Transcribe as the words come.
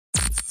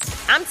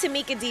I'm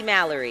Tamika D.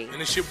 Mallory. And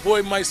it's your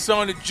boy, my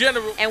son, the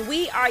General. And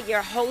we are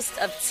your hosts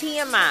of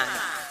TMI.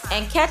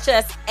 And catch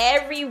us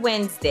every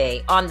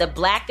Wednesday on the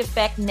Black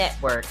Effect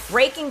Network,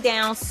 breaking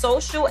down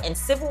social and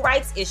civil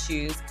rights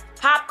issues,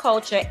 pop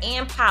culture,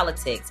 and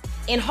politics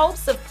in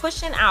hopes of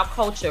pushing our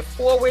culture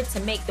forward to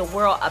make the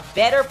world a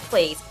better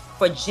place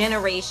for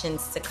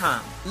generations to come.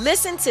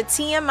 Listen to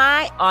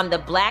TMI on the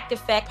Black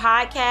Effect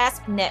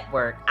Podcast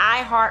Network,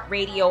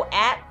 iHeartRadio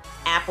app,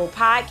 Apple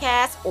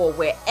Podcasts, or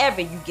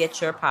wherever you get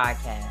your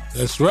podcasts.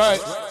 That's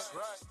right.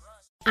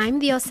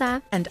 I'm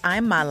Diosa. And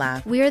I'm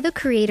Mala. We are the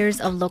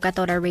creators of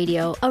Locatora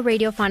Radio, a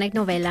radiophonic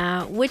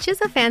novela, which is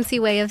a fancy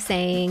way of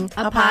saying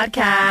a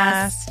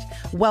podcast.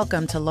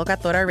 Welcome to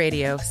Locatora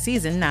Radio,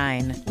 Season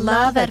 9.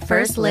 Love at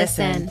first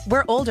listen.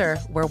 We're older,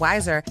 we're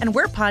wiser, and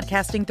we're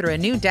podcasting through a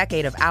new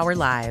decade of our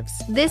lives.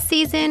 This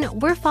season,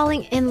 we're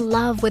falling in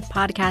love with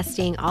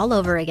podcasting all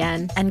over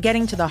again. And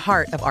getting to the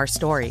heart of our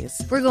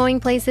stories. We're going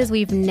places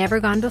we've never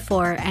gone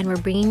before, and we're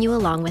bringing you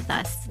along with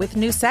us. With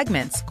new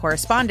segments,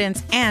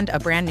 correspondence, and a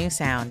brand new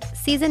sound.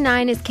 Season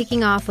 9 is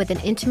kicking off with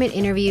an intimate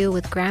interview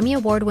with Grammy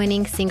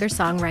Award-winning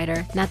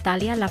singer-songwriter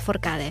Natalia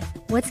Lafourcade.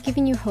 What's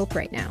giving you hope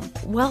right now?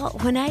 Well,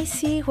 when I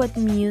see what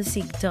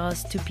music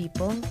does to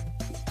people,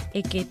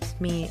 it gives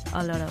me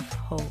a lot of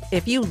hope.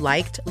 If you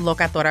liked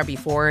Locatora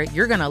before,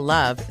 you're going to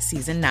love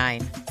Season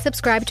 9.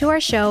 Subscribe to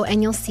our show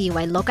and you'll see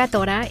why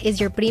Locatora is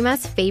your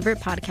prima's favorite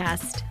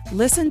podcast.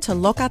 Listen to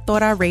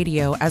Locatora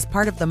Radio as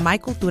part of the My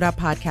Cultura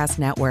Podcast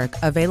Network,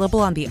 available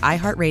on the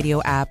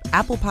iHeartRadio app,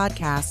 Apple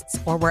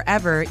Podcasts, or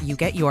wherever you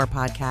get your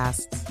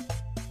podcasts.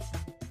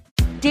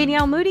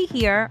 Danielle Moody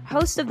here,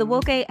 host of the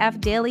Woke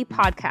AF Daily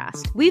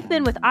podcast. We've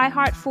been with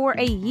iHeart for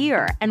a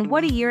year, and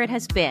what a year it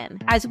has been.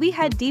 As we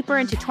head deeper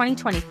into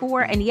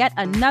 2024 and yet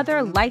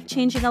another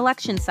life-changing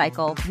election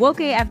cycle,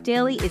 Woke AF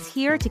Daily is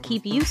here to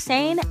keep you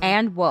sane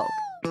and woke.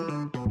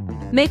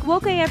 Make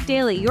Woke AF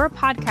Daily your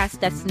podcast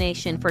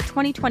destination for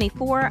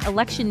 2024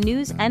 election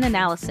news and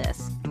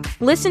analysis.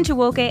 Listen to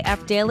Woke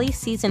AF Daily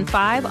Season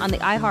 5 on the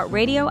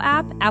iHeartRadio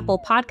app, Apple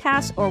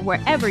Podcasts, or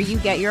wherever you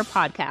get your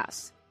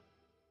podcasts.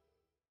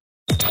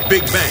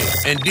 Big Bang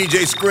and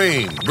DJ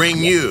Scream bring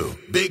you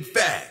Big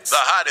Facts, the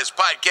hottest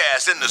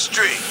podcast in the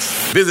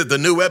streets. Visit the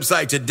new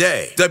website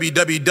today,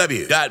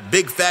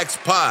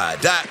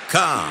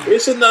 www.bigfactspod.com.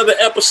 It's another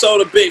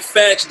episode of Big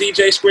Facts.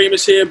 DJ Scream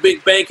is here,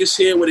 Big Bank is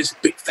here with his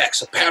Big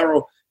Facts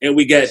apparel, and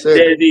we got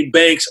DESI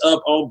Banks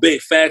up on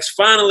Big Facts.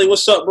 Finally,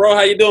 what's up, bro?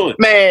 How you doing?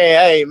 Man,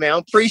 hey,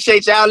 man,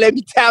 appreciate y'all letting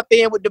me tap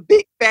in with the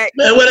Big Facts.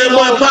 Man, where that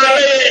boy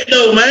Polly at,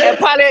 though, man? That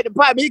Polly at the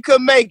pipe, he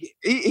couldn't make it.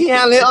 He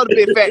handling other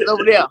Big Facts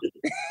over there.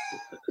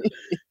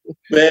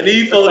 Man,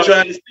 these folks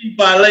trying to see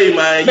Polly,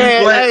 man.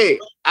 Hey,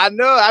 I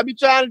know. I be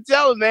trying to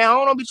tell him, man.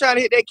 I don't be trying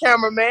to hit that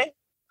camera, man.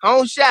 I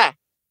don't shy.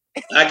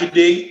 I can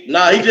dig.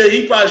 Nah,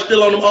 he probably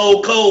still on them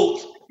old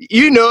codes.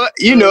 You know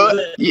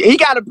it. He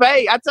got to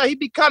pay. I tell you, he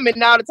be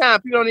coming all the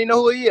time. People don't even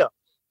know who he is.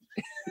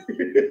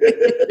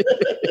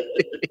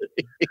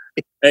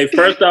 Hey,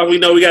 first off, we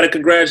know we got to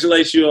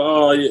congratulate you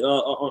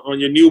on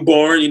your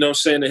newborn. You know what I'm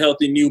saying? The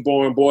healthy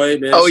newborn boy,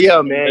 man. Oh,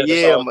 yeah, man.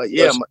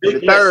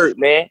 The third,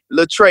 man.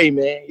 Lil Trey,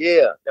 man.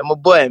 Yeah, that's my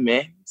boy,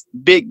 man.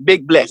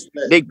 Big blessing.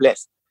 Big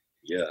blessing.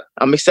 Yeah.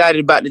 I'm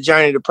excited about the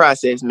journey, the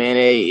process, man.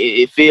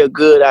 It feel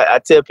good. I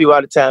tell people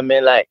all the time,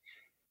 man, like,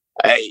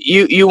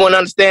 you won't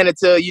understand it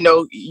till,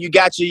 you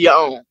got your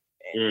own.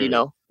 And,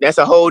 that's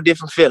a whole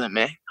different feeling,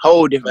 man.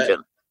 Whole different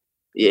feeling.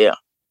 Yeah.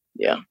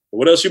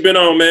 What else you been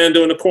on, man,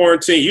 during the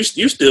quarantine? You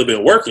still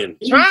been working.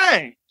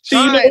 Trying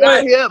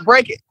out here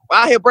breaking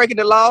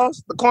the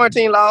laws, the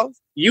quarantine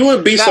laws. You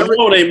and B.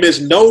 Simone ain't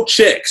missed no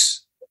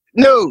checks.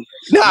 No,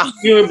 nah.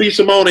 You and B.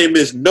 Simone ain't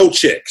missed no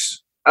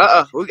checks.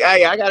 I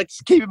gotta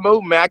keep it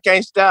moving, man. I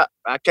can't stop.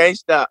 And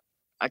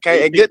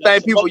good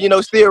thing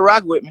people, still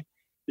rock with me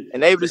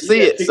and able to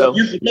see it. So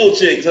you no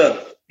checks, huh?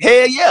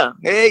 Hell yeah.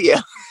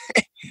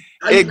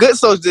 It's good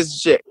social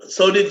distance check.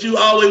 So did you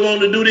always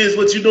want to do this?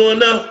 What you doing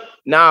now?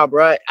 Nah,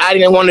 bro. I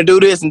didn't want to do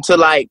this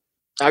until I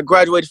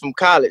graduated from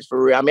college,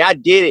 for real. I mean, I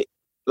did it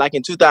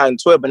in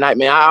 2012, but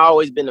man, I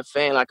always been a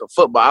fan of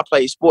football. I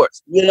played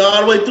sports. You went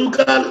all the way through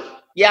college?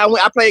 Yeah,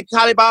 I played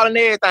college ball and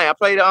everything.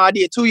 I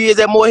did 2 years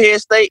at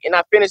Morehead State, and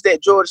I finished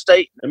at Georgia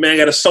State. That man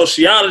got a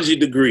sociology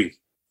degree.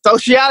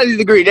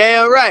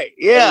 Damn right.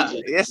 Yeah.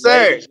 Yes,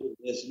 sir.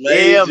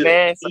 Yeah,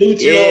 man. Salute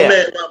you on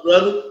that, my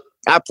brother.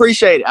 I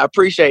appreciate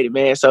it,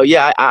 man. So,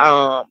 yeah,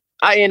 I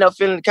ended up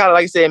feeling kind of,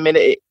 like I said, man,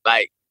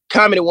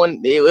 comedy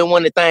wasn't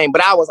the thing,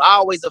 but I was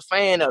always a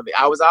fan of it.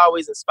 I was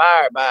always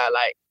inspired by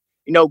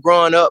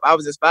growing up, I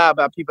was inspired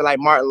by people like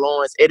Martin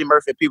Lawrence, Eddie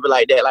Murphy, people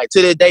like that. Like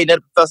to this day,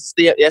 Nutty Professor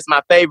still, that's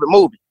my favorite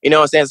movie. You know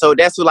what I'm saying? So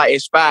that's what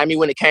inspired me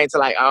when it came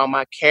to all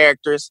my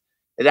characters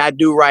that I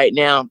do right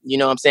now. You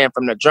know what I'm saying?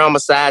 From the drama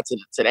side to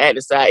the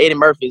acting side, Eddie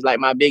Murphy is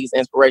my biggest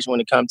inspiration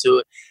when it comes to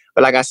it.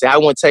 But like I said, I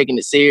wasn't taking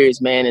it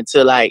serious, man,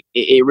 until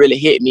it really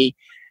hit me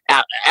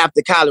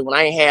after college when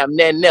I ain't have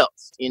nothing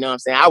else. You know what I'm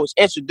saying? I was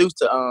introduced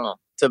to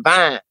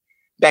Vine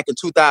back in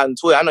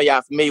 2012. I know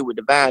y'all familiar with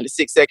the Vine, the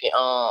 6 second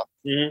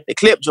the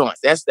clip joints.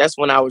 That's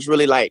when I was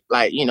really trying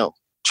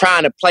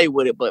trying to play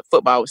with it, but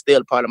football was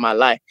still a part of my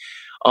life.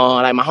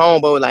 Like my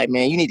homeboy was like,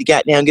 man, you need to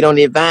goddamn get on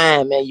that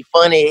Vine, man. You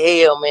funny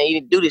as hell, man. You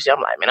need to do this shit.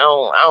 I'm like, man,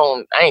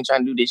 I ain't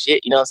trying to do this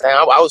shit. You know what I'm saying?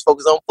 I was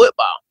focused on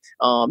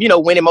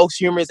football. Winning most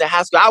humorous in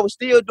high school. I was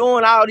still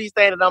doing all these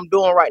things that I'm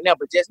doing right now,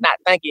 but just not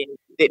thinking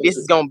that this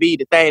is gonna be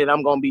the thing that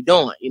I'm gonna be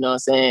doing. You know what I'm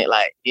saying?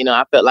 Like,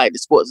 I felt like the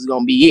sports is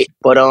gonna be it.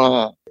 But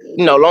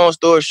long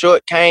story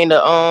short, came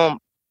to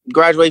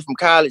graduate from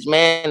college,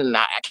 man, and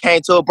I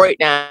came to a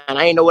breakdown.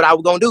 I ain't know what I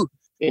was gonna do.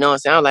 You know what I'm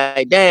saying? I'm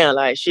like, damn,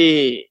 like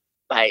shit.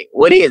 Like,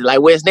 what is it? Like,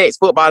 what's next?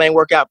 Football ain't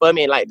work out for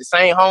me. And, like, the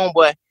same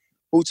homeboy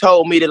who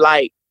told me to,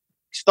 like,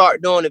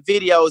 start doing the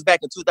videos back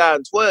in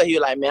 2012, he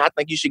was like, man, I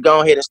think you should go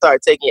ahead and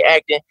start taking your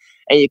acting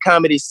and your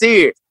comedy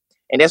serious.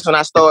 And that's when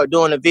I started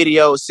doing the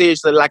videos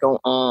seriously, like,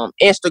 on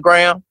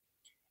Instagram.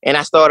 And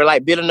I started,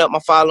 like, building up my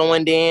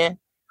following then.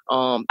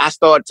 I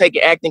started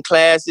taking acting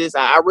classes.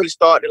 I really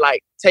started to,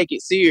 like, take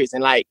it serious.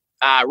 And, like,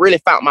 I really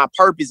found my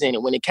purpose in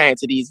it when it came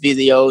to these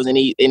videos and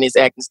this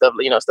acting stuff,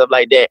 stuff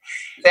like that.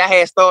 I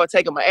had started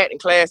taking my acting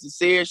classes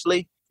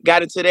seriously,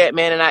 got into that,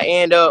 man, and I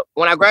ended up,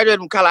 when I graduated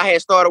from college, I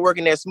had started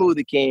working at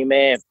Smoothie King,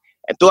 man.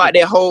 And throughout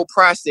that whole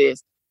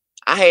process,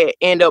 I had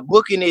ended up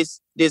booking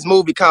this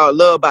movie called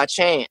Love by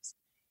Chance.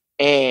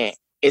 And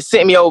it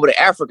sent me over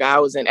to Africa. I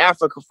was in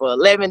Africa for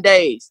 11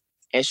 days.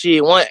 And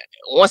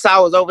once I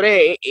was over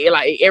there,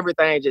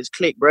 everything just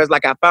clicked, bro. It's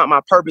like I found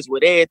my purpose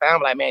with everything.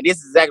 I'm like, man, this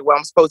is exactly what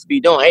I'm supposed to be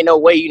doing. Ain't no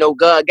way,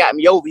 God got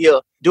me over here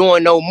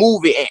doing no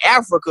movie in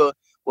Africa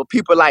with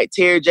people like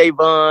Terry J.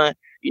 Vaughn.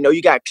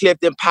 You got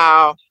Clifton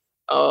Powell,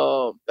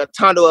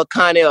 Atondo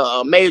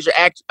Akane, a major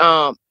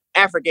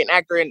African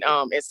actor in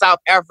South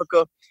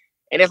Africa.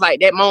 And it's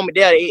like that moment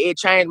there, it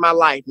changed my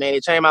life, man.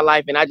 It changed my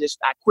life. And I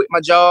quit my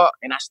job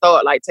and I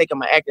started like taking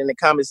my acting and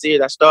comedy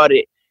serious. I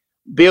started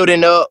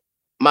building up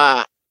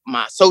my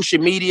social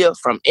media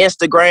from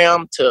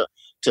Instagram to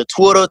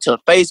Twitter to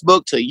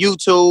Facebook to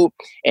YouTube.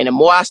 And the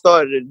more I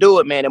started to do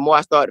it, man, the more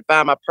I started to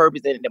find my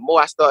purpose and the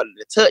more I started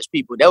to touch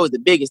people. That was the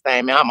biggest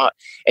thing, man. At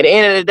the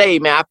end of the day,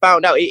 man, I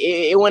found out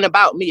it wasn't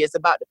about me. It's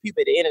about the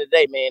people at the end of the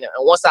day, man. And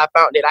once I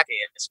found that I can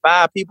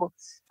inspire people,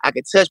 I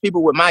can touch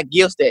people with my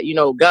gifts that,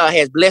 God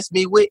has blessed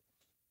me with,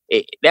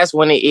 that's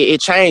when it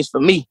changed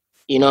for me.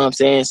 You know what I'm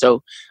saying?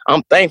 So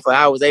I'm thankful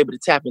I was able to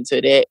tap into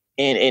that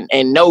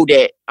and know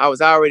that I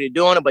was already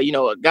doing it. But,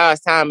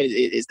 God's timing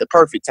is the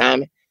perfect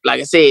timing. Like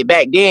I said,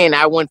 back then,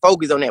 I wasn't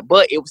focused on that,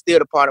 but it was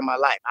still a part of my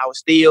life. I was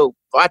still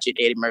watching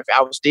Eddie Murphy.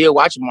 I was still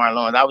watching Martin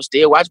Lawrence. I was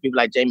still watching people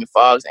like Jamie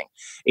Foxx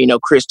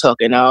and, Chris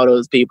Tucker and all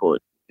those people,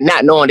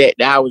 not knowing that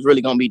I was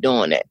really going to be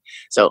doing that.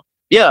 So,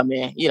 yeah,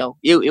 man,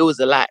 it was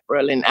a lot,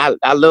 bro. And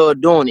I love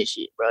doing this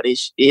shit, bro.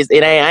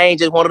 I ain't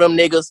just one of them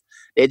niggas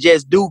that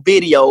just do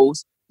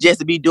videos just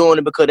to be doing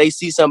it because they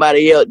see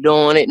somebody else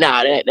doing it.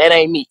 Nah, that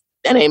ain't me.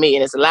 That ain't me.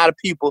 And it's a lot of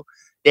people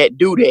that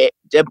do that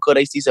just because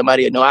they see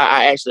somebody else. No,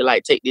 I actually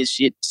like take this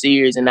shit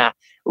serious and I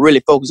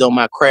really focus on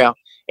my craft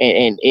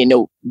and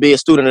be a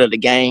student of the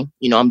game.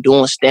 I'm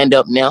doing stand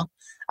up now.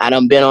 I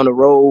done been on the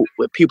road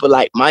with people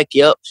like Mike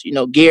Epps,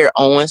 Garrett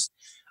Owens,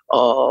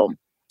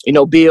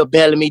 Bill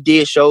Bellamy,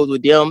 did shows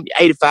with them,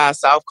 85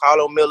 South,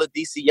 Carlo Miller,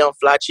 DC Young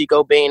Fly,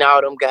 Chico Bean,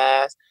 all them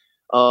guys.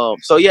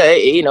 So yeah,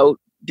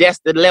 that's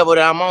the level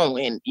that I'm on,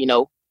 and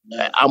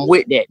I'm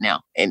with that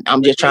now, and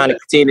I'm just trying to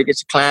continue to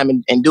just climb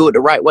and do it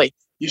the right way.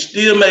 You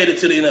still made it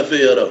to the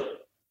NFL though.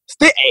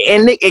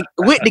 And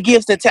with the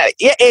gifts and talent.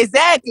 Yeah,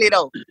 exactly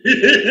though.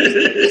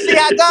 You see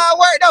how God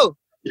work though.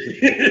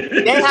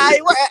 That's how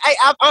it works.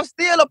 I'm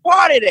still a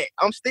part of that.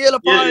 I'm still a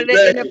part of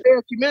that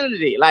NFL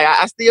community. Like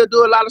I still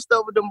do a lot of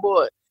stuff with them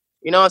boys.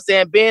 You know what I'm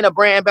saying? Being a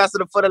brand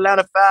ambassador for the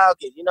Atlanta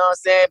Falcons. You know what I'm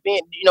saying?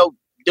 Being,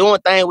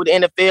 doing things with the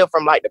NFL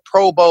from like the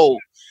Pro Bowl.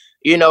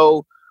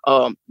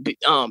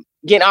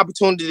 Getting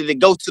opportunity to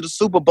go to the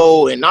Super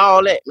Bowl and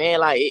all that,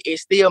 man. Like it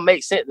still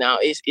makes sense now.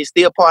 It's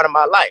still part of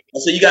my life.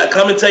 So you got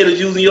commentators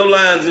using your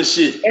lines and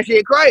shit. That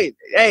shit crazy.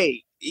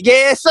 Hey,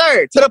 yes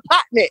sir. To the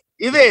pot net.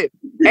 You feel?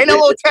 Ain't no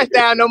more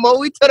touchdown no more.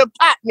 We to the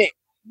pot net.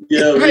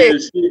 Yeah, man.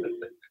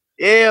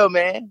 Yeah,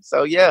 man.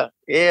 So yeah,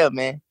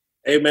 man.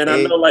 Hey man,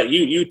 I know like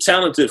you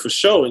talented for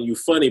sure and you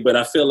funny, but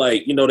I feel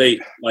like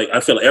I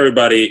feel like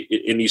everybody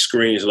in these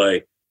screens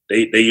like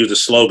they use the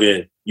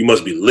slogan, you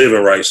must be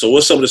living right. So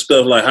what's some of the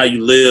stuff like how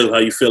you live, how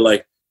you feel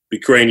like be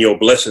creating your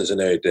blessings and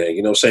everything?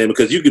 You know what I'm saying?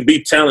 Because you could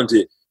be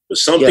talented, but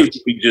some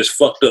people be just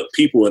fucked up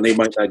people and they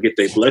might not get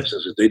their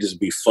blessings if they just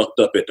be fucked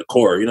up at the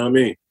core. You know what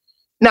I mean?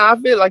 No, I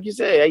feel like you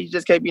said, you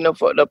just can't be no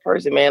fucked up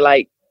person, man.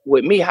 Like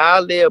with me, how I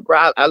live,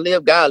 bro, I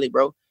live godly,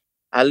 bro.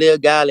 I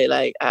live godly.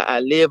 Like I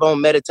live on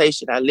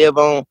meditation. I live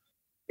on,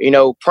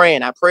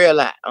 praying. I pray a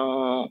lot.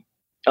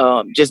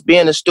 Just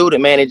being a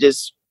student, man, and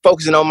just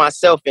focusing on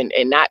myself and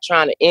not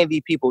trying to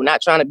envy people,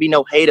 not trying to be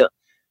no hater.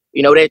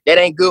 That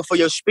ain't good for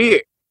your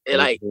spirit.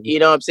 Like, you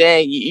know what I'm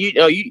saying? You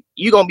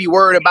going to be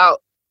worried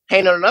about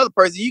hating on another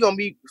person. You're going to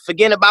be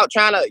forgetting about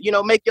trying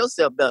to, make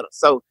yourself better.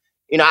 So,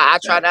 I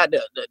try not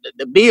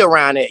to be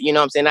around it. You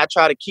know what I'm saying? I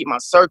try to keep my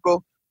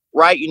circle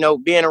right,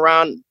 being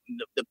around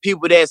the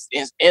people that's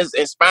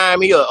inspiring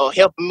me or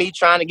helping me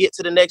trying to get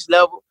to the next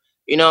level.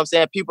 You know what I'm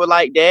saying? People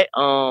like that.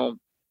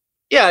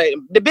 Yeah,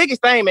 the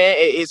biggest thing, man,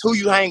 is who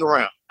you hang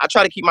around. I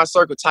try to keep my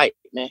circle tight,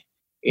 man.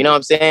 You know what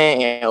I'm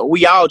saying? And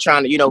we all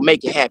trying to, you know,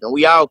 make it happen.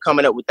 We all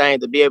coming up with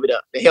things to be able to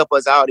help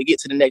us out to get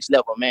to the next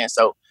level, man.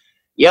 So,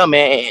 yeah,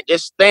 man,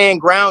 just staying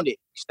grounded,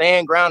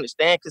 staying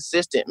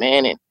consistent,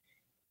 man, and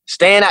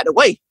staying out the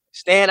way.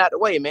 Staying out the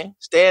way, man.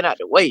 Staying out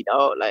the way,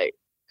 dog. Like,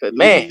 cause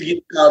man, easy to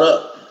get caught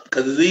up.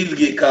 Cause it's easy to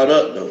get caught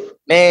up, though.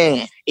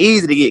 Man,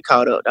 easy to get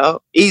caught up,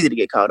 dog. Easy to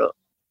get caught up.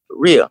 For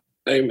real.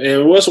 Hey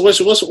man, what's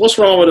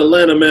wrong with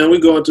Atlanta, man? We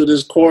going through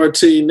this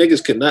quarantine.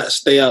 Niggas cannot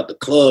stay out the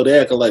club. They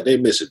acting like they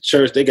missing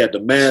church. They got the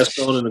mask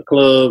on in the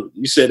club.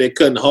 You said they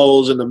cutting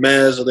holes in the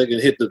mask so they can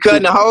hit the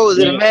holes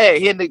in the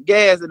mask, hitting the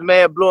gas in the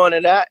mask, blowing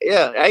it out.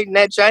 Yeah, ain't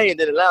that changed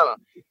in Atlanta.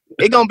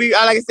 It gonna be,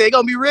 like I said, it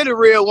gonna be really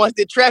real once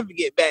the traffic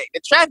get back.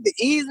 The traffic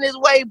easing its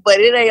way, but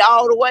it ain't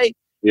all the way.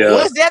 Yeah.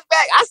 Once that's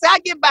back, I say I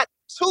get about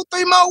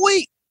 2-3 more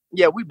weeks.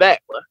 Yeah, we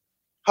back, bro.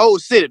 Whole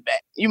city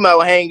back. You might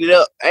well hang it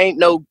up. Ain't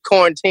no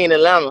quarantine in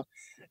Atlanta.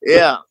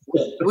 Yeah.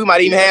 We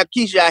might even have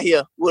Keisha out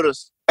here with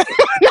us.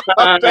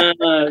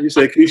 You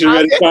said Keisha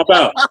ready to pop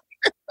out.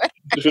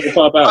 She's ready to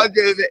pop out.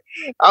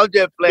 I'm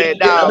just playing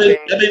down, man.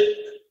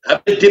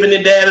 I've been dipping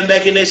and dabbing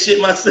back in that shit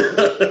myself.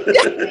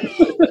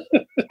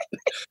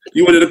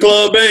 You went to the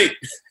club, babe?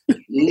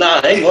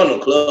 Nah, I ain't going to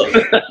no club.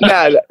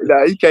 Nah,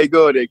 you can't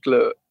go to that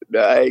club. Nah,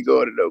 I ain't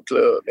going to no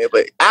club, man.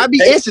 But I'd be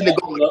interested to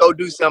go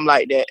do something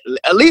like that.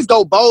 At least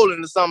go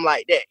bowling or something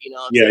like that. You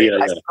know what I'm saying? Yeah.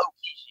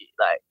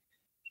 Like,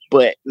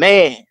 but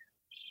man,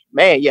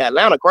 yeah,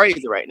 Atlanta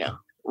crazy right now.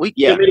 Me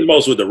the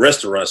most with the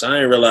restaurants. I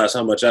ain't realize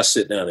how much I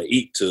sit down and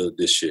eat to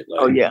this shit.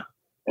 Like, oh yeah.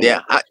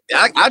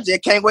 I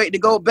just can't wait to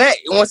go back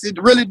once it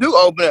really do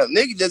open up.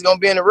 Niggas just gonna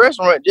be in the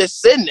restaurant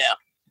just sitting there.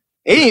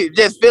 He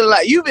just feeling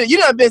like you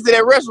done been to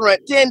that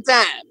restaurant 10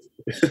 times,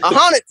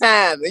 100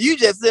 times, and you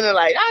just sitting there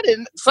like,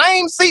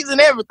 same seats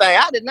and everything.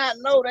 I did not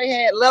know they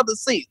had leather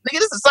seats. Nigga,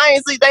 this is the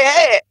same seat they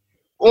had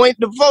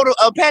before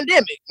the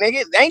pandemic.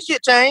 Nigga, ain't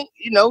shit changed.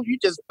 You know, you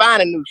just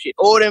finding new shit.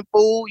 Ordering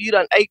food, you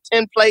done ate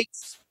 10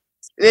 plates.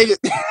 Nigga,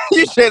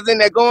 you just in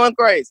there going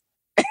crazy.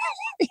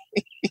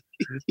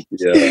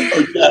 Yeah.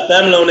 Oh, you got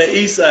family on the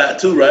east side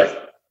too, right?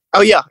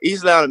 Oh yeah,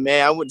 East Atlanta,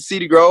 man. I went to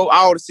Cedar Grove,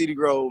 all the Cedar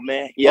Grove,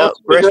 man. Yep.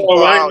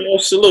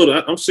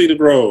 Salute. I'm Cedar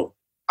Grove.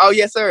 Oh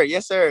yes,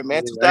 sir,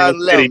 man.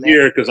 2011,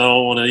 year because I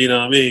don't want to, you know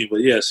what I mean. But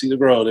yeah, Cedar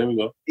Grove. There we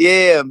go.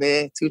 Yeah,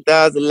 man.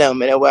 2011,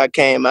 man. That's where I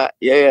came out.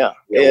 Yeah.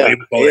 Way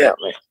before that,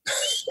 man.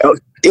 Oh,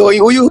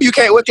 you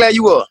came. What class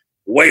you were?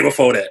 Way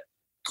before that.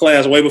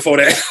 Class way before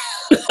that.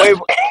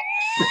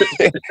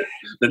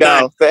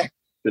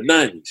 The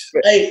 90s.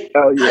 Hey,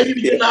 how you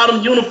getting all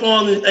them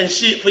uniforms and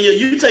shit for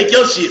you take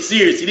your shit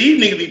seriously.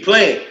 These niggas be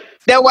playing.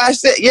 That's why I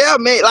said, yeah,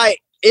 man. Like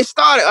it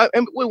started.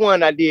 With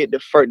one I did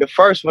the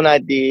first one I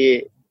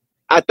did.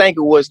 I think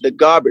it was the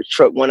garbage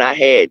truck one I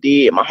had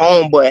did. My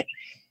homeboy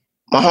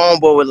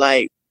was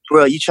like,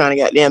 bro, you trying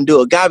to goddamn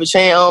do a garbage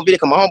can on video?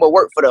 Cause my homeboy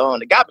worked for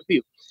the garbage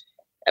people.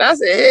 And I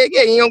said, hey,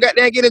 yeah, you don't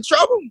goddamn get in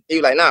trouble. He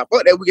was like, nah,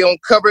 fuck that. We gonna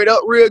cover it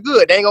up real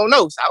good. They ain't gonna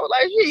know. So I was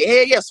like, shit,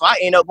 hell yeah. So I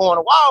ended up going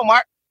to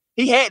Walmart.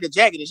 He had the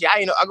jacket and shit.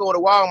 I go to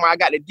Walmart. I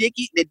got the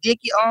Dickie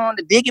on,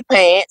 the Dickie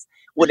pants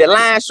with the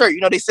line shirt. You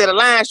know, they sell a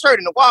line shirt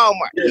in the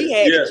Walmart. Yeah, he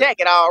had the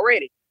jacket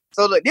already.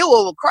 So look, this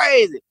was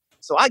crazy.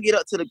 So I get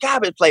up to the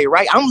garbage plate,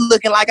 right? I'm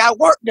looking like I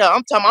work there.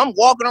 I'm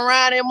walking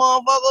around that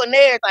motherfucker and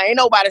everything. Ain't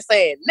nobody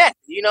saying nothing.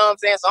 You know what I'm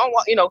saying? So I'm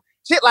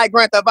shit like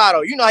Grand Theft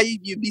Auto. You know how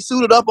you be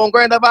suited up on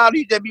Grand Theft Auto?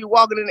 You just be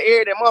walking in the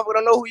air, that motherfucker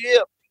don't know who you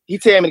is. He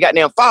tell me to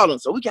goddamn follow him.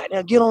 So we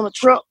goddamn get on the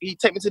truck. He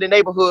take me to the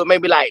neighborhood,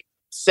 maybe like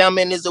 7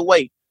 minutes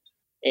away.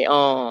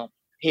 And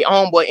his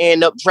homeboy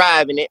ended up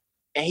driving it,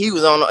 and he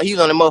was on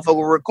the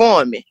motherfucker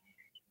recording me.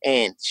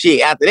 And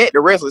shit, after that, the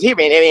rest was him.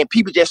 And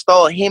people just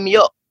started hitting me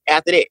up.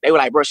 After that, they were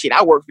like, bro, shit,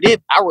 I work for this.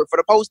 I work for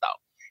the post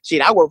office.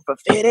 Shit, I work for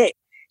FedEx.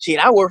 Shit,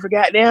 I work for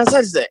goddamn such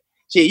and such.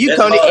 Shit, you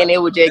come in and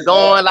it was just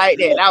going like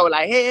that. And I was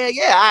like, hell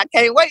yeah, I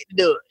can't wait to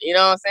do it. You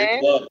know what I'm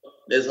saying?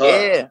 That's hard.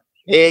 Yeah.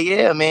 Hell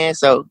yeah, man.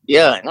 So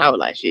yeah, and I was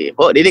like, shit,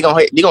 boy, they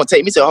gonna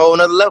take me to a whole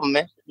nother level,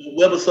 man.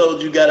 What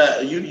episodes you got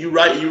out? You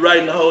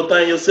writing the whole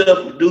thing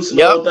yourself, producing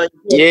the whole thing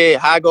yourself? Yeah,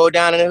 how I go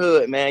down in the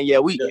hood, man. Yeah,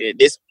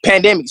 this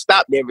pandemic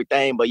stopped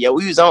everything, but yeah,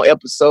 we was on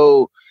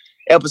episode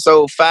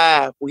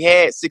 5. We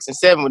had 6 and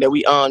 7 that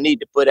we need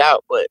to put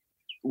out, but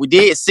we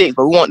did 6,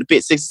 but we wanted to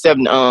put 6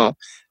 and 7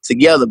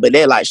 together, but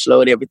that like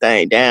slowed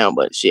everything down.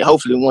 But shit,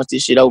 hopefully once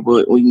this shit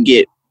over, we can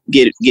get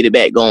it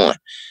back going.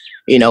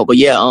 You know, but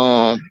yeah,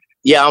 I'm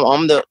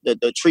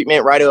the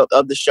treatment writer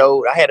of the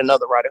show. I had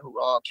another writer who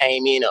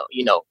came in,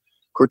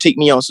 critique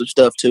me on some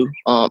stuff too.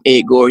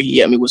 Ed Gorey, he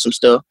helped me with some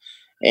stuff.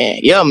 And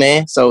yeah,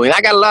 man. So, and I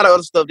got a lot of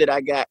other stuff that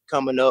I got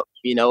coming up,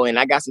 and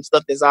I got some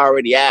stuff that's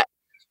already out.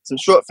 Some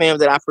short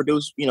films that I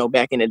produced,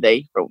 back in the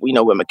day, from,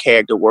 where my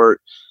character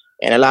worked,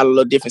 and a lot of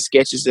little different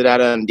sketches that I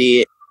done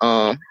did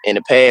in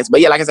the past. But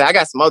yeah, like I said, I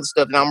got some other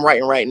stuff that I'm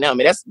writing right now. I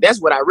mean, that's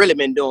what I really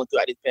been doing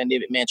throughout this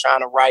pandemic, man,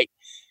 trying to write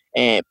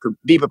and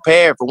be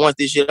prepared for once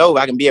this shit over,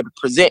 I can be able to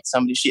present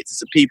some of this shit to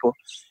some people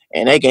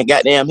and they can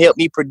goddamn help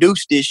me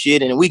produce this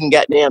shit, and we can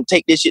goddamn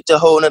take this shit to a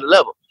whole nother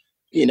level.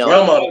 You know.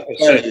 Grandma,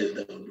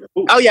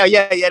 oh yeah.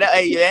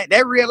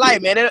 That real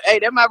life, man.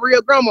 That my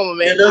real grandmama,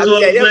 man. Yeah, that's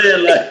what I'm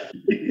saying.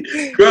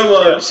 Like,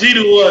 grandma, she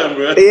the one,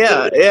 bro.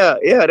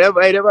 Yeah.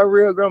 That my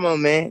real grandma,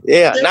 man.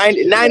 Yeah,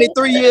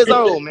 93 years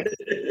old, man.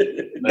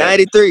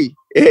 93.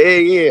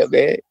 Yeah,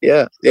 man.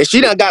 Yeah.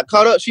 She done got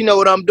caught up. She know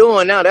what I'm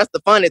doing now. That's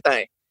the funny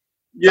thing.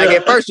 Yeah. Like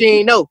at first she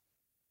ain't know.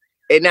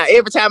 And now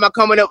every time I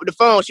coming up with the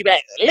phone, she be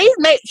like, at least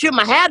make sure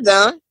my hair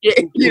done.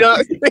 You know what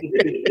I'm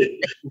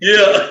saying?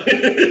 Yeah.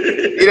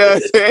 You know what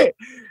I'm saying?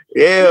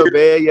 Yeah,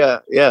 man.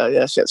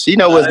 Yeah. She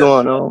know what's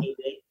going on.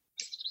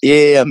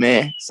 Yeah,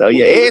 man. So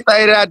yeah,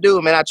 everything that I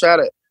do, man, I try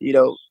to,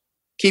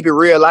 keep it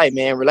real life,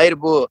 man.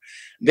 Relatable.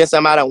 Then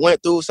somebody I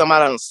went through,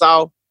 somebody I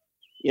saw.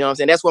 You know what I'm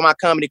saying? That's where my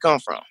comedy come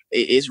from.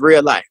 It's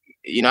real life.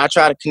 I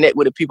try to connect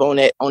with the people on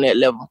that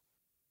level.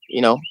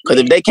 Because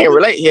if they can't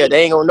relate here,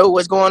 they ain't gonna know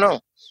what's going on.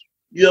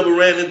 You ever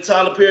ran into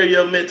Tyler Perry?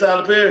 You ever met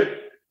Tyler Perry?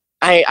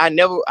 I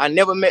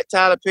never met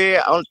Tyler Perry.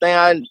 The only thing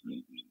I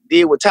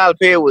did with Tyler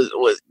Perry was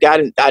I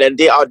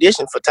did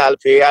audition for Tyler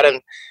Perry. I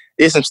done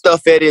did some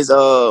stuff at his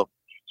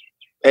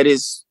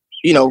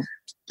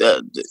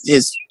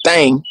his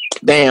thing.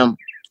 Damn,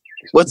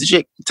 what's the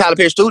shit? Tyler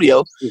Perry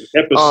studio.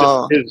 The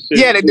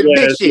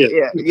big shit.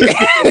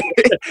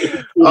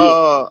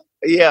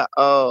 Yeah.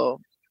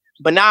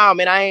 But now,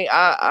 man,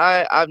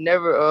 I've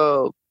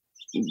never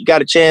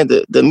got a chance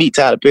to meet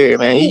Tyler Perry,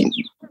 man.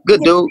 He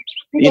good dude.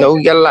 He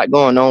got a lot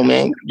going on,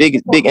 man.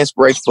 Big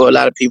inspiration for a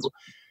lot of people.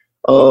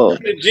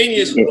 The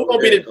genius. Who's gonna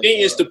be the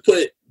genius to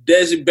put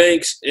DESI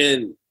Banks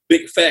and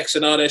Big Facts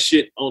and all that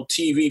shit on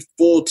TV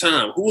full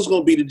time? Who's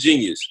gonna be the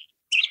genius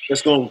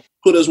that's gonna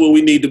put us where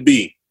we need to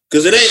be?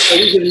 Because it ain't like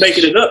we just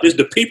making it up. It's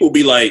the people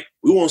be like,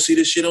 we want to see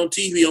this shit on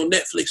TV, on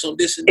Netflix, on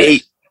this and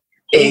that.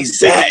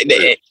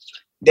 Exactly.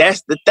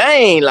 That's the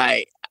thing.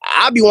 Like,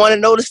 I be wanting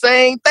to know the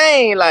same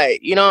thing.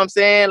 Like, you know what I'm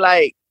saying?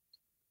 Like,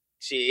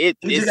 shit,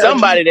 it's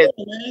somebody that's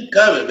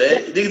coming,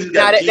 man.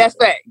 That's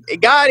fact.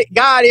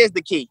 God is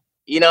the key.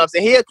 You know what I'm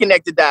saying? He'll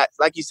connect the dots,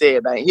 like you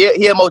said, man.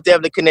 He'll most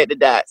definitely connect the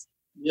dots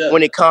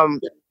when it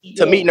comes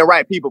to meeting the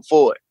right people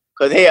for it.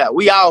 Because,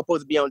 we all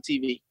supposed to be on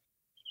TV.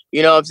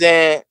 You know what I'm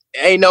saying?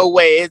 Ain't no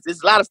way.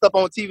 It's a lot of stuff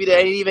on TV that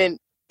ain't even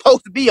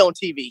supposed to be on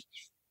TV.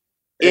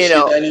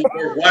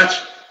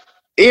 Watch.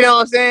 You know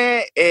what I'm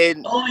saying?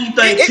 And I don't even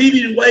think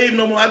TV the wave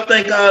no more. I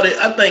think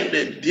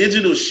that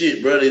digital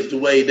shit, brother, is the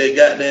way they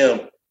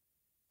goddamn.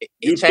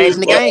 It changed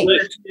the game.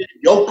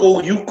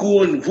 Yoko,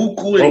 Yuku, and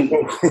Vuku, and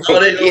all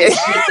that shit.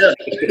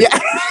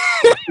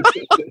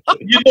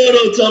 You know what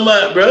I'm talking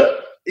about, bro?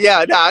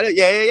 Yeah. Nah,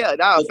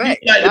 fact.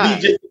 You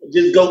like to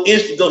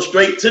just go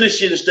straight to the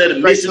shit instead of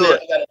missing it.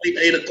 I gotta wait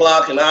 8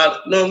 o'clock and all.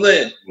 You know what I'm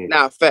saying?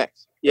 Nah,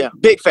 facts. Yeah,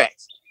 big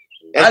facts.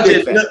 I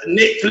just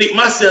Netflix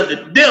myself to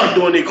death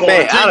doing the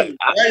quarantine.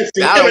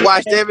 I done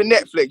watched every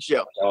Netflix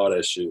show. All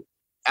that shit.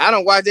 I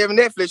done watched every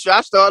Netflix show.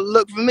 I started to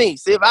look for me,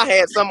 see if I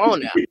had something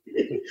on there.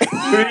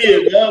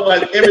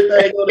 Like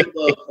everything on this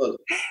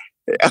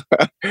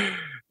motherfucker.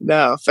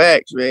 No,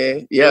 facts,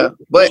 man. Yeah.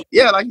 But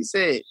yeah, like you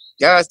said,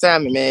 God's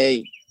timing,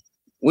 man.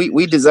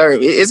 We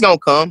deserve it. It's gonna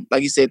come,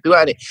 like you said,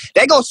 throughout it.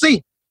 They gonna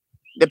see.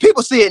 The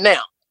people see it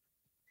now.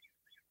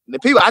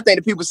 I think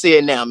the people see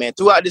it now, man.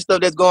 Throughout this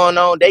stuff that's going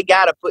on, they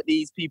gotta put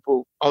these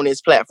people on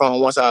this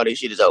platform once all this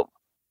shit is over.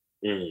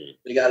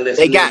 They got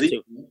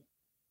to.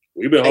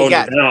 We've been holding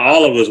it down,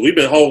 all of us. We've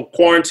been holding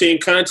quarantine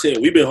content.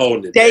 We've been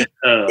holding it down.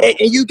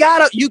 And you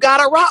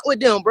gotta rock with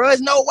them, bro.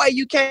 There's no way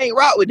you can't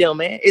rock with them,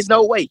 man. It's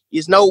no way.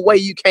 There's no way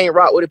you can't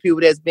rock with the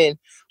people that's been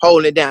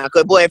holding it down.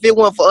 Cause boy, if it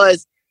weren't for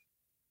us,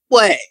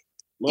 what?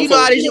 You know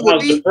how this shit would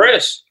be?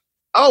 Depressed.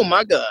 Oh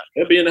my God.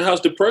 They'll be in the house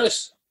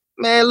depressed.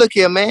 Man, look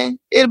here, man.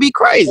 It'll be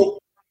crazy.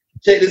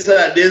 Check this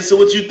out, dude. So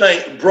what you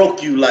think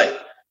broke you, like,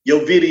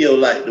 your video,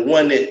 like, the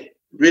one that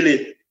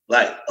really,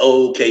 like,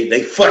 oh, okay,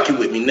 they fucking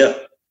with me now.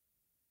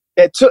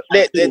 That took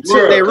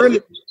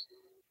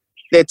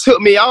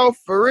me off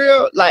for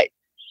real. Like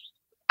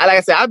I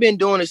said, I've been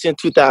doing this since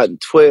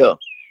 2012.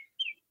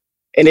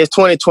 And it's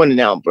 2020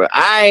 now, bro.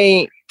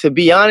 To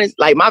be honest,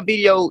 like my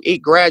video, it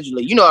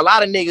gradually, a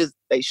lot of niggas,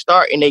 they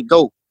start and they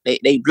go.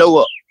 They blow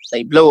up.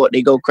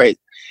 They go crazy.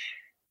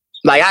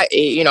 Like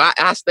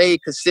I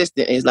stayed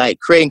consistent. It's like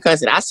creating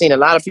content. I seen a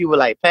lot of people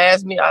like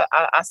pass me.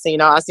 I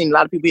seen a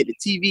lot of people hit the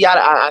TV.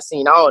 I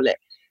seen all that,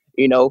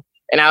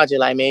 And I was just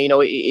like, man,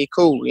 it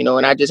cool,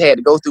 and I just had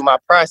to go through my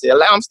process.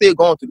 Like, I'm still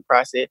going through the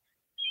process.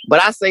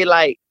 But I say,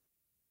 like,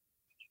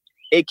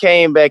 it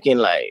came back in,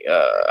 like,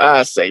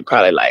 I say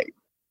probably, like,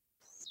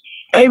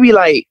 maybe,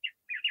 like,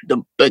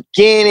 the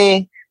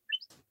beginning,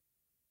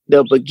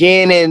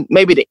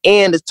 maybe the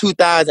end of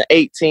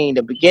 2018,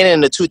 the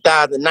beginning of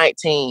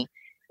 2019.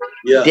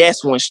 Yeah.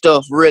 That's when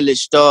stuff really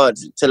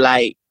started to,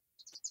 like,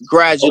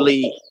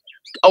 gradually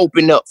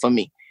open up for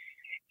me.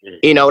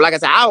 Like I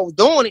said, I was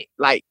doing it,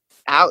 like,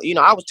 I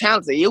was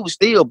talented. It was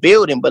still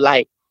building, but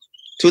like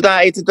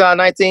 2018,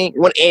 2019,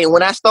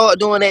 when I started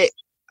doing that,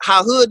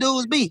 how hood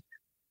dudes be,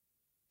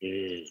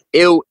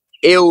 it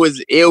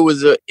was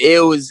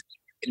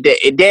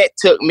that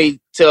took me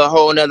to a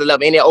whole nother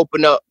level, and it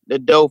opened up the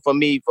door for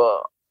me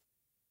for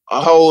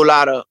a whole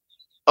lot of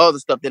other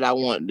stuff that I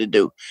wanted to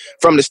do.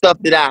 From the stuff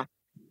that I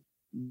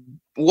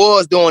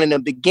was doing in the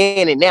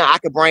beginning, now I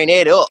could bring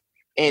that up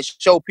and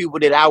show people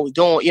that I was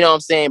doing, you know what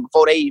I'm saying,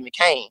 before they even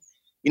came.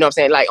 You know what I'm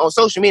saying? Like on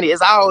social media,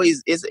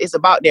 it's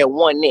about that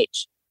one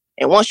niche.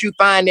 And once you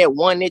find that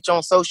one niche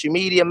on social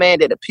media, man,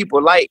 that the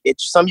people like, that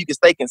something you can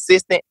stay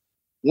consistent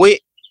with,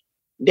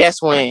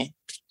 that's when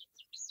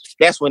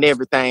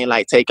everything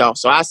like take off.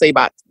 So I say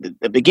about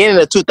the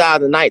beginning of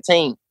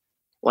 2019,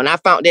 when I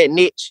found that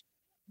niche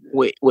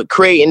with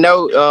creating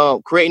those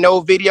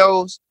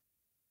videos,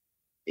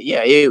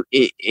 yeah,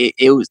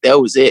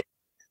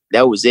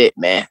 that was it,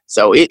 man.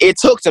 So it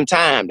took some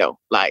time though.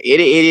 Like it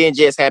didn't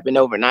just happen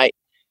overnight.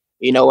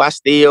 You know, I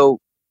still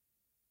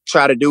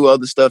try to do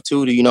other stuff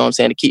too, you know what I'm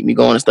saying, to keep me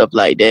going and stuff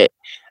like that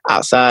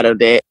outside of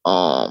that.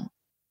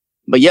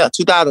 But yeah,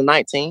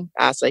 2019,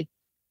 I say,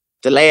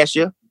 the last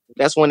year,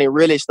 that's when it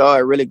really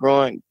started really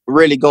growing,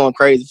 really going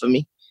crazy for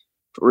me.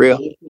 For real.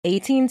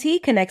 AT&T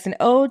connects an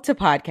ode to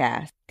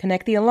podcast.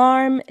 Connect the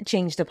alarm,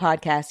 change the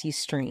podcast you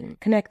stream.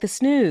 Connect the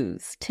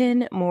snooze,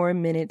 10 more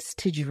minutes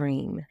to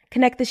dream.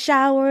 Connect the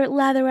shower,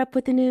 lather up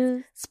with the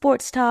news,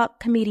 sports talk,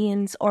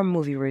 comedians, or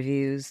movie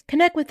reviews.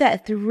 Connect with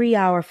that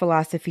 3-hour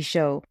philosophy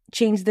show.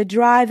 Change the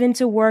drive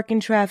into work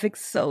and traffic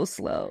so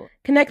slow.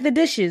 Connect the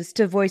dishes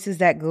to voices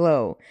that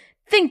glow.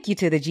 Thank you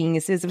to the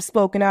geniuses of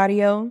spoken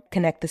audio.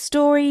 Connect the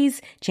stories,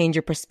 change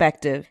your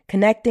perspective.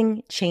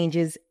 Connecting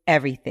changes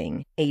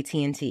everything.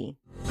 AT&T.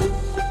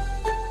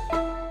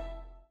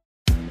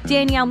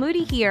 Danielle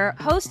Moody here,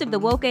 host of the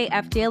Woke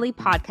AF Daily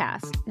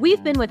podcast.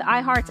 We've been with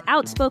iHeart's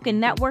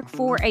Outspoken Network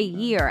for a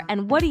year,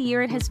 and what a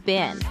year it has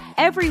been.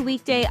 Every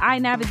weekday, I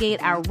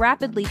navigate our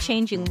rapidly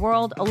changing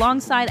world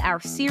alongside our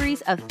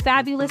series of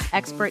fabulous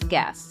expert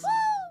guests.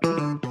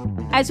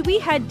 As we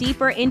head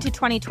deeper into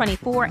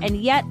 2024 and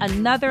yet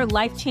another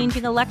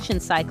life-changing election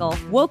cycle,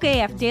 Woke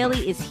AF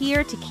Daily is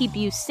here to keep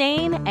you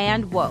sane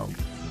and woke.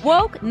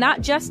 Woke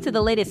not just to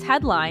the latest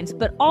headlines,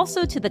 but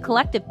also to the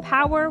collective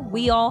power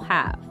we all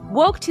have.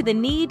 Woke to the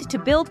need to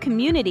build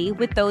community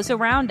with those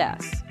around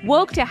us.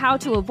 Woke to how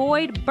to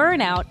avoid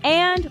burnout,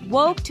 and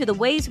woke to the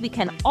ways we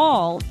can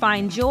all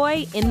find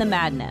joy in the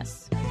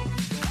madness.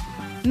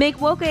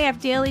 Make Woke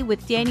AF Daily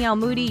with Danielle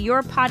Moody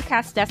your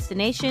podcast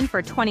destination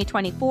for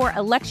 2024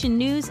 election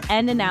news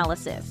and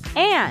analysis.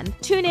 And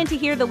tune in to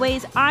hear the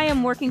ways I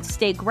am working to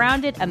stay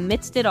grounded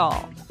amidst it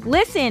all.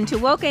 Listen to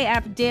Woke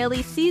AF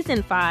Daily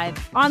Season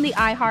 5 on the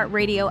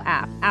iHeartRadio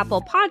app,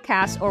 Apple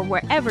Podcasts, or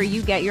wherever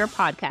you get your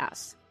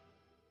podcasts.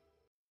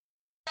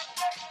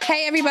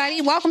 Hey, everybody.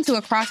 Welcome to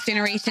Across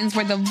Generations,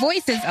 where the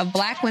voices of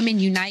Black women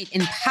unite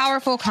in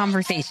powerful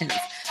conversations.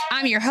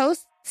 I'm your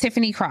host,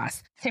 Tiffany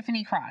Cross.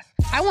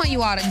 I want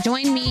you all to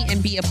join me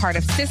and be a part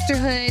of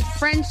sisterhood,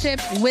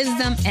 friendship,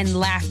 wisdom, and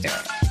laughter.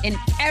 In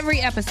every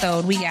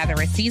episode, we gather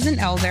a seasoned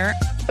elder.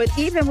 But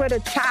even with a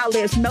child,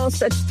 there's no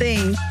such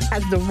thing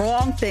as the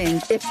wrong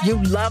thing if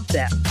you love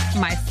them.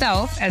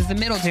 Myself, as the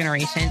middle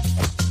generation.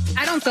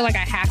 I don't feel like I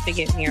have to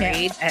get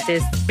married at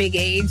this big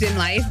age in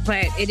life,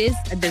 but it is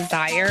a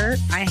desire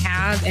I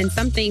have and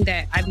something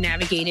that I've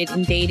navigated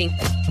in dating.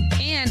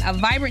 And a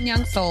vibrant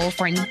young soul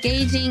for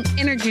engaging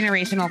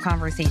intergenerational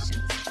conversations.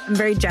 I'm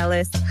very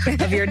jealous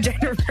of your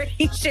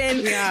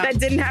generation that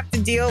didn't have to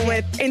deal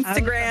with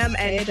Instagram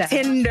and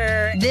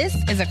Tinder. This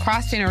is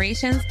Across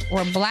Generations,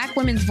 where Black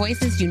women's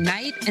voices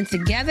unite, and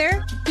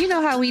together, you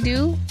know how we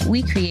do,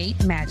 we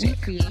create magic.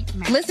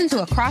 Listen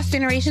to Across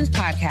Generations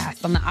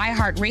podcast on the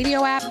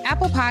iHeartRadio app,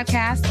 Apple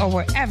Podcasts, or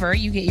wherever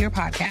you get your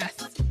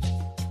podcasts.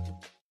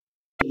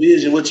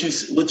 Vision, what you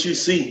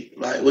see,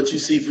 like what you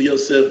see for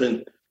yourself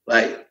in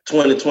like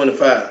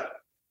 2025.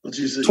 What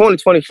you see?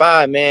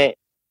 2025, man.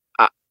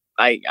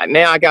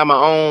 Now I got my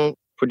own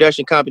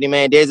production company,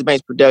 man, DESI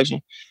Banks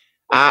Production.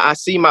 I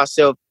see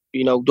myself,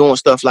 you know, doing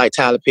stuff like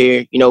Tyler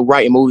Perry, you know,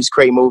 writing movies,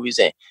 creating movies,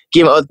 and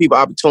giving other people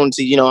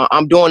opportunities. You know,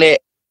 I'm doing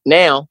that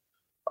now,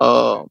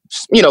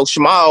 you know,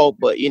 small,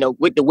 but, you know,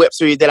 with the web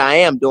series that I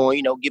am doing,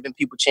 you know, giving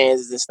people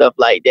chances and stuff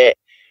like that.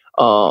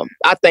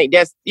 I think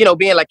that's, you know,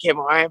 being like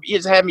Kevin Hart, you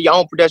just having your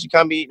own production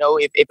company, you know,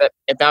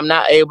 if I'm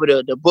not able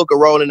to book a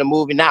role in the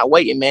movie, not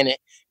waiting, man, and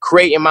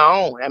creating my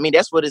own. I mean,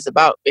 that's what it's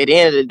about. At the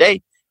end of the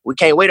day, we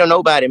can't wait on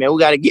nobody, man. We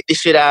got to get this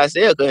shit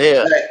ourselves, cause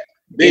hell,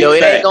 you know,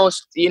 it ain't gonna,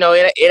 you know,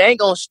 it ain't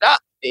gonna stop.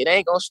 It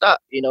ain't gonna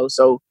stop, you know.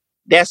 So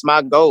that's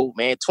my goal,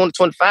 man.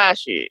 2025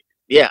 shit.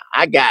 Yeah,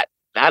 I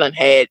done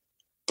had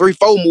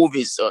 3-4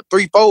 movies or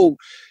 3-4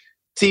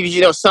 TVs,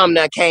 you know, something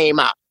that came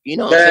out. You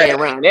know what I'm saying?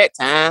 Around that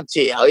time,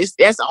 shit,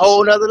 that's a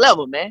whole nother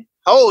level, man.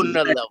 Whole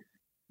nother level.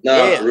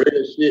 Nah, real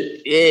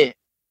shit. Yeah.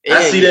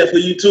 I see that for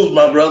you too,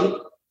 my brother.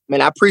 Man,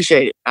 I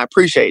appreciate it. I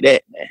appreciate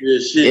that, man. Real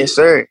shit. Yes,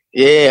 sir.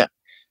 Yeah.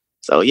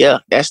 So yeah,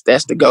 that's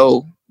the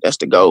goal. That's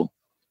the goal.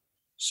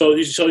 So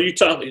you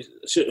talk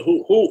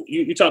who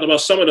you talked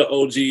about some of the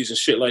OGs and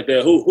shit like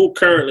that. Who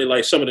currently,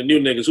 like, some of the new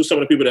niggas? Who some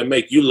of the people that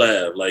make you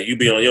laugh? Like, you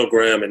be on your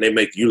gram and they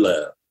make you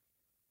laugh.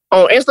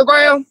 On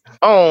Instagram,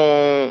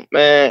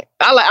 man,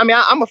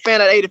 I'm a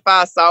fan of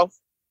 85 South.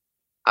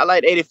 I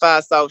like the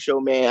 85 South show,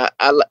 man.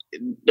 I like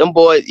them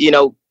boys, you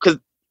know, because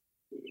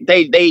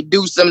they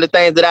do some of the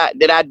things that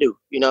I do.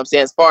 You know what I'm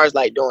saying? As far as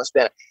like doing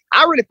stand-up,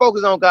 I really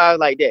focus on guys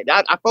like that.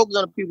 I focus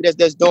on the people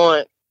that's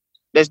doing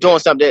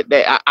something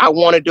that I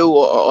want to do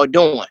or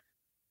doing.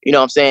 You know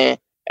what I'm saying?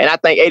 And I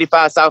think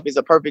 85 South is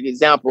a perfect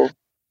example.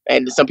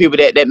 And some people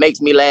that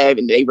makes me laugh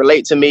and they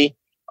relate to me.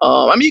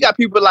 I mean, you got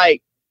people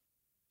like,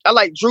 I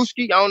like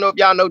Drewski. I don't know if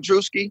y'all know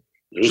Drewski.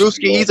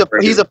 Drewski,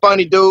 he's a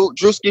funny dude.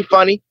 Drewski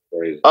funny.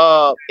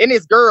 And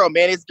this girl,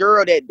 man, this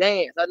girl that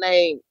dance, her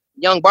name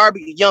Young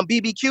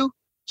BBQ.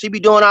 She be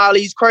doing all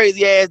these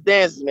crazy ass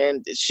dances,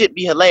 man. This shit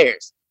be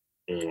hilarious.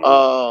 Who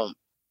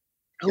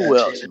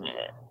else, man?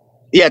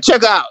 Yeah,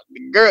 check her out. The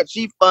girl,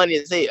 she funny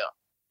as hell.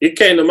 It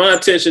came to my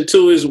attention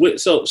too is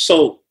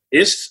so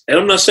it's, and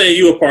I'm not saying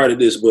you a part of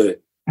this,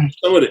 but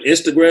some of the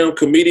Instagram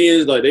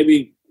comedians, like they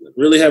be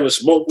really having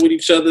smoke with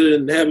each other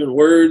and having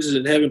words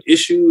and having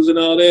issues and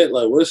all that.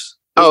 Like what's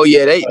oh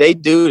yeah, they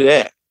do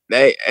that.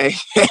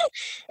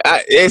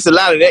 There's a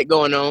lot of that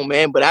going on,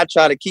 man. But I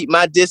try to keep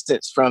my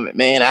distance from it,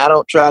 man. I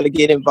don't try to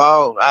get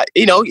involved.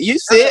 You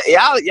see it,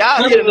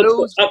 y'all hear the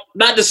news.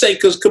 Not to say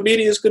because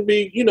comedians could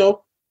be,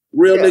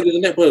 real niggas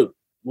and that, but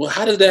well,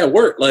 how does that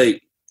work?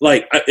 Like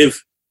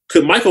if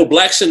could Michael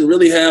Blackson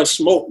really have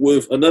smoke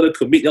with another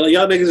comedian? Like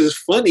y'all niggas is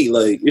funny.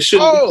 Like it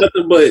shouldn't be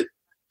nothing but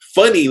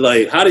funny.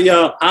 Like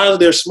how's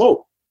there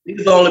smoke?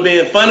 Niggas only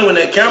being funny when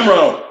that camera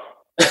on.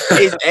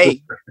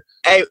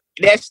 Hey,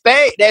 that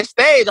stage that's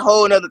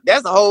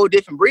a whole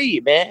different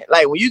breed, man.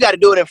 Like when you got to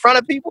do it in front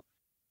of people,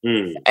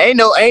 ain't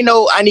no.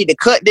 I need to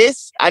cut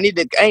this.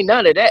 Ain't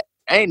none of that.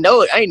 Ain't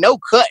no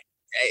cut.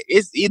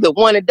 It's either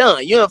one and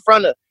done. You're in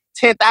front of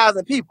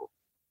 10,000 people.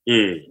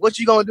 What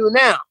you gonna do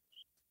now?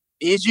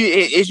 Is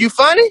you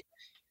funny?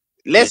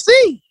 Let's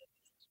see.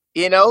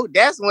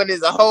 That's when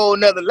it's a whole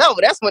nother level.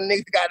 That's when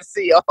niggas got to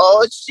see.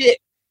 Oh shit,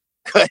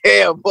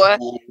 hell, boy.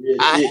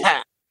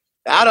 I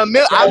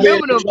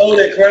remember them. Control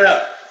that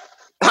crowd.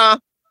 Huh?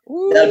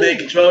 Gotta be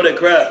control that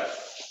crowd.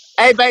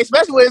 Hey, babe,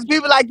 especially when it's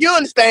people like you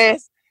in the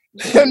stands.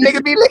 Them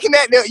niggas be looking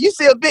at them. You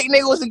see a big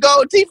nigga with some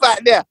gold teeth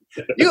out there.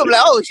 You gonna be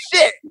like, oh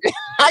shit.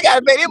 I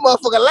gotta make this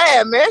motherfucker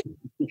laugh, man.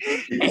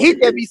 And he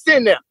just be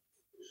sitting there.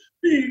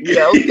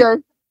 Yeah,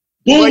 okay.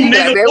 Boom,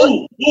 nigga,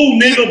 boom. Boom,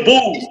 nigga,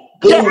 boom.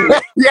 Boom.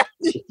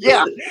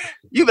 Yeah.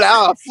 You be like,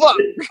 oh, fuck.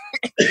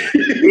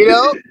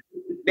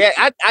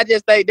 That I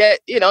just think that,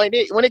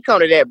 when it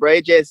comes to that, bro,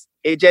 it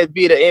just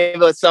be the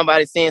end of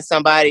somebody seeing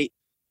somebody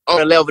on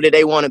the level that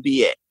they want to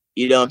be at.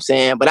 You know what I'm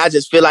saying? But I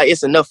just feel like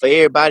it's enough for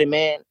everybody,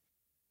 man.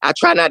 I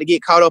try not to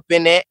get caught up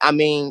in that. I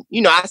mean,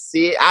 I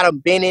see it. I done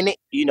been in it,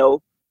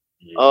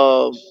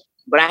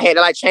 but I had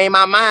to change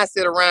my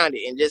mindset around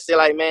it and just say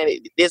man,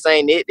 this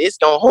ain't it. This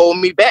gonna hold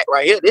me back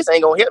right here. This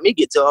ain't gonna help me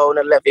get to a whole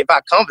nother level if I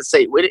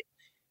conversate with it.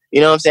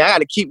 You know what I'm saying? I got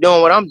to keep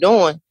doing what I'm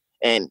doing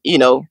and,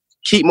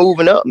 keep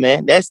moving up,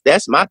 man.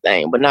 That's my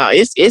thing. But now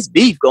it's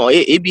beef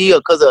going. It be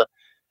because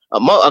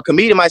a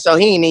comedian myself,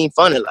 he ain't even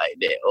funny like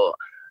that. Or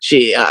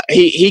shit,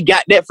 he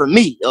got that from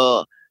me.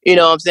 Or, you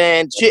know what I'm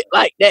saying? Shit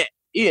like that,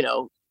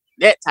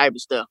 that type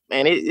of stuff,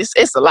 man.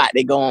 It's a lot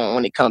that go on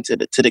when it comes to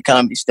the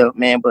comedy stuff,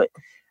 man. But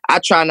I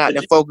try not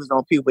to focus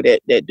on people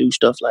that do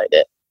stuff like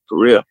that, for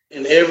real.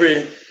 And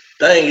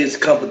everything is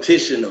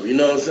competition, though. You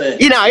know what I'm saying?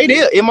 It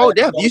is. It more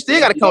definitely. You still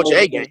got to come with your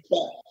A game.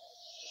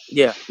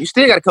 Yeah, you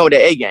still got to come with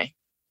that A game.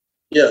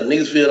 Yeah,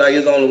 niggas feel like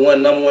it's only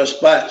number one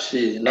spot.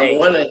 Shit, number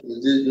one ain't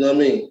just, you know what I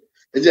mean?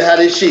 It's just how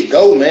this shit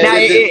go, man. Now,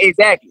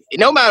 exactly.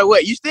 No matter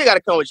what, you still got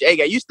to come with your A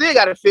game. You still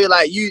got to feel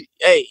like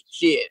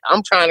shit,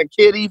 I'm trying to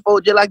kill these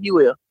folks just like you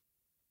will.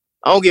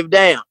 I don't give a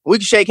damn. We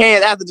can shake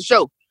hands after the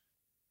show.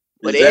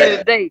 But at the end of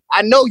the day,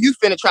 I know you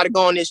finna try to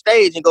go on this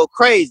stage and go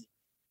crazy.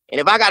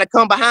 And if I got to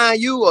come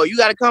behind you or you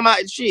got to come out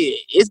and shit,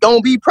 it's going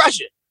to be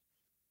pressure.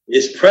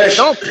 It's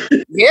pressure.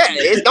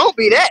 It's going to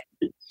be that.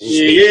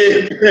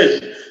 Yeah.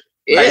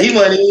 Like he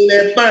wasn't even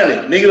that funny.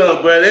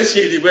 Nigga, bro, that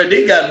shit, bro,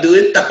 they got to do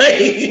it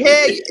thing.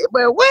 Yeah,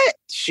 but what?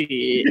 Shit.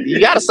 You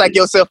got to psych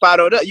yourself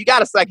out of that. You got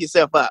to psych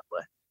yourself out, boy.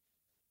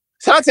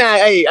 Sometimes,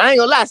 I ain't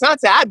gonna lie,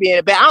 sometimes I be in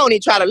the back. I don't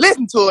even try to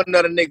listen to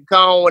another nigga because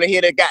I don't want to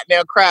hear the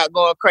goddamn crowd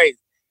going crazy.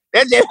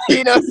 That's just,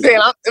 you know what I'm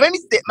saying? Let me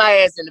sit my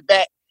ass in the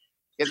back.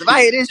 Because if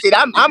I hear this shit,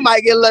 I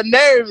might get a little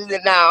nervous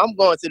and now I'm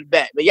going to the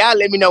back. But y'all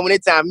let me know when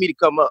it's time for me to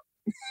come up.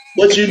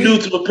 What you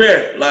do to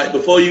prepare? Like,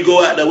 before you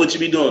go out there, what you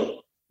be doing?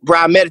 Bro,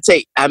 I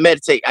meditate. I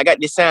got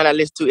this sound I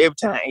listen to every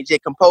time. It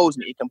just compose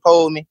me. It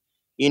compose me.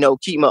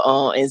 Keep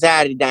my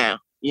anxiety down.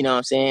 You know what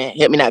I'm saying?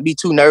 Help me not be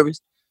too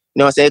nervous. You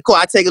know what I'm saying? Cool,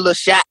 I take a little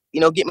shot,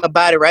 get my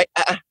body right.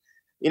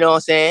 You know what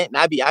I'm saying? And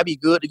I be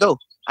good to go.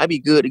 You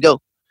know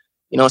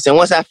what I'm saying?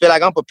 Once I feel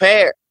like I'm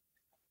prepared,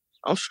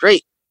 I'm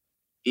straight.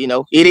 It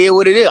is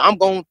what it is. I'm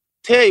going to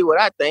tell you what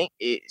I think.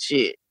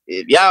 Shit.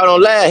 If y'all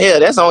don't laugh, hell,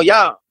 that's on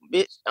y'all,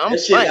 bitch. That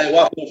shit like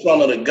walking in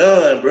front of the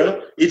gun,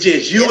 bro. It's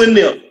just you and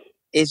them.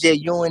 It's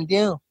just you and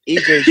them.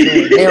 It's just you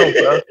and them,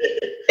 bro.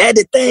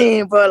 That's the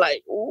thing, bro.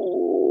 Like,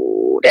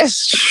 ooh,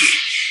 that's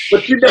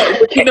But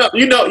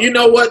you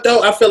know what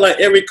though? I feel like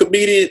every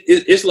comedian,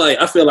 it's like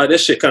I feel like that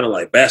shit kind of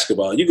like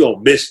basketball. You gonna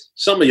miss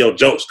some of your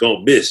jokes.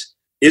 Gonna miss.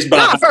 It's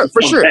about how you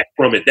come back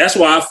from it. That's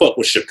why I fuck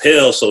with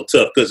Chappelle so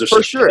tough because if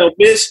Chappelle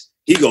miss,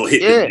 he gonna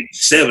hit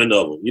 7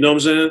 of them. You know what I'm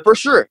saying? For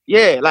sure.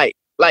 Yeah. Like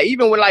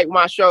even with like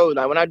my shows,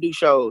 like when I do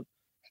shows,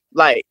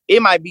 like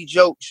it might be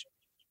jokes.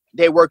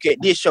 They work at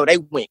this show, they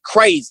went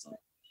crazy,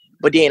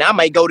 but then I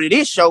might go to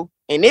this show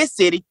in this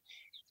city.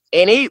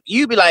 And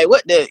you be like,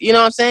 what the, you know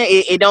what I'm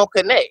saying? It don't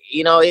connect.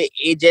 You know,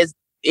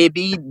 it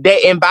be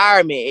that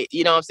environment.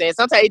 You know what I'm saying?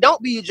 Sometimes it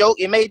don't be a joke.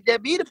 It may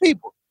just be the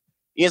people,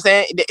 you know what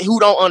I'm saying, who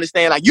don't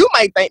understand. Like, you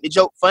might think the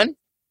joke funny,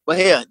 but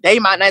hell, they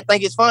might not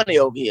think it's funny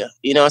over here.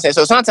 You know what I'm saying?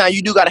 So sometimes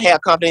you do got to have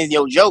confidence in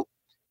your joke,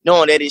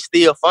 knowing that it's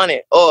still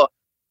funny. Or,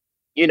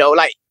 you know,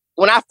 like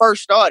when I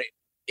first started,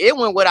 it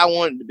wasn't what I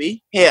wanted to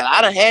be. Hell,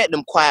 I done had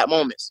them quiet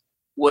moments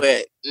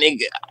where,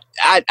 nigga,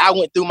 I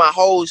went through my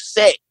whole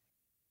set.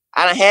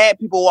 I done had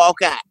people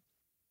walk out.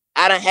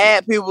 I done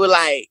had people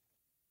like,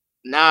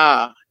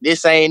 nah,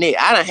 this ain't it.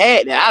 I done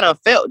had that. I done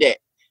felt that.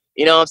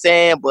 You know what I'm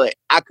saying? But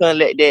I couldn't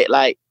let that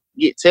like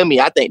get to me.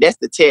 I think that's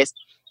the test,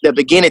 the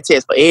beginning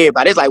test for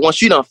everybody. It's like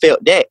once you done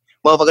felt that,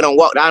 motherfucker done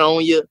walked out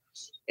on you,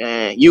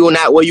 and you are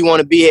not where you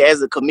want to be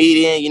as a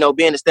comedian, you know,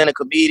 being a stand-up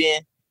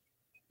comedian,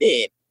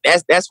 then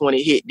that's when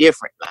it hit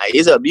different. Like,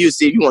 it's up to you to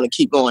see if you want to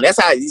keep going. That's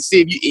how you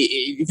see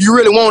if you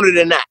really want it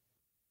or not.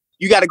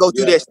 You got to go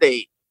through that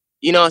stage.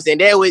 You know what I'm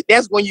saying?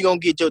 That's when you're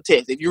going to get your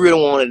test, if you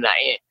really want it or not.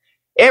 And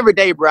every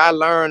day, bro, I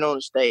learn on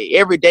the stage.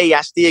 Every day,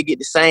 I still get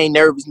the same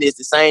nervousness,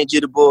 the same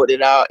jitterbug,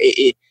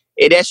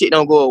 that shit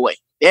don't go away.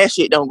 That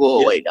shit don't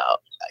go away, dog.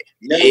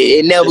 Like,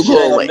 it never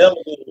go away.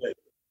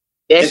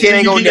 That shit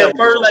ain't going to never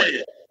go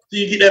away.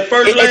 You get that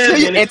first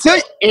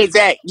laugh.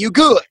 Exactly. You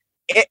good.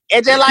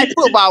 It's just like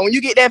football. When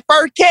you get that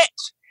first catch,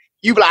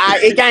 you be like, all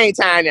right, it's game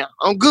time now.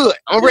 I'm good.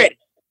 I'm ready.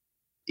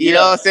 You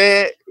know what I'm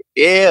saying?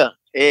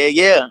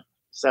 Yeah.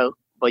 So,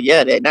 but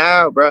yeah, that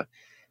now, bro,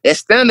 that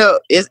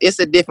stand-up, it's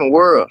a different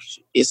world.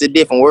 It's a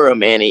different world,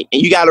 man. And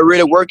you got to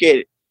really work at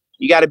it.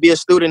 You got to be a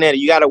student at it.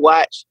 You got to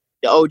watch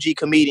the OG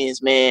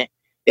comedians, man.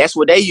 That's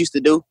what they used to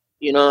do.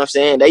 You know what I'm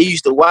saying? They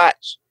used to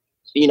watch,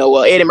 you know,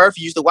 Eddie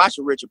Murphy used to watch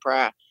a Richard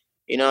Pryor.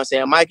 You know what I'm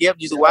saying? Mike Epps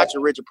used to watch a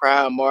Richard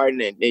Pryor,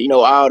 Martin, and, you know,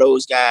 all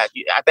those guys.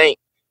 I think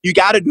you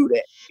got to do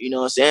that. You know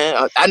what I'm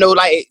saying? I know,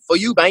 like, for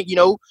you, Bank, you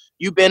know,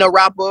 you've been a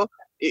rapper.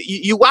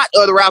 You watch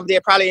other rappers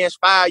that probably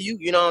inspire you.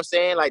 You know what I'm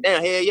saying? Like,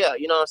 damn, hell yeah.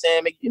 You know what I'm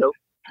saying? Make, you know,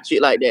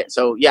 shit like that.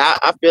 So, yeah,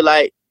 I feel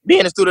like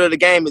being a student of the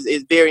game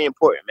is very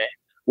important, man.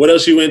 What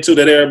else you into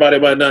that everybody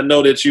might not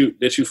know that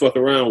you fuck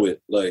around with?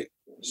 Like,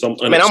 some.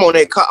 Man, I'm on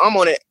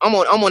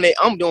that.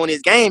 I'm doing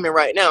this gaming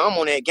right now. I'm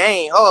on that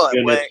game hard.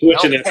 And that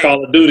Twitch and that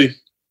Call of Duty.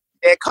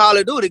 That Call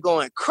of Duty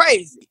going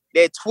crazy.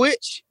 That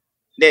Twitch,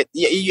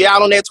 you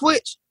out on that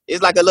Twitch?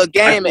 It's like a little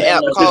gaming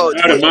app called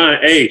Twitch.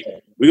 Hey,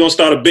 we're going to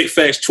start a Big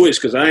Facts Twitch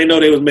because I ain't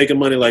know they was making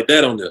money like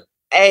that on there.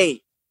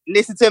 Hey,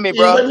 listen to me,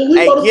 bro.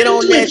 Hey, get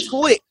on that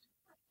Twitch.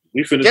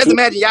 Just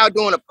imagine y'all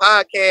doing a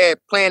podcast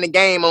playing the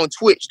game on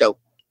Twitch, though.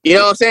 You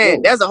know what I'm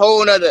saying? That's a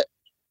whole nother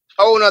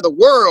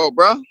world,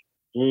 bro.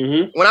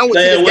 Mm-hmm. When I went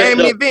to the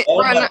gaming event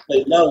right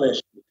now.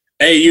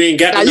 Hey, you ain't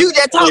got. Now you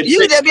just talk.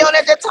 You just be on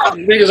that just talk.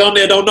 Niggas on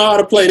there don't know how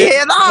to play.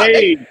 Yeah, no.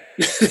 They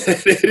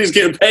just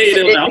getting paid.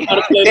 They're like, I'm how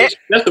to play this.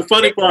 That's the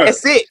funny part.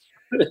 That's it.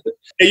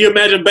 Can you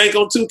imagine Bank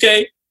on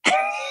 2K?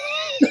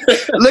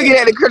 Looking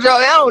at the control,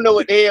 I don't know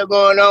what the hell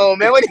going on,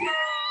 man.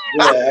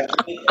 I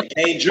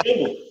can't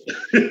dribble.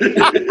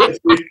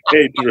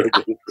 Can't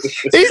dribble.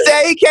 He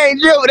said he can't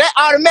dribble. That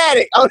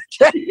automatic.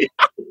 Okay.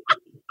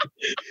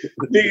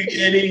 Nigga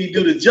can't even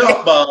do the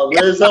jump ball.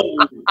 Where's up?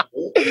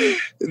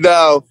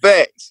 No,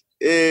 facts.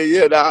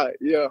 Yeah.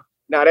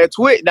 Now that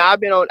Twitch. Now I've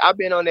been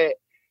on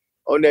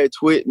that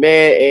Twitch,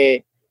 man.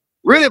 And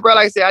really, bro,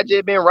 like I said, I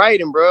just been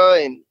writing, bro,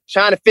 and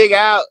trying to figure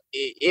out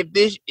if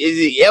this is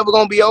it ever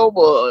gonna be over.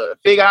 Or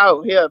figure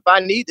out here if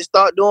I need to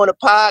start doing a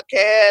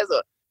podcast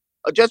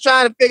or just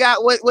trying to figure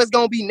out what's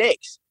gonna be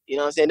next. You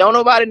know what I'm saying? Don't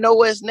nobody know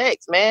what's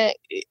next, man.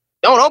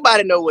 Don't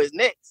nobody know what's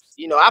next.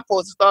 You know, I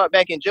supposed to start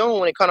back in June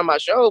when it come to my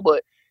show,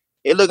 but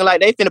it looking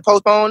like they finna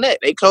postpone that.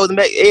 They closing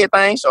back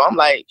everything, so I'm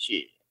like,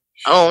 shit,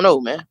 I don't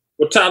know, man.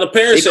 Well, Tyler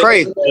Perry said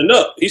crazy.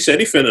 He said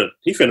he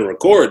finna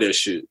record that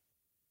shit.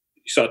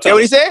 You saw Tyler? That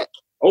what he said?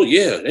 Oh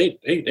yeah,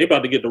 they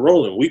about to get the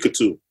rolling in a week or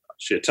two.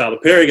 Shit, Tyler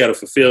Perry got to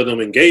fulfill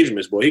them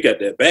engagements, boy. He got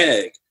that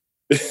bag.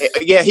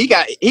 Yeah, he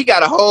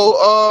got a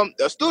whole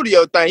a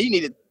studio thing he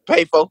needed to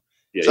pay for.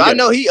 Yeah, so I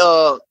know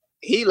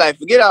he like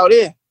forget all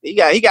this. He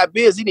got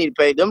bills he need to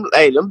pay. Them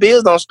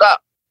bills don't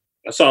stop.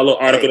 I saw a little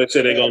article that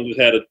said they're gonna just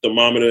have a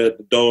thermometer at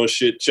the door and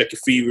shit, check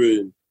your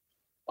fever and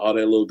all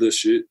that little good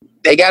shit.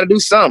 They gotta do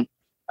something.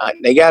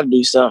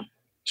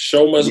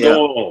 Show must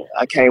go on.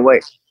 I can't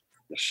wait.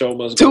 The show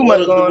must go on. Too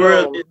much going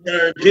on. It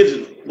turned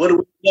digital. What do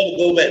we never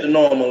go back to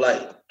normal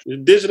life?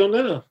 It's digital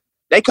now.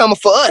 They coming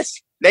for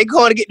us. They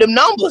going to get them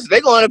numbers. They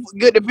going to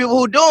get the people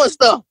who doing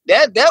stuff.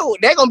 They're going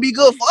to be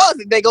good for us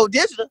if they go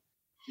digital.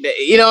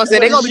 You know what I'm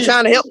saying? They're going to be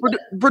trying to help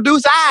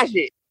produce our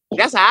shit.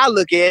 That's how I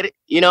look at it.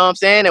 You know what I'm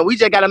saying? And we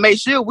just got to make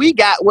sure we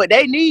got what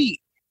they need.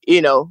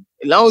 You know,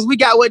 as long as we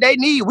got what they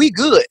need, we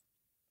good.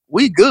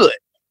 We good.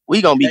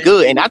 We gonna be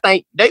good. And I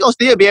think they gonna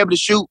still be able to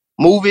shoot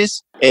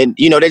movies. And,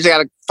 you know, they just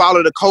got to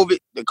follow the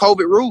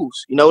COVID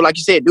rules. You know, like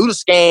you said, do the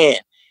scan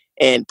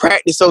and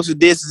practice social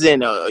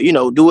distancing, you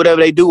know, do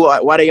whatever they do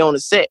while they on the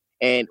set.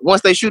 And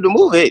once they shoot the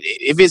movie,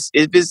 if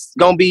it's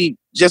gonna be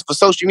just for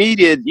social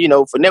media, you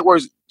know, for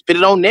networks, put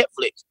it on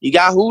Netflix. You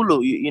got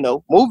Hulu. You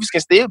know, movies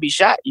can still be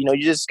shot. You know,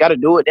 you just got to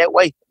do it that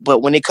way. But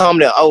when it come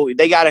to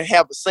they got to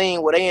have a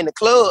scene where they in the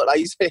club, like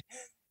you said,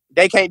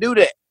 they can't do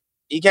that.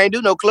 You can't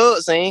do no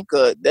club scene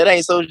because that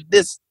ain't social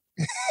distance.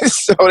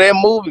 So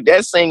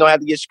that scene gonna have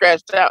to get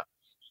scratched out.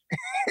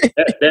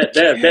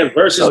 that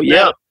versus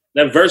battle.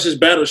 That versus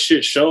battle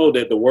shit showed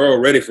that the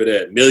world ready for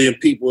that. Million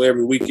people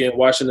every weekend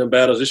watching them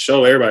battles. It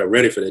showed everybody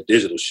ready for that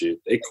digital shit.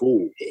 They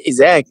cool.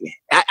 Exactly.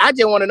 I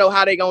just want to know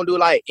how they gonna do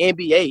like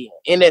NBA,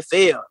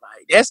 NFL.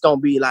 Like that's gonna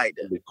be like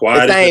the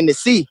thing to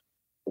see.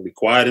 It'll be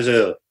quiet as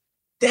hell.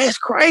 That's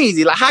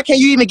crazy. Like how can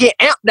you even get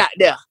amped out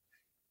there?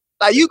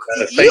 Like you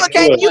can't even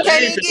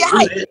get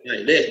hyped.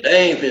 Like that.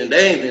 They ain't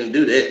finna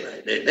do that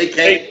like that. They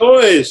can't. Fake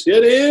noise.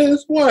 It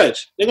is.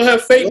 Watch. They're gonna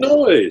have fake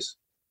noise.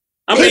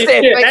 I mean,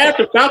 half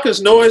the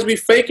Falcons noise be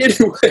fake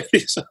anyway.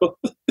 So.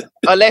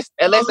 Unless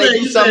they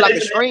do something like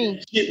a stream.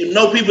 With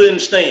no people in the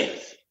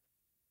stands.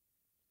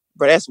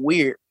 Bro, that's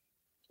weird.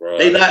 Bro.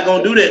 They not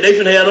gonna do that. They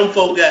finna have them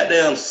folk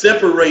goddamn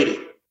separated.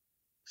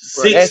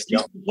 Bro, 6 feet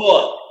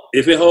apart.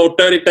 If it hold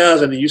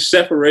 30,000 and you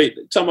separate,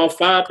 talking about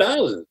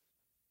 5,000.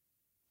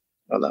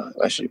 Hold on.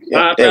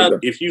 5,000.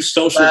 If you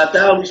social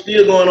 5,000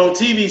 still going on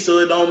TV, so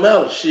it don't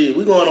matter. Shit,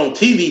 we going on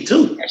TV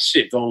too. That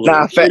shit gonna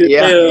look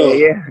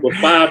good with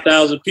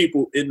 5,000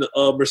 people in the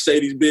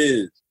Mercedes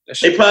Benz.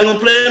 They probably gonna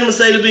play in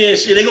Mercedes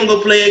Benz shit. They gonna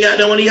go play it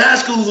goddamn one of these high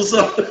schools or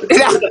something.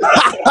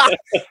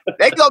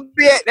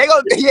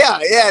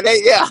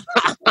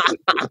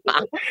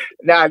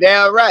 Nah,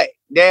 damn right.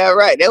 That's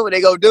what they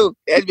gonna do.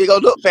 That's we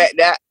gonna look fat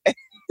that.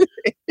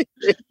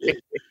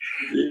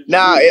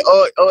 Nah,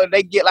 or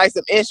they get like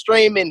some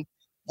in-streaming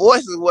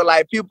voices where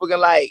like people can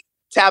like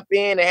tap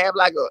in and have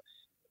like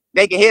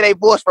they can hear their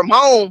voice from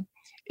home.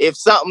 If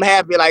something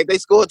happen, like they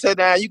score a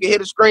touchdown, you can hear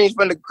the screams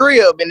from the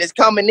crib and it's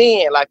coming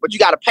in. Like, but you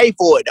got to pay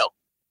for it though.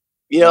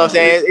 You know what I'm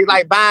saying? It's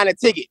like buying a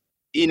ticket.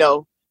 You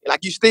know,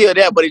 like you still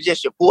there, but it's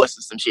just your voice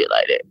or some shit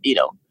like that. You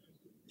know,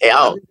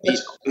 they'll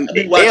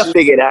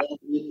figure it out.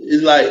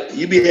 It's like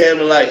you be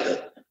having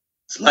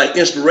like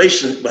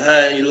inspiration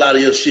behind a lot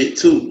of your shit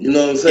too. You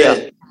know what I'm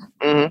saying?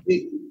 Yeah.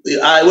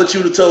 Mm-hmm. What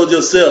you would have told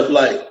yourself,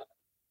 like,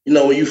 you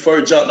know, when you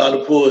first jumped out of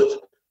the porch,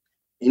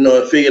 you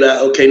know, and figured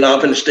out, okay, now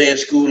I'm finna stay in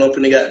school, I'm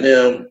finna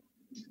goddamn,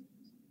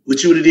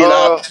 what you would have did?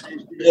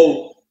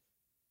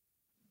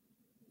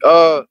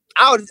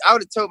 I would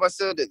have told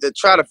myself to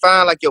try to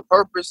find like your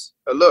purpose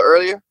a little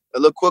earlier, a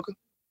little quicker.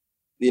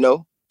 You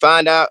know,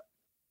 find out,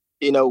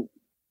 you know,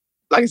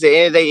 like I said,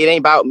 end of the day, it ain't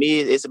about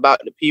me, it's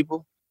about the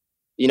people.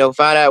 You know,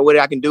 find out what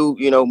I can do,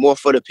 you know, more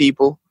for the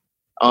people.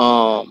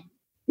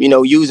 You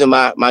know, using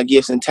my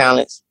gifts and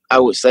talents, I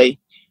would say.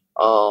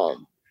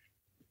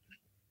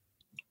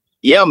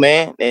 Yeah,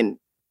 man. And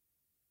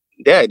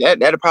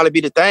that'll probably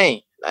be the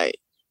thing. Like,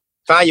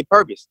 find your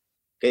purpose.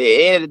 'Cause at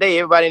the end of the day,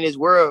 everybody in this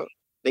world,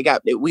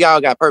 we all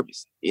got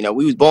purpose. You know,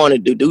 we was born to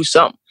do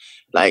something.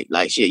 Like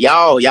shit,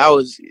 y'all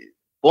was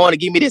born to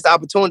give me this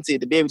opportunity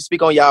to be able to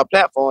speak on y'all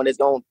platform that's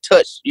gonna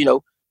touch, you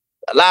know,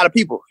 a lot of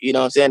people, you know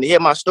what I'm saying, to hear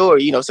my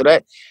story, you know, so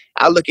that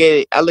I look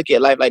at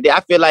life like that. I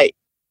feel like,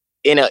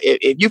 you know,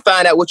 if you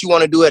find out what you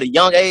want to do at a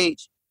young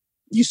age,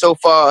 you so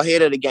far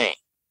ahead of the game.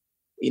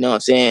 You know what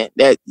I'm saying?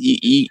 That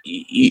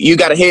you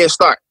got a head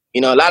start. You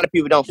know, a lot of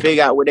people don't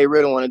figure out what they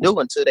really want to do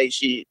until they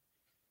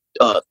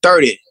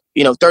 30,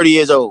 you know, 30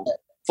 years old,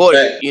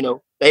 40, you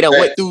know, they done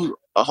went through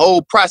a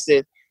whole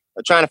process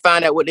of trying to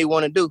find out what they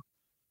want to do.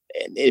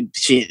 And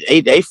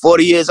they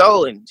 40 years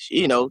old and,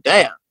 you know,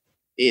 damn,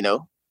 you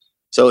know.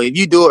 So if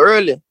you do it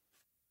early,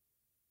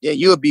 yeah,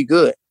 you'll be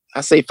good.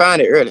 I say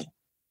find it early.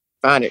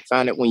 Find it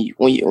when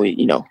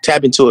you know,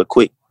 tap into it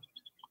quick.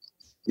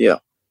 Yeah.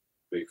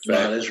 Big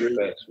facts,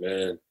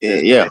 man.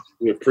 Yeah.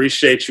 We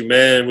appreciate you,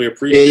 man. We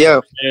appreciate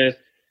you, man.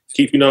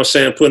 Keep, you know what I'm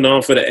saying, putting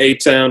on for the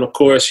A-Town, of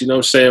course, you know what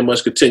I'm saying,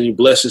 much continued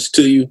blessings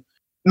to you.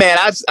 Man,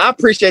 I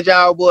appreciate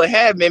y'all boy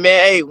having me,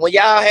 man. Hey, when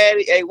y'all had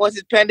it, hey, once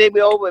this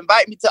pandemic over,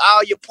 invite me to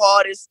all your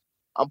parties.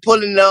 I'm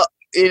pulling up.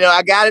 You know,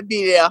 I gotta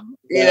be there.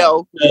 You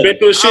know. You been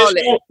to a shit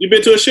show? You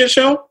been to a shit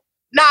show?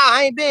 Nah,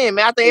 I ain't been,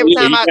 man. I think every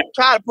time I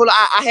try to pull up,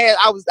 I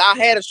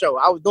had a show.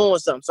 I was doing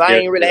something, so I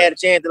ain't really had a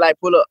chance to like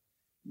pull up.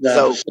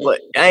 So,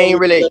 but I ain't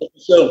really.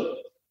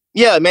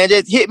 Yeah, man,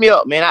 just hit me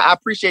up, man. I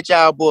appreciate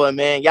y'all, boy,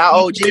 man.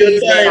 Y'all OGs,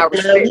 man. I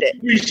respect that.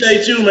 We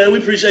appreciate you, man. We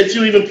appreciate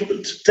you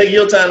even taking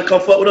your time to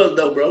come fuck with us,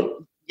 though,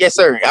 bro. Yes,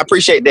 sir. I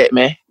appreciate that,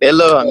 man. That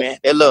love, man.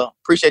 That love.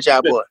 Appreciate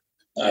y'all, boy.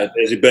 All right,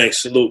 Desi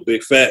Banks, salute,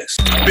 big facts.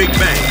 Big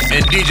Bang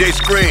and DJ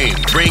Scream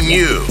bring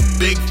you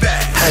Big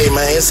Facts. Hey,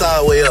 man, it's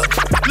all the way up.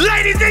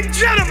 Ladies and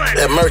gentlemen.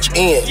 That merch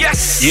in.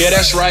 Yes. Yeah,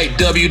 that's right.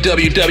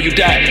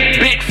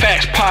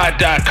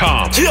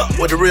 www.bigfactspod.com. Yeah,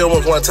 with the real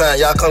ones one time.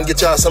 Y'all come get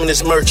y'all some of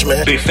this merch,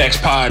 man.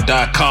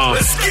 Bigfactspod.com.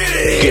 Let's get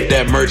it. Get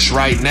that merch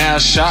right now.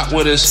 Shop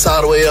with us. It's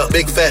all the way up.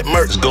 Big Fat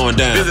merch. It's going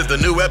down. Visit the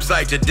new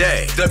website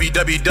today.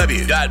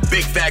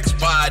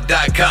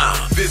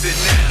 www.bigfactspod.com. Visit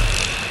now.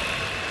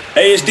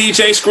 Hey, it's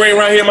DJ Scream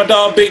right here. My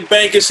dog Big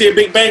Bank is here.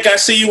 Big Bank, I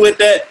see you with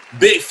that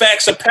Big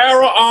Facts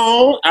apparel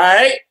on. All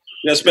right.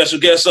 We got a special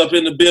guest up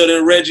in the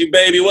building, Reggie,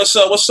 baby. What's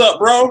up? What's up,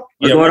 bro?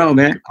 What's going on,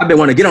 man? I've been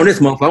wanting to get on this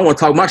motherfucker. I want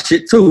to talk my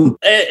shit, too.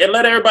 And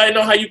let everybody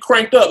know how you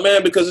cranked up,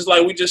 man, because it's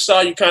like we just saw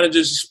you kind of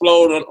just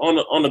explode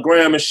on the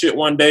gram and shit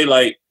one day,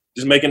 like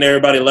just making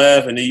everybody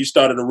laugh, and then you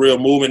started a real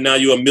movement. Now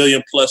you're 1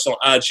 million plus on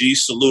IG.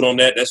 Salute on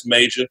that. That's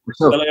major.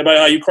 Tell everybody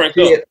how you cranked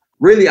up.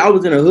 Really, I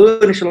was in the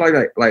hood and shit like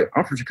that. Like,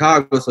 I'm from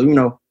Chicago, so, you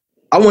know,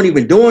 I wasn't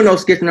even doing no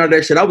sketching out of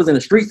that shit. I was in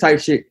the street type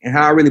shit and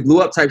how I really blew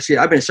up type shit.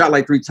 I've been shot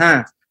like 3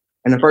 times.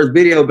 And the first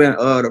video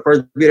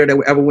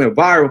that ever went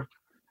viral,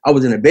 I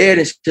was in the bed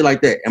and shit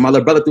like that. And my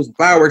little brother threw some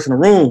fireworks in the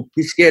room.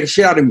 He scared the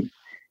shit out of me.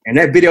 And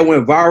that video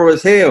went viral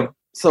as hell.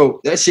 So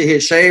that shit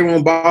hit Shade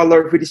Room,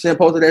 Baller, 50 Cent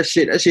posted that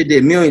shit. That shit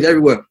did millions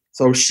everywhere.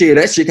 So shit,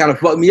 that shit kind of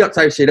fucked me up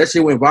type shit. That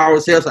shit went viral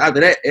as hell. So after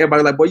that,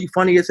 everybody like, boy, you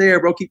funny as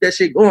hell, bro. Keep that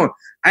shit going.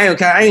 I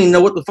ain't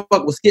know what the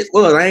fuck was skits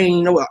was. I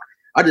ain't know.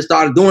 I just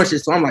started doing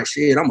shit. So I'm like,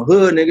 shit, I'm a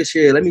hood nigga.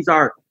 Shit, let me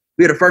start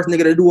be the first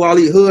nigga to do all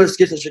these hood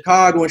skits in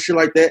Chicago and shit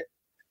like that.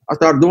 I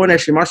started doing that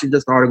shit. My shit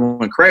just started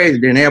going crazy.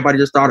 Then everybody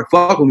just started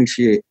fucking with me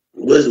shit.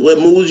 What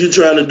moves you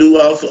trying to do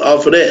off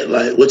of that?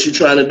 Like, what you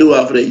trying to do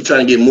off of that? You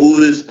trying to get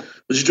movies? What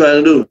you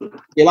trying to do?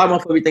 Yeah, a lot of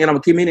motherfuckers be thinking I'm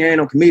a comedian. I ain't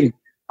no comedian.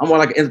 I'm more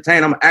like an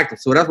entertainer. I'm an actor.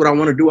 So that's what I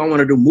want to do. I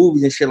want to do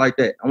movies and shit like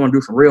that. I want to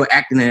do some real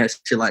acting ass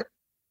shit, like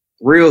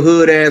real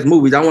hood ass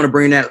movies. I want to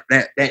bring that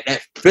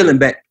feeling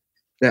back.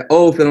 That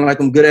old feeling like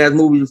them good ass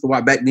movies used to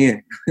watch back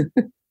then.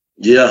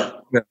 Yeah.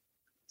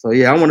 So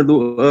yeah, I want to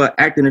do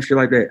acting and shit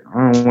like that.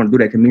 I don't want to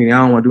do that comedian.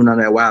 I don't want to do none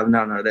of that wild,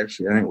 none of that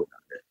shit. I ain't with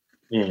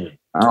none of that.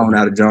 I don't know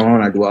how to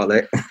John. I do all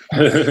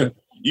that.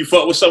 You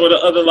fuck with some of the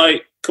other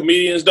like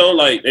comedians though,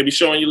 like they be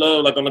showing you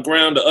love, like on the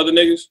ground, the other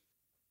niggas.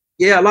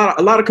 Yeah, a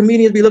lot of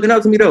comedians be looking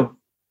up to me though.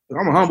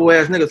 I'm a humble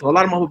ass nigga, so a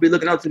lot of motherfuckers be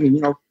looking up to me. You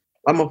know,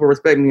 a lot of motherfuckers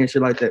respect me and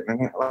shit like that,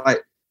 man.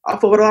 Like I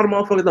fuck with a lot of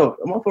motherfuckers though.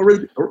 A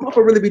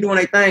motherfucker really be doing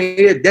their thing.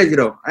 Yeah, DESI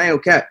though. I ain't no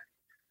cap.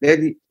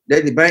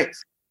 DESI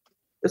Banks.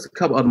 There's a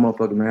couple other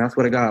motherfuckers, man. I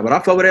swear to God. But I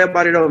fuck with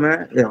everybody though,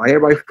 man. Yeah, like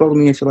everybody fuck with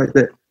me and shit like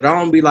that. But I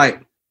don't be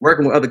like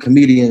working with other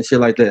comedians and shit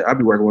like that. I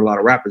be working with a lot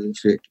of rappers and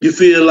shit. You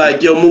feel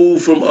like your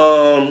move from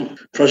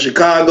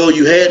Chicago,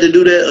 you had to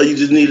do that, or you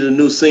just needed a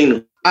new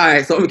scenery? All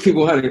right, so let me keep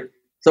 100.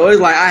 So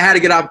it's like I had to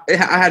get out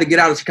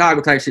of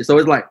Chicago type shit. So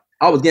it's like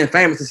I was getting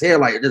famous as hell,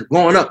 like just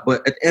blowing up. But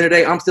at the end of the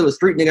day, I'm still a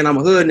street nigga and I'm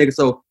a hood nigga.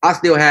 So I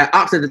still had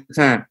ops at the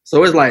time.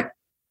 So it's like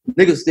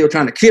niggas still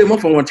trying to kill me.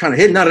 I'm trying to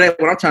hit none of that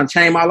when I'm trying to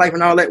change my life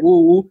and all that.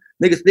 Woo woo.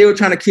 Niggas still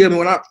trying to kill me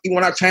when I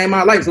change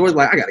my life. So it's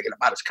like I gotta get up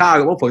out of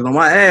Chicago. Motherfuckers on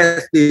my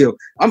ass still.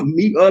 I'm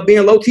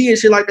being low key and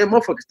shit like that.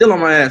 Motherfuckers still on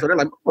my ass. So they're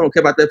like, I don't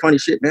care about that funny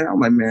shit, man. I'm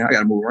like, man, I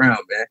gotta move around,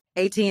 man.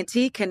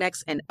 AT&T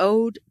connects an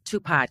ode to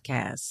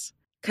podcasts.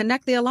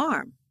 Connect the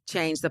alarm.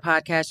 Change the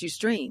podcast you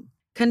stream.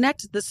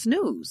 Connect the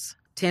snooze.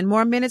 10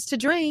 more minutes to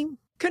dream.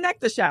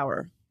 Connect the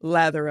shower.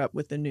 Lather up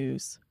with the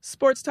news.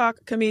 Sports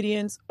talk,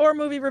 comedians, or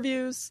movie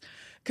reviews.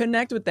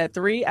 Connect with that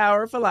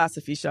 3-hour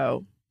philosophy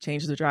show.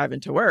 Change the drive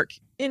into work.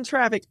 In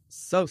traffic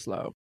so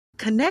slow.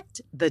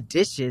 Connect the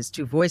dishes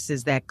to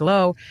voices that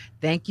glow.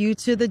 Thank you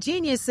to the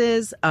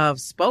geniuses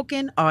of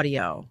spoken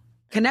audio.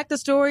 Connect the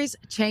stories.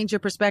 Change your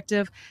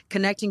perspective.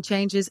 Connecting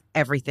changes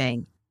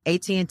everything.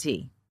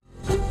 AT&T.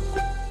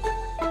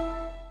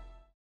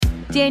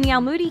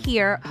 Danielle Moody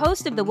here,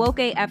 host of the Woke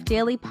AF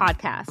Daily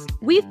podcast.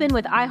 We've been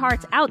with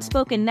iHeart's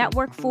Outspoken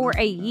Network for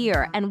a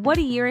year, and what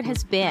a year it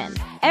has been.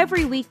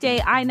 Every weekday,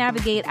 I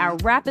navigate our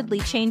rapidly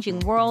changing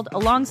world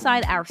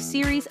alongside our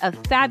series of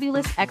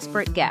fabulous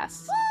expert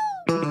guests.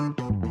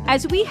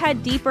 As we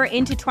head deeper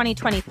into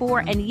 2024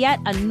 and yet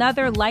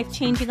another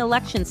life-changing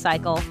election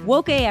cycle,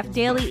 Woke AF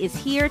Daily is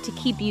here to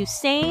keep you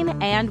sane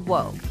and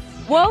woke.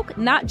 Woke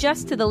not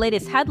just to the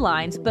latest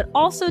headlines, but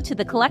also to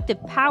the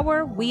collective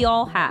power we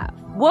all have.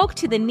 Woke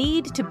to the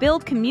need to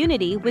build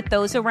community with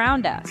those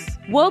around us.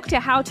 Woke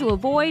to how to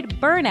avoid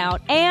burnout,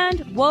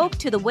 and woke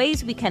to the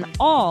ways we can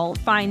all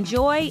find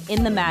joy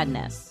in the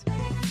madness.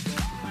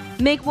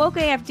 Make Woke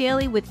AF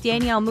Daily with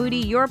Danielle Moody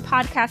your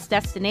podcast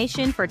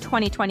destination for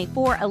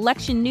 2024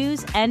 election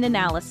news and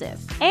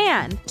analysis.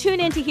 And tune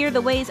in to hear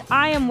the ways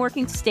I am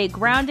working to stay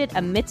grounded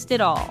amidst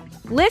it all.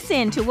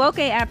 Listen to Woke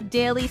AF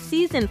Daily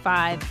Season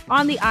 5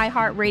 on the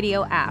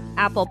iHeartRadio app,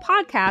 Apple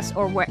Podcasts,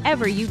 or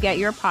wherever you get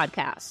your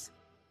podcasts.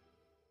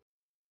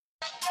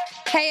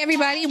 Hey,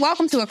 everybody.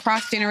 Welcome to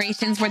Across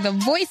Generations, where the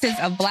voices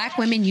of Black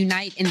women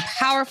unite in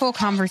powerful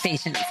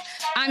conversations.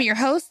 I'm your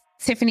host,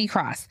 Tiffany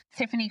Cross.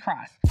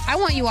 I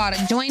want you all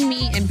to join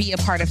me and be a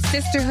part of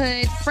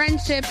sisterhood,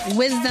 friendship,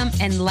 wisdom,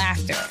 and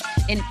laughter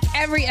In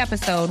every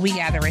episode, we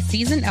gather a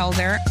seasoned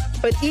elder.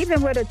 But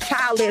even with a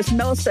child, there's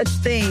no such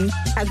thing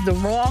as the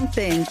wrong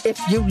thing if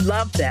you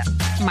love them.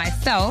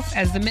 Myself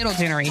as the middle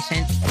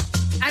generation.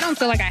 I don't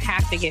feel like I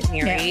have to get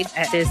married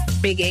at this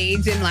big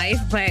age in life,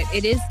 but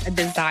it is a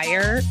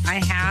desire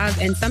I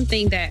have and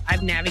something that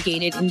I've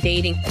navigated in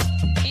dating.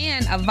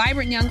 And a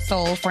vibrant young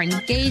soul for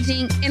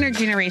engaging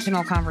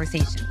intergenerational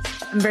conversations.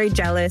 I'm very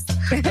jealous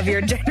of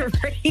your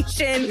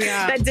generation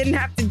that didn't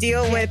have to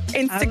deal with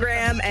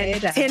Instagram and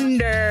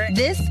Tinder.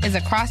 This is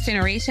Across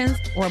Generations,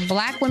 where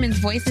Black women's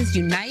voices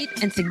unite,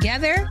 and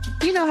together,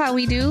 you know how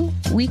we do,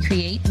 we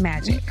create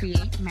magic.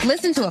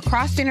 Listen to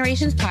Across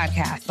Generations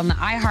podcast on the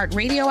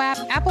iHeartRadio app,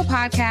 Apple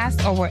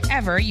Podcasts, or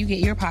wherever you get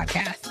your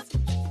podcasts.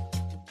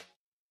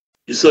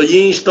 So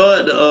you ain't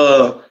started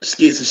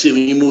skits and shit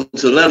when you moved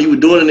to Atlanta. You were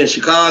doing it in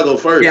Chicago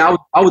first. Yeah,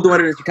 I was doing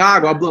it in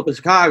Chicago. I blew up in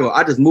Chicago.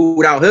 I just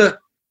moved out here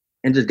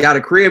and just got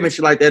a crib and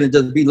shit like that and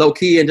just be low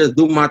key and just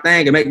do my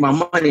thing and make my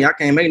money. I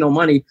can't make no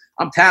money.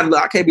 I'm tired of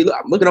I can't be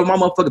looking over my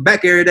motherfucking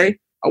back every day.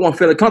 I want to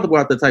feel comfortable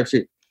out there type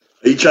shit.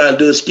 Are you trying to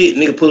do a skit,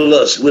 nigga, pull it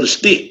up with a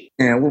stick?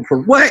 And for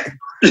what?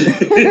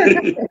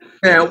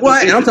 Man,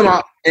 what? And I'm talking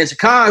about in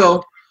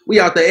Chicago, we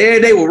out there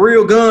every day with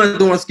real guns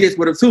doing skits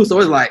with them too. So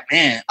it's like,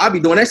 man, I be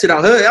doing that shit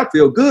out here. I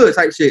feel good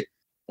type shit.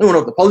 I don't know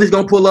if the police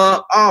gonna pull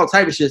up, all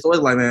type of shit. So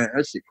it's like, man,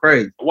 that shit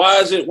crazy. Why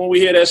is it when we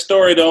hear that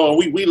story though,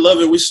 and we love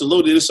it, we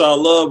salute it, it's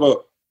all love,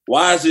 but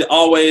why is it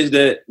always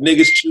that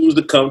niggas choose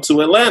to come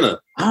to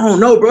Atlanta? I don't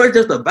know, bro. It's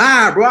just a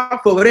vibe, bro. I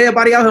fuck with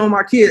everybody out here with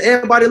my kids.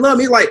 Everybody love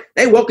me. Like,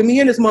 they welcome me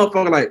in this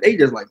motherfucker. Like, they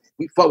just like,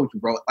 we fuck with you,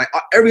 bro. Like,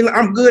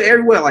 I'm good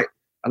everywhere. Like,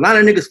 a lot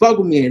of niggas fuck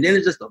with me, and then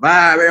it's just a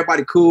vibe.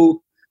 Everybody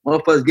cool.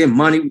 Motherfuckers getting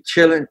money, we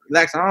chilling,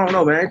 relaxing. I don't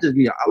know, man. It just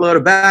be, I love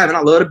the vibe, and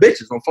I love the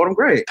bitches on Fordham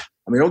Grade.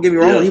 I mean, don't get me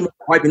wrong. You must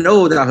wipe your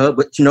nose out here,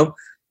 but, you know,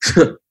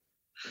 you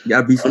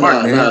gotta be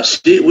smart, man.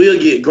 Shit will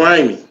get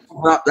grimy.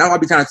 That's why I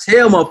be trying to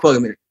tell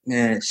motherfuckers,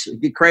 man, shit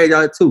get crazy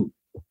out here, too.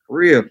 For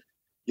real.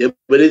 Yeah,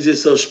 but it's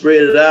just so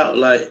spread it out.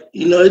 Like,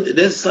 you know, that's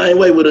the same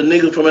way with a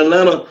nigga from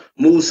Atlanta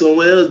move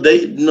somewhere else.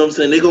 They, you know what I'm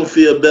saying, they gonna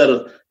feel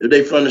better if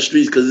they from the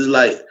streets, because it's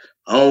like,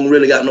 I don't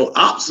really got no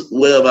ops.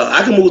 Well,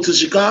 I can move to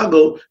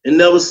Chicago and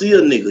never see a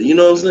nigga. You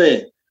know what I'm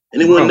saying?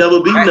 And it would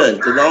never be nothing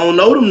because I don't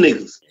know them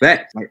niggas.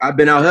 Fact. Like, I've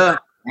been out here.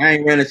 I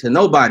ain't ran into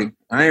nobody.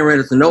 I ain't ran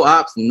into no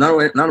ops.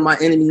 None of my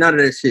enemies. None of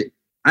that shit.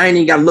 I ain't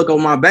even got to look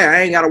on my back.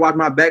 I ain't got to watch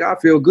my back. I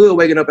feel good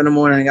waking up in the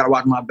morning. I ain't got to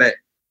watch my back.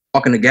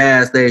 Walking the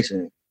gas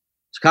station.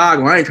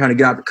 Chicago, I ain't trying to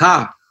get out the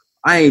car.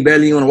 I ain't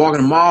barely even want to walk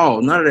in the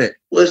mall. None of that.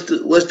 What's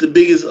the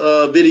biggest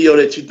video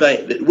that you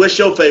think? What's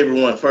your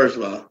favorite one, first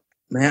of all?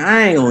 Man,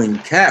 I ain't gonna even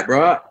cap,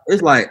 bro.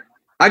 It's like,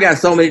 I got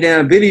so many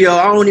damn videos.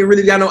 I don't even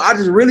really got no, I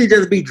just really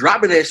just be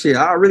dropping that shit.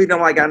 I really don't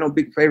like got no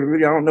big favorite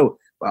video. I don't know.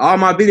 But all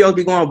my videos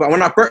be going, but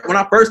when I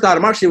first started,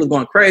 my shit was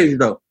going crazy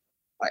though.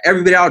 Like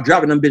every video I was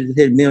dropping, them bitches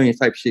hit millions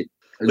type shit.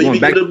 Where you be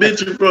getting the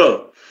bitches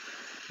from?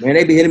 Man,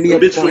 they be hitting me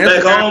up. Bitch from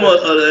back home or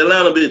the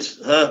Atlanta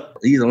bitches, huh?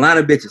 These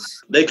Atlanta bitches.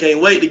 They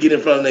can't wait to get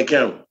in front of that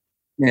camera.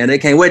 Man, they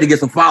can't wait to get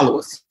some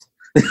followers.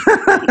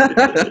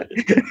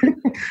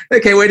 They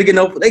can't wait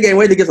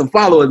to get some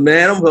followers,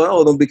 man. I'm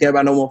don't be caring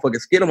about no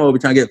motherfucking skit. I'm over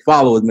trying to get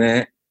followers,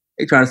 man.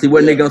 They trying to see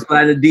what nigga gonna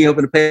slide in the DM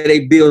for to pay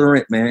their bills and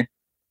rent, man.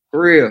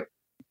 For real.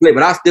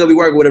 But I still be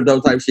working with them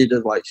those type of shit,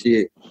 just like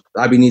shit.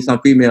 I be need some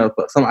female,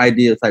 some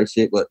ideas type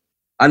shit, but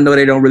I know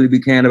they don't really be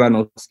caring about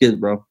no skits,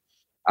 bro.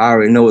 I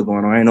already know what's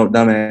going on. I ain't no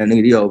dumbass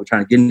nigga over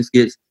trying to get in the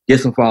skits, get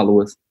some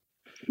followers.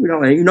 You know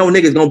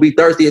niggas gonna be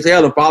thirsty as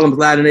hell and follow them,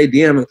 slide in their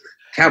DM and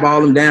cap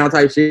all them down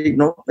type shit. You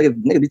know,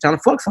 niggas be trying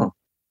to fuck some.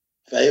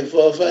 Favor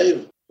for a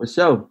favor. For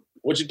sure.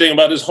 What you think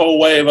about this whole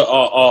wave of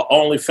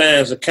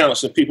OnlyFans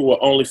accounts and people with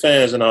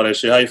OnlyFans and all that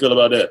shit? How you feel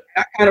about that?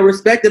 I kind of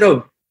respect it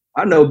though.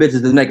 I know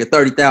bitches that's making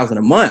 $30,000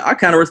 a month. I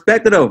kind of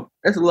respect it though.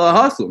 That's a little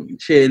hustle.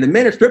 Shit, in a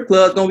minute, strip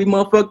clubs gonna be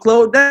motherfucking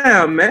closed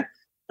down, man.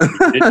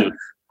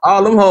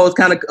 All them hoes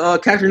kind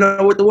of catching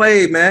up with the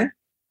wave, man.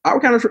 I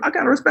kind of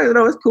respect it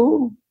though. It's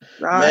cool.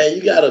 Man,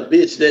 you got a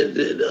bitch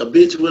a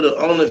bitch with an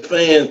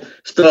OnlyFans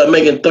start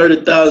making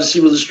 $30,000. She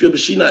was a stripper.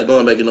 She not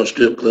going back in no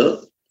strip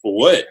club. For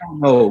what?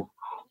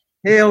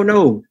 Hell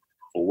no.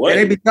 For what? And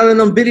they be selling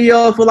them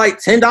videos for like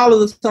 $10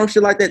 or some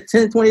shit like that,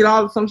 $10,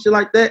 $20, some shit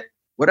like that.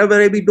 Whatever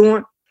they be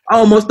doing. I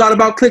almost thought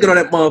about clicking on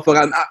that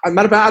motherfucker.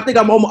 Matter of fact, I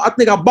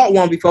think I bought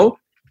one before.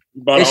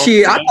 And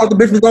shit, I thought the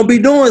bitch was gonna be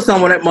doing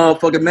something on that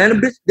motherfucker, man.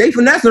 The bitch, they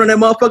finessing on that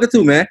motherfucker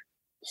too, man.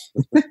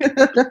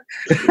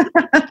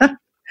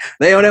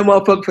 They on that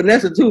motherfucker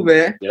finessing too,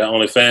 man. Yeah, that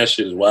OnlyFans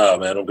shit is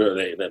wild, man. Them girls,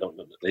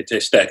 they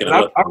take stacking it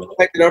up. I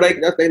respect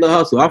it, that's their little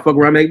hustle. I fuck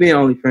around, make me an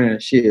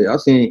OnlyFans shit. I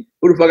seen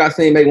who the fuck I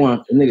seen make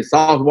one? A nigga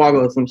Sauce Walker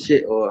or some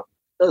shit, or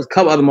there was a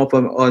couple other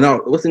motherfuckers. Or no,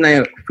 what's his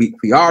name?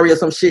 Fiari or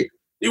some shit.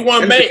 It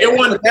wasn't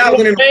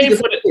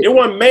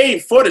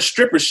made for the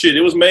stripper shit.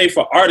 It was made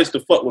for artists to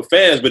fuck with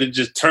fans, but it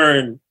just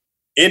turned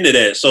into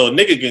that. So a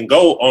nigga can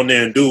go on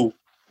there and do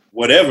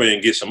whatever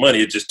and get some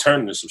money. It just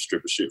turned into some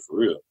stripper shit for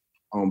real.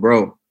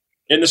 Bro.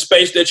 in the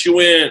space that you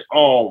in,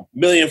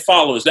 million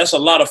followers. That's a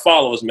lot of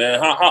followers,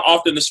 man. How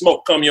often the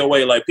smoke come your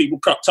way? Like people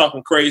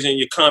talking crazy in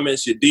your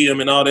comments, your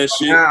DM, and all that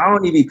shit. I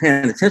don't even be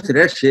paying attention to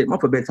that shit.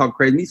 Motherfucker been talking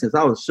crazy to me since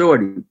I was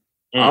shorty.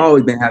 I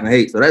always been having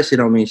hate, so that shit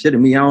don't mean shit to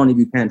me. I don't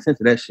even be paying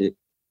attention to that shit.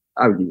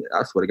 I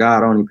swear to God,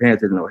 I don't even pay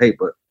attention to no hate.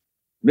 But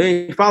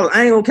million followers,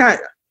 I ain't gonna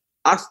count.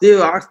 I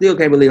still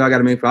can't believe I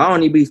got a million followers. I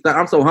don't even be.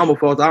 I'm so humble,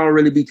 folks. I don't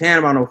really be caring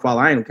about no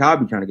followers. I ain't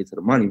gonna be trying to get to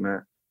the money,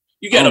 man.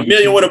 You got a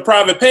million with a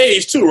private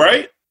page too,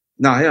 right?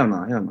 No, hell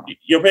no.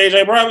 Your page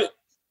ain't private?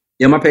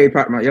 Yeah, my page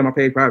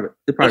private.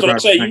 That's what I'm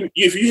saying.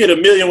 If you hit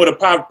a million with a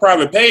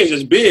private page,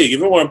 it's big.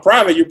 If it wasn't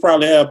private, you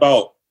probably have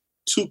about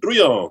 2-3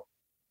 on.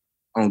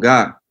 On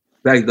God.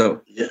 Thanks,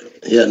 though.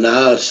 Yeah,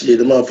 nah, shit,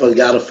 the motherfucker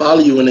gotta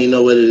follow you when they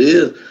know what it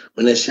is,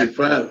 when that shit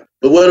private.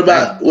 But what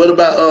about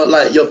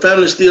like your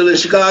family still in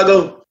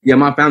Chicago? Yeah,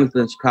 my family's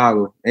still in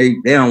Chicago. They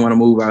don't want to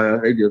move out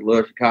here. They just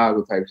love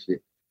Chicago type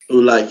shit.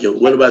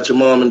 What about your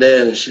mom and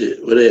dad and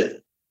shit? What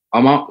that? My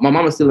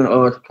mama's still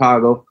in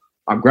Chicago.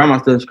 My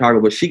grandma's still in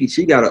Chicago, but she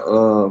got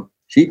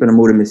she finna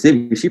move to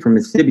Mississippi. She from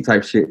Mississippi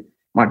type shit.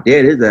 My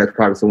dad is ass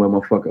probably somewhere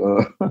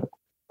motherfucker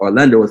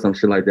Orlando or some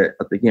shit like that.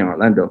 I think he in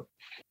Orlando.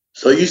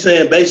 So you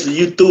saying basically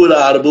you threugh it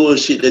all the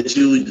bullshit that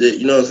you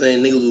know what I'm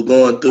saying, niggas was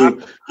going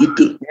through.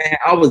 Man,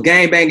 I was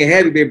gang banging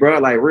heavy, big bro.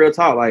 Like real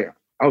talk. Like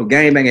I was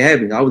gang banging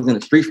heavy. I was in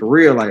the streets for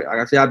real. Like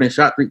I said, I've been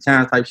shot 3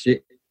 times type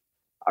shit.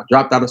 I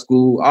dropped out of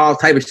school, all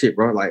type of shit,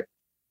 bro. Like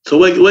so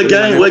what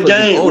gang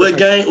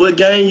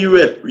you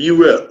rep?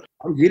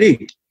 I'm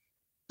GD.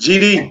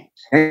 GD?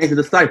 Ain't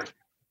the Cypher.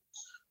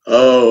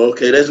 Oh,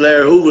 okay. That's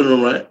Larry Hoover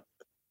them, right?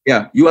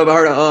 Yeah. You ever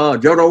heard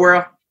of Jodo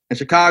World in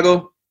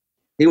Chicago?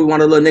 He was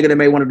one of the little niggas that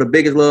made one of the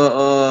biggest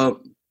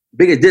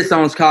biggest diss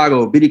songs in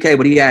Chicago, BDK,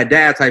 but he had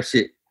dad type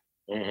shit.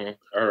 Mm-hmm.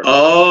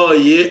 Oh,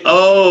 yeah.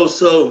 Oh,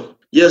 so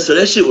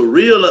that shit was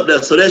real up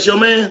there. So that's your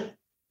man?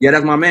 Yeah,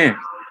 that's my man.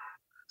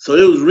 So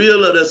it was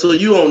real up there. So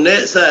you on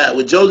that side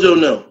with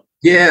JoJo now?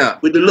 Yeah.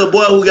 With the little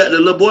boy who was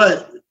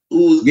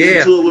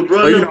into it with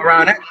brother? So,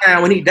 around that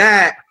time when he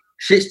died,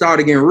 shit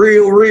started getting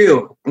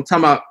real. I'm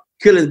talking about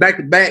killings back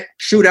to back,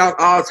 shootouts,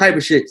 all type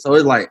of shit. So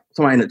it's like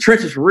somebody in the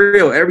trenches for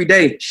real every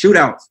day,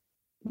 shootouts.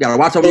 You gotta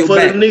watch over your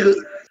back.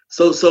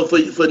 So for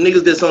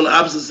niggas that's on the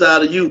opposite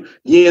side of you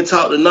ain't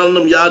talk to none of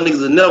them. Y'all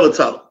niggas will never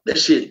talk. That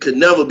shit could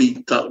never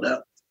be talked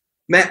out.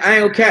 Man, I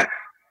ain't gonna cap.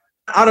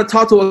 I done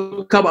talked to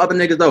a couple other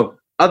niggas though.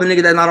 Other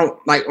niggas that not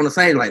on the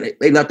same, like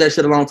they left that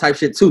shit alone type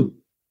shit too.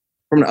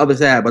 From the other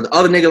side. But the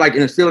other nigga like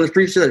still in the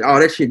street shit, like, oh,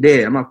 that shit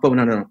dead. I'm not fucking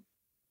none of them.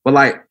 But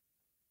like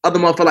other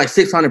motherfucker like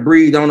 600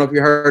 Breeze. I don't know if you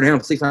heard of him,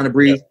 600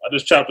 Breeze. Yeah, I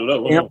just chopped it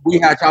up. Yeah, we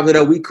had chopped it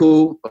up. We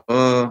cool.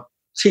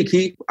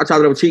 Cheeky. I chopped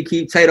it up with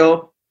Cheeky,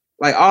 Tato.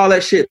 Like all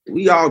that shit.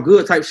 We all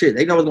good type shit.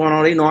 They know what's going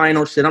on. They know I ain't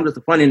no shit. I'm just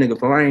a funny nigga.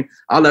 So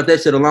I left that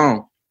shit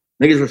alone.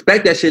 Niggas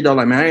respect that shit though.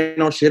 Like, man, I ain't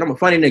no shit. I'm a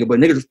funny nigga. But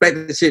niggas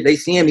respect that shit. They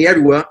seeing me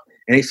everywhere.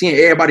 And they seeing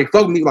everybody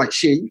fuck with me. Like,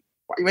 shit,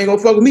 why you ain't gonna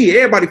fuck with me?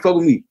 Everybody fuck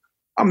with me.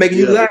 I'm making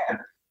you laugh.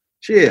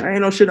 Shit, I ain't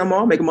no shit no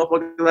more. I'm making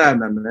motherfuckers laugh,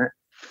 man.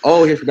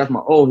 Old history. That's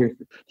my old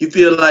history. You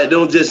feel like they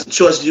don't just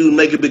trust you to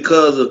make it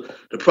because of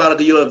the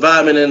product of your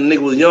environment and the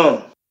nigga was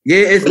young. Yeah,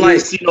 it's but like you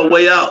ain't see no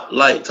way out,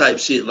 like type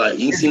shit. Like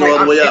you ain't see no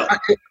other way out.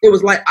 It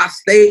was like I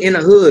stayed in the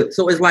hood,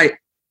 so it's like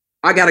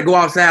I gotta go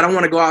outside. I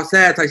want to go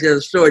outside. Type shit as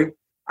a shorty.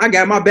 I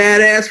got my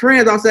badass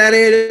friends outside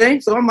every day,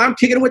 so I'm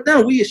kicking it with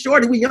them. We a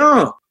shorty, we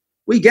young,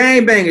 we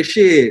gang banging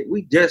shit.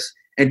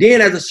 And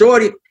then as a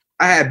shorty,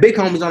 I had big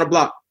homies on the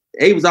block.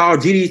 They was all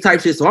GD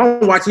type shit. So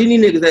I'm watching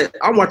these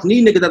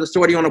niggas as a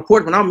shorty on the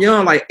porch when I'm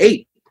young, like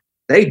 8.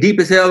 They deep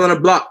as hell on the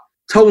block.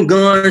 Toting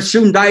guns,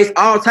 shooting dice,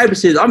 all type of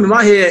shit. I'm in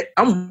my head.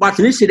 I'm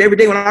watching this shit every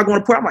day when I go on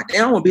the porch. I'm like,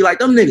 damn, I want to be like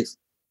them niggas.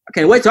 I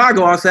can't wait till I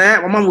go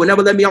outside. My mama would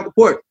never let me off the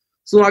porch.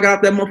 Soon I got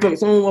out that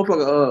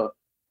motherfucker,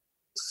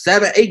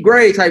 7th, 8th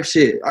grade type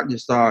shit. I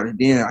just started.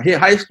 Then I hit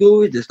high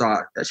school.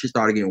 That shit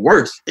started getting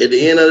worse. At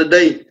the end of the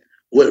day,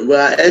 what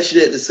I actually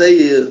had to say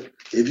is,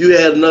 if you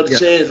had another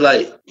chance,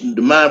 like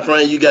the mind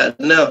frame you got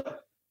now,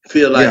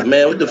 feel like,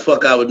 man, what the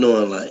fuck I was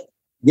doing? Like,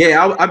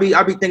 yeah, I be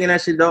thinking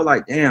that shit though.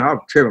 Like, damn, I'm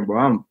tripping,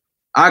 bro.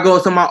 I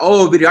go to my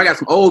old video. I got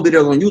some old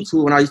videos on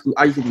YouTube when I used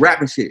to rap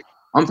and shit.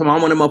 I'm talking about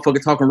I'm one of them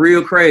motherfuckers talking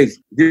real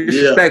crazy,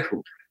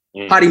 disrespectful,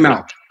 potty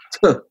mouth.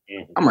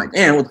 I'm like,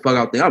 damn, what the fuck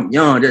out there? I'm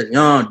young, just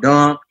young,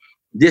 dumb,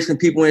 dissing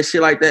people and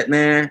shit like that,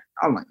 man.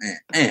 I'm like,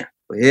 man.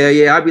 But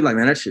yeah, I'd be like,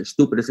 man, that shit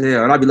stupid as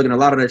hell. And I'd be looking at a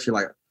lot of that shit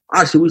like,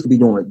 shit we used to be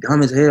doing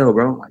dumb as hell,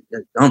 bro. Like,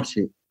 that dumb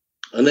shit.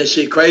 And that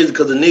shit crazy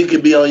because a nigga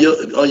could be on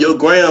your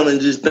ground and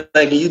just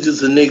thinking you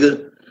just a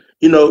nigga.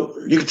 You know,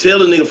 you can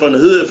tell a nigga from the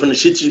hood, from the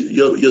shit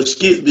your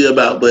skits be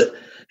about, but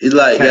it's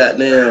like,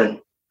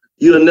 goddamn,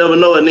 you'll never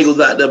know a nigga was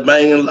out there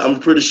banging. I'm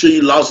pretty sure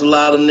you lost a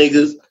lot of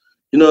niggas.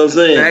 You know what I'm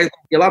saying?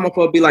 A lot of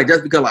motherfuckers be like,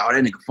 just because, like, oh,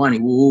 that nigga funny,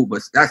 woo,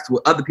 but that's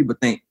what other people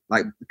think.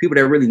 Like, the people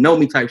that really know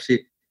me type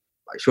shit,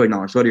 like,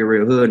 shorty a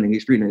real hood nigga,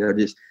 street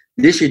nigga,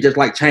 this shit just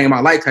like change my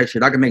life type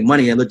shit. I can make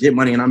money and legit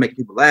money and I make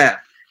people laugh.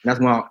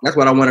 And that's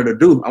what I wanted to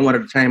do. I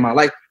wanted to change my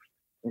life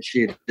and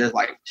shit. Just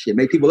like, shit,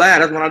 make people laugh.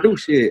 That's what I do,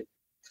 shit.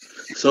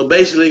 So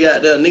basically,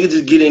 goddamn, nigga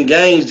just get in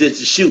games just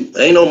to shoot.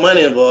 Ain't no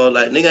money involved.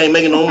 Like, nigga ain't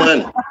making no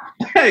money.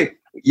 Hey,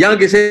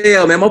 young as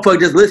hell, man. Motherfucker,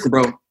 just listen,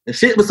 bro. The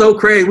shit was so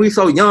crazy. We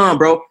so young,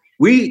 bro.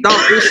 We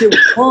thought this shit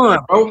was fun,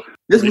 bro.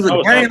 This was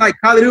a game like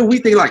Call of Duty. We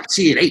think like,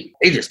 shit,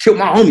 they just killed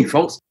my homie,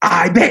 folks.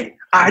 I bet.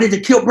 They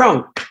just killed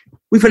bro.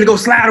 We finna go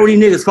slide on these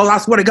niggas, folks. I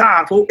swear to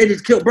God, folks. They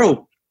just killed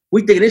bro.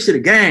 We thinking this shit a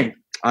game.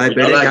 I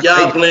bet. Like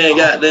y'all playing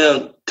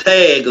goddamn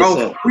tag or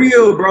something.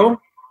 Real, bro.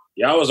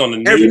 Y'all was on the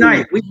news. Every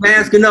night, we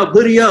masking up,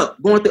 hoodie up,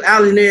 going through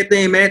alleys and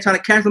everything, man, trying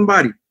to catch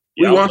somebody.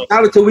 We want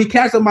out until we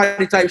catch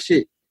somebody type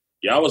shit.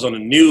 Y'all was on the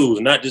news,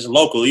 not just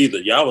local either.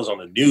 Y'all was on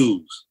the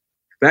news.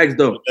 Facts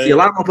though. See, a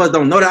lot of us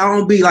don't know that. I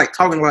don't be like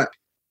talking like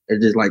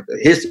it's just like the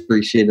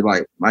history shit.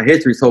 Like my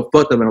history's so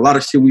fucked up, and a lot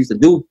of shit we used to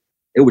do,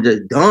 it was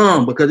just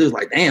dumb because it was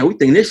like, damn, we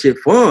think this shit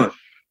fun.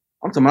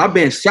 I'm talking about I've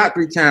been shot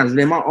 3 times, and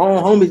then my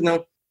own homies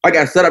know I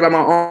got set up by my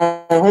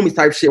own homies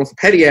type shit on some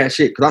petty ass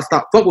shit because I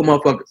stopped fucking with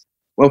motherfuckers.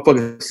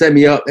 Motherfuckers set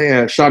me up,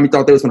 shot me,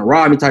 thought they was gonna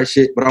rob me type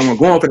shit, but I wasn't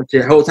going for that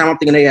shit. The whole time I'm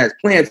thinking they ass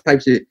playing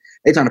type shit.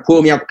 They trying to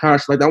pull me out the car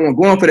shit like that. I wasn't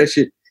going for that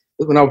shit.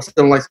 This when I was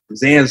selling like some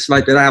Zans and shit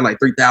like that. I had like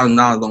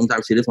 $3,000 on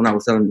type shit. This when I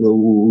was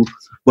selling.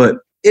 But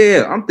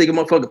yeah, I'm thinking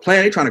motherfucker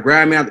playing. They trying to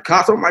grab me out the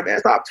car. So I'm like, man,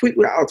 stop tweeting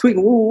without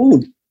tweeting.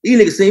 Woo.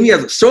 These niggas see me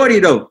as a shorty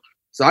though.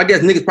 So I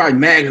guess niggas probably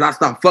mad because I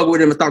stopped fucking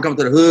with them and stopped coming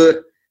to the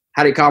hood.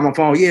 How they call my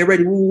phone? Yeah,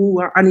 ready.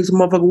 Woo. I need some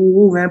motherfucker.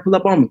 Woo, man, pull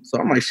up on me. So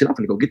I'm like, shit, I'm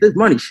finna go get this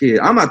money.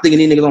 Shit, I'm not thinking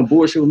these niggas on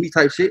bullshit with me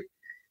type shit.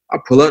 I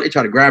pull up. They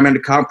try to grab me in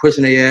the car. I'm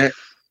pushing their ass.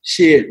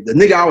 Shit, the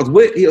nigga I was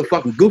with, he a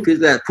fucking goofy.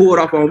 His ass pulled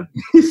up on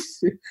me.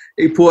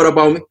 He pulled up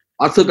on me.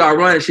 I took out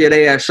running shit.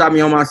 They ass shot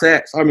me on my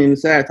side. I mean, the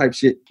side type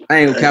shit. I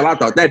ain't gonna cap. I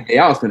thought that day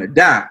I was finna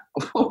die.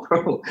 Oh,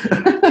 bro.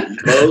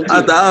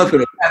 I thought I was finna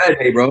die that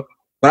day, bro.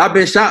 But I've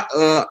been shot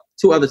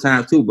 2 other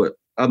times too. But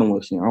other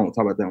one, shit, I don't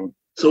talk about that one.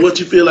 So what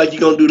you feel like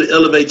you're gonna do to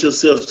elevate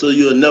yourself so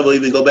you'll never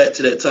even go back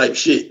to that type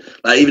shit?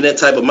 Like even that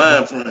type of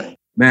mind frame?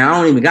 Man, I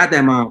don't even got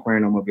that mind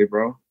frame no more, big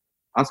bro.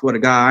 I swear to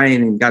God, I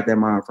ain't even got that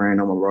mind frame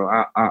no more,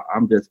 bro.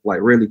 I'm just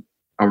like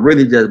I'm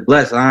really just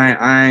blessed.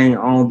 I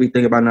don't be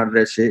thinking about none of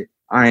that shit.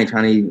 I ain't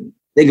trying to even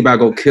think about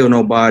go kill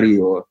nobody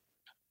or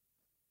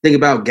think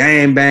about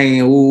gang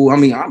banging. Ooh, I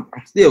mean, I'm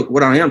still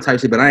what I am type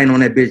shit, but I ain't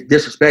on that bitch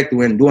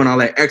disrespecting and doing all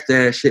that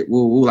extra ass shit.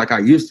 Ooh, like I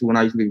used to when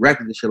I used to be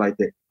reckless and shit like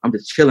that. I'm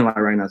just chilling like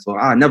right now, so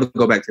I'll never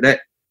go back to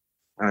that.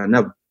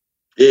 Never.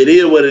 It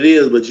is what it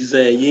is, but you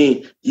saying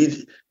you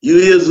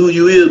is who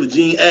you is, but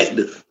you ain't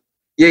active.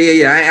 Yeah.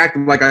 I ain't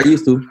acting like I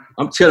used to.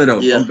 I'm chilling though.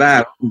 Yeah. I'm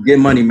bad. I'm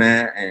getting money,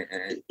 man,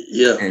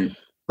 and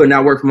putting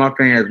out work for my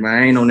fans, man.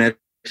 I ain't on that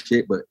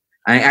shit, but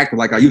I ain't acting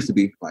like I used to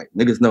be. Like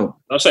niggas know.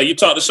 I'll say you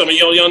talk to some of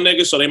your young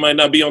niggas, so they might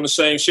not be on the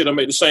same shit or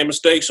make the same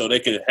mistakes, so they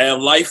can have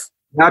life.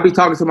 I be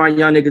talking to my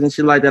young niggas and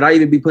shit like that. I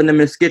even be putting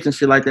them in skits and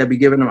shit like that. Be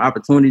giving them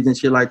opportunities and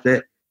shit like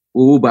that.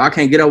 Ooh, but I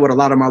can't get up with a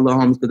lot of my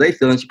little homies because they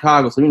still in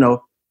Chicago. So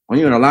when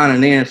you're in a line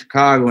and they're in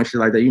Chicago and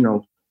shit like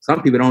that,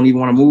 some people don't even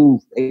want to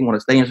move. They want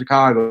to stay in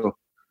Chicago.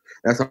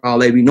 That's all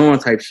they be knowing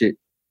type shit.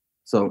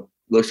 So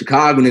little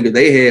Chicago niggas,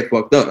 they head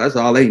fucked up. That's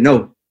all they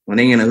know. When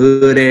they in the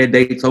hood every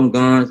day, toting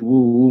guns,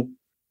 woo.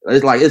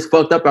 It's like, it's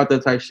fucked up out there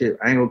type shit.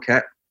 I ain't gonna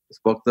cap. It's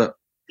fucked up.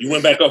 You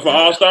went back up for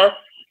All-Star?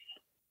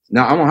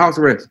 No, I'm on house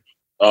arrest.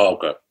 Oh,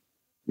 okay.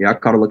 Yeah, I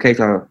caught a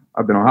location.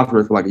 I've been on house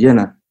arrest for like a year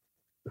now.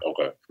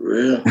 Okay. For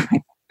real?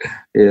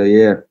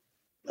 Yeah.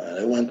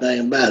 That one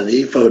thing about it.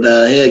 These folks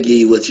down here give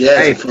you what you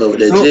asking for with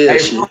that jail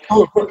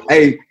shit.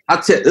 Hey,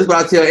 this is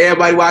what I tell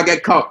everybody why I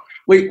get caught.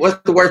 Wait,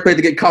 what's the worst place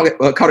to get caught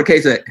a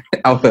case at?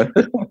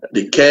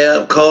 The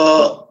cab,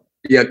 car.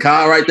 Yeah,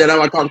 car right there. That's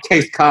why I call the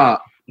case car.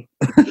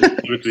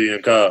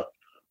 Car.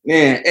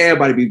 Man,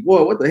 everybody be,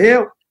 boy, what the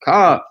hell?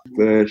 Cobb.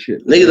 Man,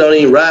 shit. Niggas don't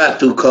even ride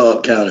through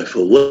Cobb County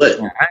for what?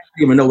 Man, I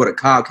didn't even know what a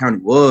Cobb County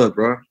was,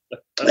 bro.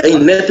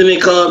 Ain't nothing in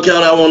Cobb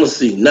County I want to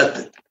see.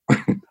 Nothing.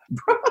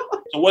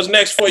 So what's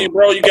next for you,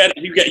 bro? You got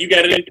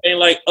anything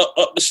like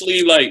up the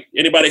sleeve? Like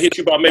anybody hit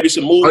you about maybe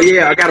some movies? Oh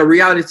yeah, I got a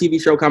reality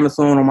TV show coming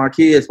soon on my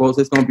kids, folks.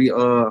 It's gonna be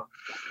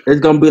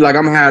like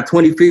I'm gonna have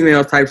 20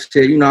 females type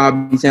shit. I'll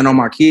be saying on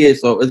my kids,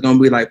 so it's gonna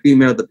be like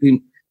females.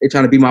 They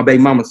trying to be my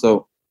baby mama.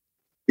 So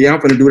yeah, I'm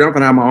finna do that. I'm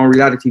finna have my own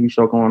reality TV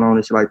show going on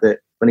and shit like that.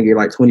 I'm finna get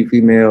like 20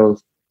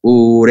 females.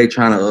 Ooh, they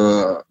trying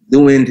to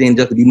do anything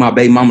just to be my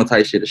baby mama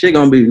type shit. The shit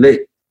gonna be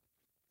lit.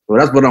 So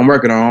that's what I'm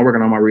working on. I'm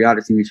working on my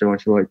reality TV show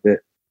and shit like that.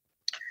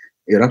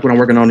 Yeah, that's what I'm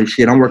working on this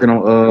shit. I'm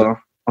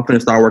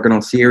finna start working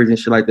on series and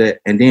shit like that.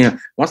 And then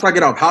once I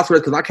get off house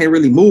arrest, because I can't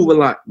really move a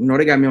lot.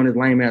 They got me on this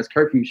lame ass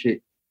curfew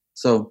shit.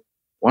 So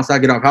once I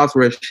get off house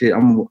arrest shit,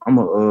 I'm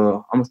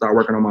gonna start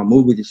working on my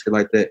movies and shit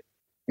like that.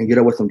 And get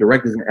up with some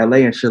directors in LA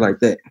and shit like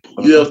that.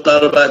 You ever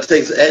thought about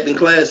taking some acting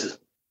classes?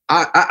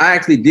 I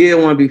actually did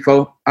one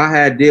before.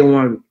 I did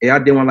one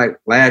like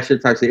last year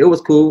type shit. It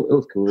was cool.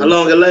 How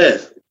long it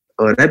last?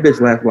 That bitch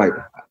lasts like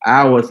an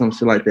hour or some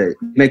shit like that.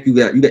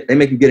 They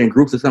make you get in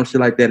groups or some shit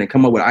like that and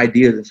come up with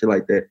ideas and shit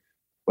like that.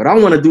 But I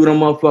want to do them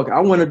motherfucker. I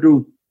want to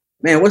do,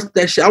 man, what's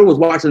that shit? I was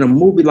watching a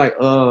movie like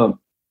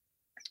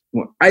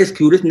Ice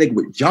Cube. This nigga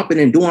was jumping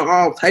and doing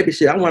all type of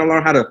shit. I want to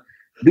learn how to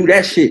do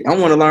that shit. I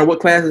want to learn what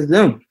class is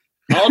them.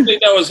 I don't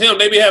think that was him.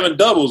 They be having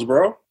doubles,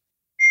 bro.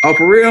 Oh,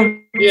 for real?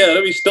 Yeah,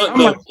 they be stunt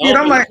I'm like, shit,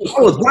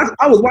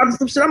 I was watching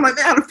some shit. I'm like,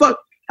 man, how the fuck?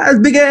 How's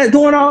big ass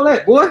doing all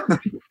that, boy?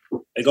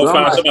 They go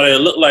find somebody that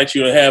look like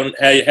you and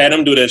have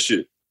them do that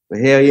shit. But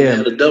hell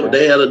yeah.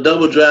 They had a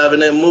double driving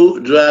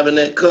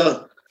that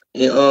car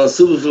in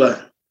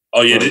Superfly.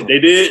 Oh yeah, they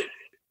did?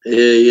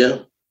 Yeah.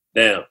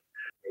 Damn.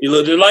 He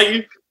look just like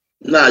you?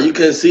 Nah, you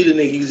couldn't see the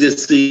nigga, you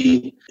just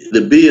see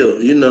the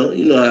bill, you know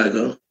how it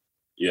go.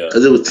 Yeah.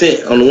 Cause it was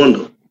tint on the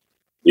window.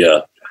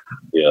 Yeah.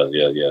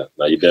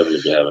 Now you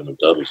definitely be having them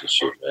doubles and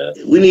shit, man.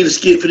 We need a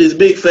skit for this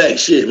big fat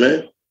shit,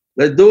 man.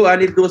 Let's do it. I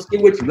need to do a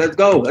skit with you. Let's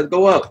go. Let's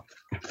go up.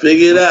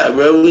 Figure it out,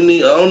 bro. I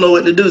don't know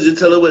what to do. Just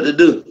tell her what to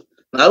do.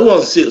 I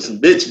want to sit with some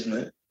bitches,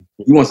 man.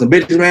 You want some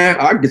bitches, man?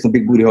 I can get some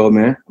big booty hoes,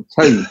 man. I'm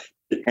telling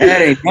you.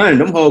 That ain't fun.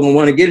 Them hoes gonna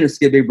want to get in the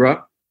skit, big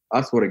bro.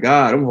 I swear to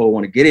God, them hoes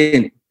want to get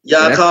in it.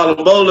 Y'all call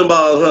them bowling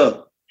balls,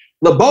 huh?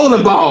 The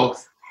bowling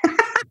balls.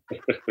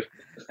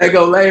 They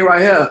go lay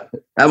right here.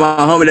 That's my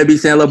homie that be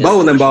saying the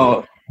bowling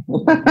ball.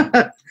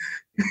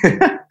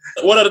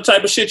 What other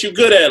type of shit you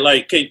good at?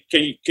 Like, can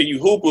you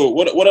hoop or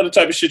what other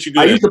type of shit you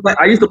good at?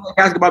 I used to play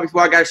basketball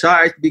before I got shot.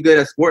 I used to be good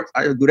at sports.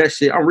 I used to do that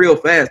shit. I'm real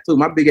fast too.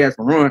 My big ass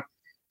can run.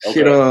 Okay.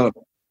 Shit. I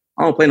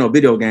don't play no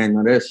video games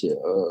on that shit.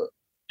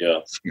 Yeah.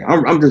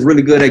 I'm just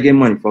really good at getting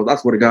money, folks. I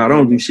swear to God, I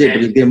don't do shit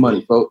but just get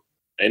money, folks.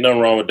 Ain't nothing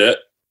wrong with that.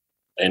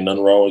 Ain't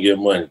nothing wrong with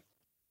getting money.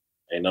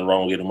 Ain't nothing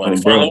wrong with getting money.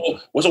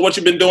 What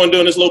you been doing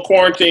this little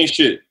quarantine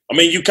shit? I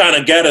mean, you kind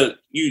of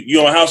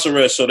you on house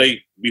arrest, so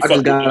they be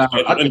fucking.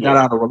 I just got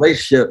out of a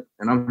relationship,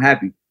 and I'm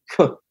happy.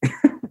 Who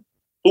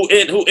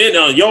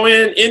your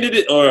end ended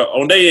it, or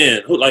on their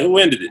end? Who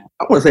ended it?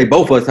 I want to say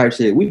both of us type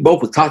shit. We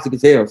both was toxic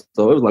as hell,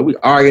 so it was like we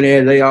arguing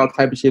every day, all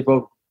type of shit,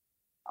 folks.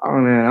 Oh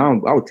man,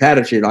 I was tired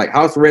of shit, like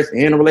house arrest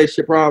and a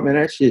relationship problem,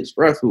 man. That shit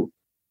stressful.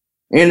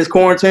 And this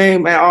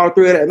quarantine, man, all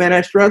three of that, man,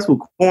 that's stressful.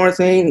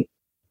 Quarantine,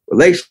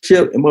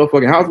 relationship, and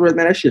motherfucking house arrest,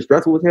 man, that shit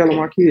stressful as hell on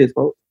my kids,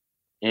 folks.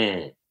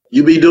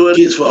 You be doing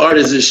skits for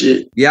artists and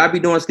shit? Yeah, I be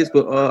doing skits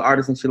for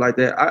artists and shit like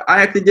that.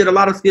 I actually did a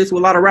lot of skits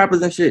with a lot of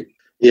rappers and shit.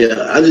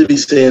 Yeah, I just be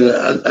saying,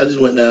 I just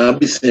went down, I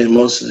be saying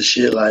most of the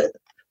shit like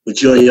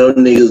with you and your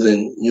niggas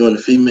and you and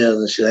the females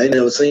and shit. I ain't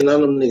never seen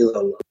none of them niggas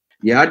on.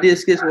 Yeah, I did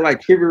skits with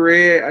like Trippie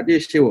Redd. I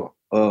did shit with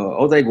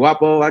Jose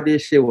Guapo. I did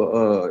shit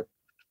with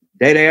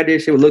Day Day. I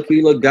did shit with Lil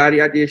Key, Lil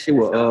Gotti. I did shit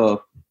with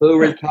Hood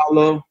Rich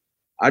Paulo.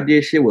 I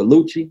did shit with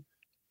Lucci.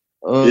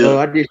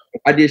 I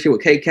did shit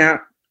with K Count.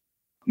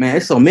 Man,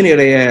 it's so many of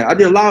they. I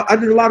did a lot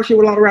of shit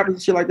with a lot of rappers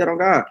and shit like that on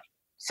God.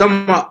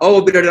 Some of my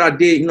old video that I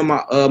did, my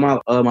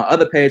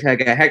other page had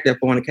got hacked at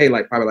 400K,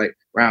 like probably like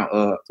around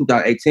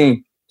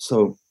 2018.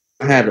 So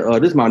I had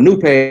this is my new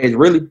page.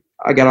 Really,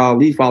 I got all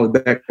these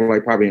followers back for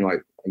like probably in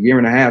like a year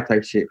and a half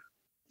type shit.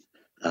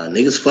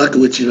 Niggas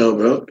fucking with you though,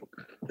 bro.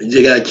 You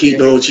just gotta keep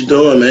doing what you're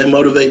doing, man.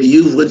 Motivate the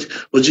youth.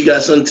 What you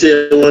got something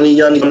to tell one of these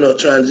young niggas? I'm not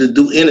trying to just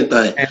do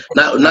anything.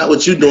 Not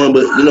what you doing, but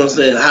you know what I'm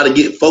saying. How to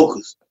get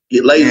focused,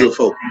 get laser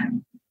focused.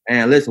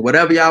 And listen,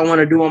 whatever y'all want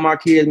to do on my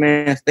kids,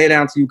 man, stay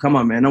down till you come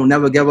up, man. Don't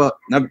never give up.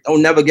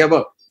 Don't never give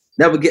up.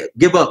 Never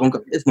give up.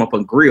 This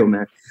motherfucking grill,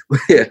 man.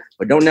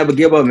 But don't never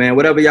give up, man.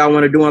 Whatever y'all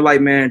want to do in life,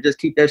 man, just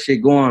keep that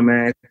shit going,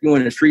 man. If you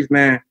in the streets,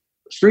 man,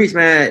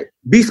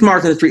 be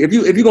smart in the street. If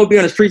you gonna be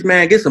on the streets,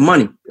 man, get some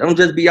money. Don't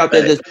just be out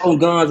there just throwing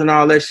guns and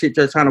all that shit,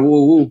 just trying to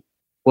woo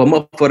for a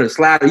motherfucker to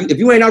slide. If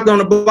you ain't out there on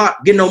the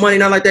block getting no money,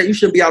 nothing like that, you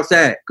shouldn't be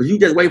outside because you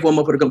just wait for a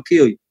motherfucker to come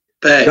kill you.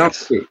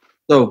 Facts.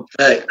 So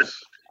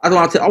I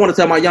want to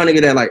tell my young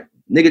nigga that like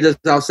nigga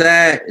just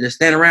outside, just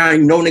stand around,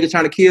 nigga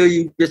trying to kill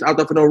you, just out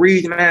there for no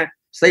reason, man.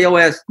 Stay your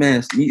ass,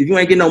 man. If you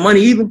ain't getting no money,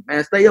 even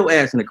man, stay your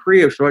ass in the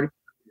crib, shorty.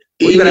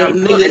 Even if a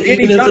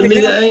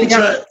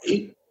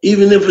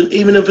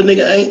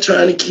nigga ain't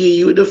trying to kill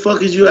you, what the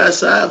fuck is you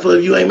outside for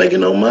if you ain't making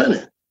no money?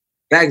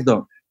 Facts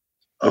though.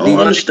 I don't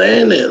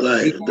understand that.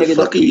 Like, what the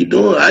fuck are you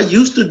doing? I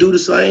used to do the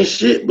same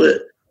shit,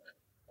 but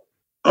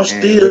I'm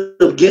still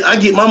I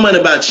get my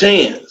money by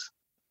chance.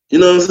 You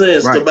know what I'm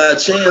saying? Right. So by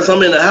chance,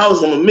 I'm in the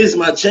house, I'm gonna miss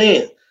my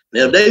chance.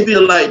 Now, if they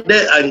feel like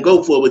that, I can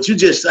go for it. But you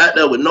just sat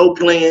there with no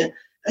plan,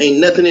 ain't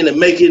nothing in the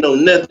making, no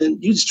nothing.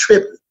 You just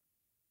tripping.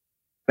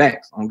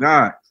 Facts on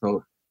God.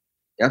 So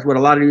that's what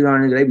a lot of these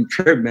niggas, they be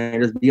tripping,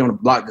 man. Just be on the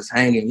block, just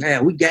hanging.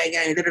 Man, we gang,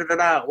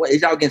 da-da-da-da. What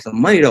is y'all getting some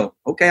money though?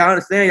 Okay, I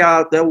understand y'all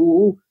out there,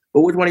 woo-woo.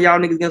 But which one of y'all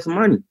niggas getting some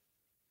money?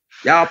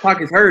 Y'all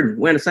pockets hurting.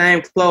 Wearing the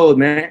same clothes,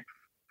 man.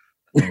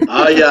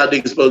 All y'all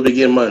niggas supposed to be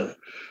getting money.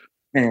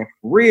 Man,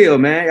 real,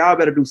 man. Y'all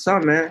better do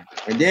something, man.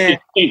 And then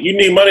you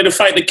need money to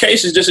fight the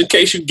cases just in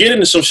case you get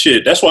into some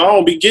shit. That's why I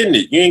don't be getting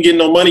it. You ain't getting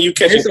no money, you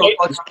catching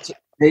cases.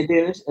 They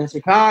did in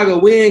Chicago.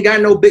 We ain't got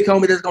no big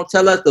homie that's gonna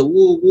tell us the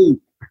woo-woo.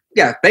 We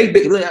got fake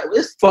big.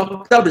 It's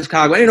fucked up in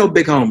Chicago. Ain't no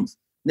big homies.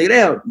 Nigga, they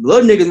have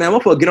little niggas, man.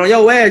 Motherfucker, get on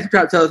your ass. You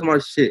try to tell us some more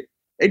shit.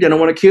 They just don't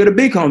want to kill the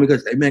big homie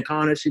because, hey, man,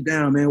 calm that shit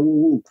down, man.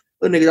 Woo-woo.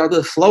 Little niggas out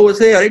there slow as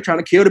hell. They trying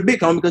to kill the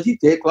big homie because he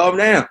said calm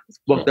down. It's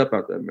fucked up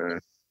out there,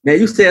 man. Man,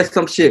 you said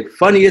some shit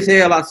funny as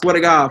hell. I swear to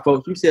God,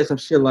 folks. You said some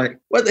shit like,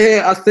 what the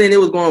hell? I seen it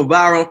was going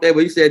viral on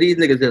Facebook. You said these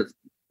niggas just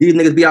these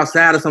niggas be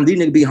outside or something.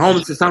 These niggas be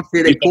homeless or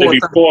something. They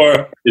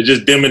poor. They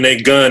just dimming their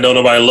gun. Don't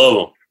nobody love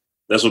them.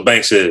 That's what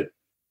Banks said.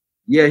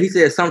 Yeah, he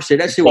said some shit.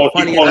 That shit was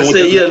funny. I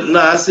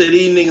said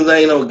these niggas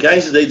ain't no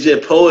gangsters. They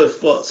just poor as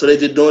fuck. So they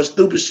just doing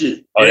stupid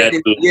shit. Oh, that's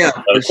true. Yeah,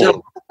 for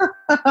sure.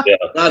 Yeah.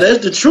 Nah,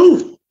 that's the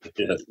truth.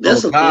 Yeah.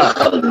 That's a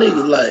lot of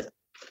niggas like.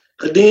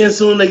 Cause then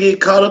soon they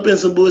get caught up in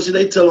some bullshit.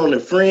 They tell on their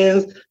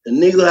friends, the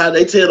niggas how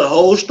they tell the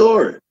whole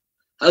story.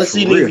 I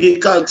see niggas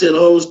get caught and tell the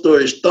whole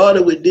story. It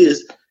started with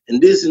this and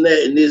this and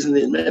that and this and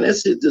this. Man, that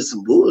shit just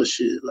some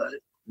bullshit. Like,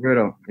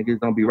 real niggas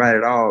don't be right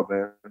at all,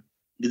 man.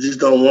 You just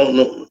don't want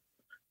no.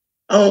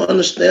 I don't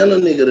understand a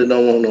nigga that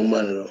don't want no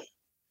money though.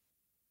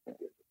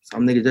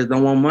 Some niggas just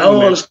don't want money. I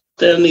don't understand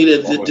a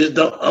nigga that just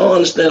don't. I don't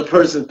understand a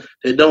person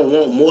that don't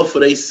want more for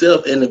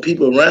themselves and the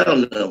people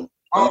around them.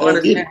 I don't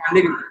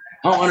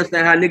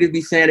understand how niggas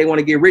be saying they want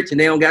to get rich and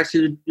they don't got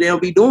shit. They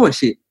don't be doing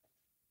shit.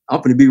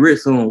 I'm finna be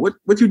rich soon.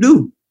 What you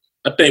do?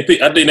 I think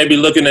they be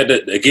looking at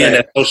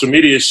that social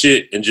media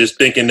shit and just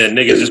thinking that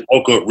niggas just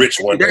woke up rich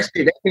one day.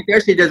 They think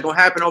that shit just gonna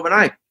happen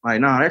overnight.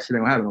 Like, nah, that shit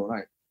ain't gonna happen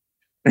overnight.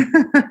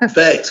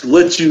 Facts.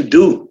 What you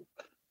do?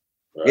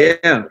 Right.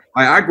 Yeah,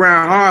 like I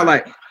grind hard.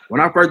 Like when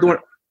I first doing,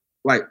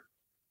 like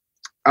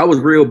I was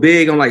real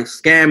big on like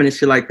scamming and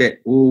shit like that.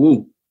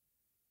 Ooh.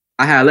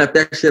 I had left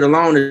that shit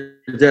alone to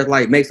just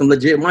like make some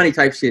legit money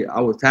type shit.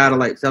 I was tired of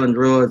like selling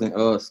drugs and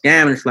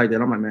scamming and shit like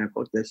that. I'm like, man,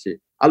 fuck that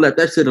shit. I left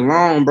that shit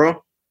alone,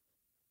 bro.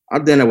 I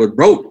then I was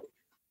broke.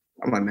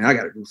 I'm like, man, I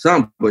gotta do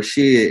something. But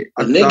shit,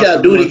 nigga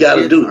gotta do what he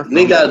gotta do.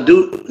 Nigga gotta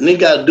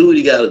do what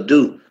he gotta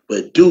do.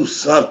 But do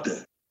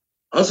something.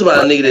 I'm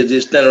somebody nigga that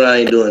just stand around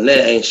ain't doing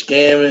that, ain't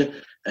scamming,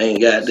 ain't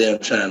goddamn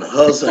trying to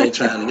hustle, ain't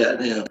trying to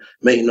goddamn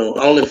make no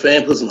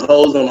OnlyFans, put some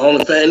hoes on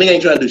OnlyFans. Nigga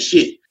ain't trying to do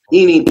shit.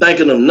 He ain't even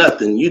thinking of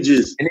nothing. You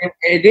just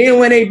and then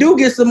when they do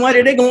get some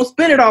money, they gonna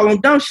spend it all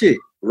on dumb shit.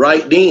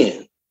 Right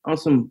then. On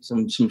some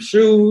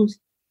shoes,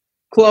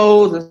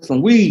 clothes, and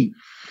some weed.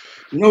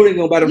 You know they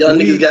gonna buy them. Y'all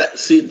niggas got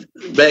see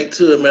back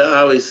to it, man. I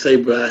always say,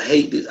 bro, I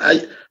hate this.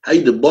 I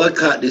hate to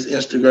boycott this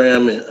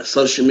Instagram and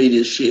social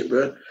media shit,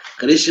 bro.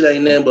 Cause this shit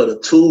ain't nothing but a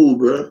tool,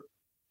 bro.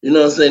 You know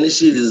what I'm saying? This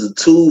shit is a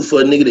tool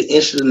for a nigga to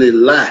instantly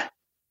lie.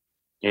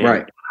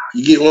 Right.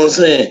 You get what I'm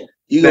saying?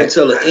 You gonna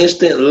tell an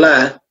instant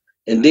lie,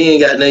 and then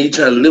goddamn you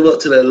trying to live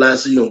up to that lie,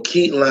 so you gonna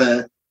keep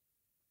lying,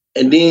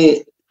 and then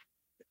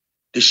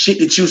the shit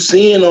that you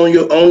seeing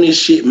on this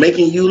shit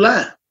making you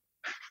lie.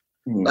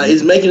 Mm-hmm. Like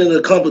it's making it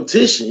a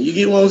competition. You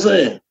get what I'm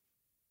saying?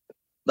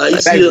 Like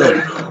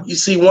you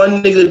see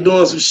one nigga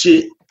doing some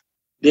shit,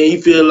 then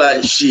you feel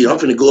like shit. I'm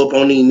finna go up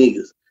on these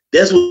niggas.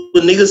 That's what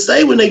niggas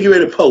say when they get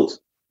ready to post.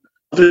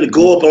 I'm finna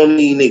go up on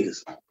these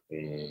niggas.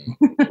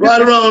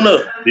 Right around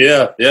up.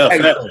 Yeah.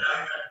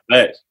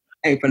 Facts.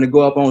 Ain't finna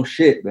go up on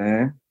shit,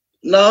 man.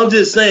 No, I'm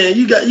just saying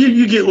you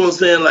get what I'm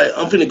saying. Like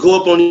I'm finna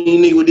go up on these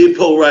niggas with this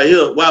post right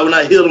here. Why would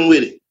I hit them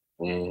with it?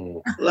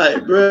 Like,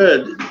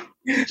 bruh.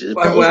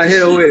 Why would I hit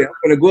them with it?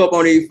 I'm finna go up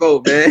on these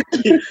folks, man.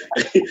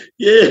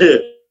 Yeah.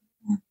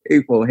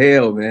 These folks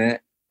hell, man.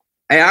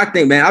 Hey, I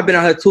think, man, I've been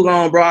out here too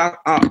long, bro.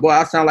 Boy,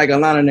 I sound like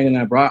Atlanta nigga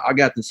now, bro. I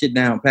got the shit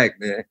down packed,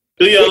 man.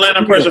 Do your Atlanta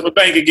impression for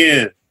Bank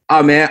again.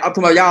 Oh, man, I'm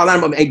talking about y'all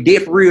Atlanta, but hey,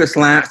 dead for real,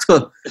 slime.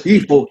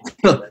 These folks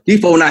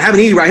not having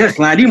these right here,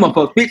 slime. These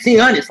motherfuckers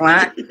 1,500,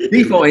 slime.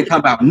 These folks ain't talking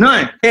about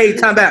none. Hey,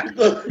 talking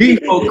about these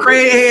folks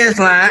crazy head,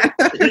 slime.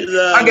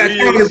 I got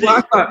you,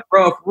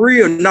 bro, for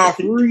real,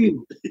 for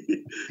real.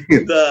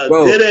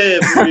 Bro.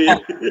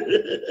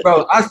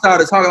 Bro, I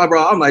started talking like,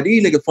 bro, I'm like,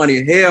 these niggas funny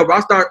as hell, bro.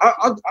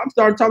 I'm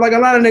starting to talk like a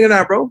lot of niggas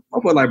now, bro.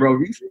 I feel like,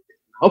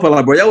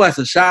 bro, yo ass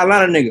a shy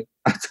lot of nigga.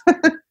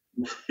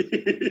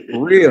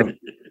 For real.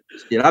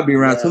 Shit, I be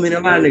around too many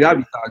Atlanta niggas. I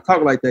be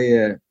talking like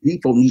they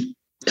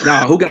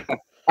Nah, who got?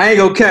 I ain't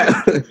gonna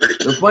cap.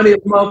 The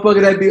funniest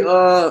motherfucker that be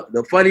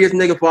the funniest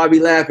nigga for I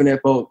be laughing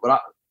at folks. But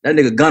that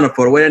nigga gunner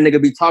for the way that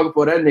nigga be talking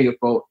for that nigga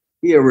for.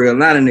 He a real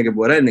Atlanta nigga,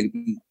 boy. That nigga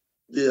be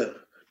yeah.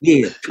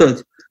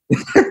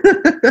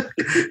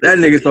 That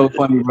nigga so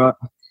funny, bro.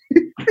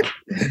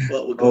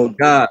 Oh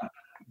God.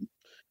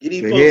 Get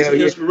these folks some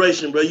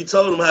inspiration, bro. You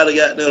told them how to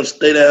goddamn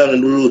stay down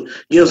and rule.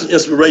 Give us some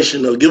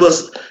inspiration, though. Give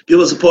us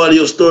a part of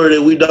your story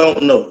that we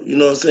don't know. You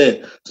know what I'm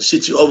saying? The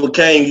shit you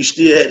overcame, you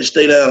still had to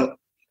stay down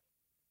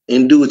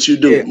and do what you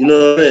do. Yeah. You know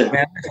what I'm saying?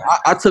 Man,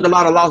 I took a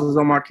lot of losses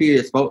on my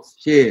kids, folks.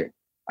 Shit.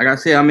 Like I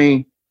said, I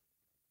mean,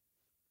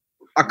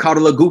 I caught a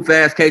little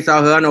goof-ass case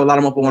out here. I know a lot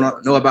of people want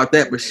to know about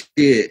that, but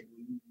shit.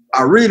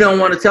 I really don't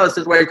want to tell it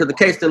this way because the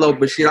case still open,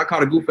 but shit, I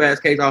caught a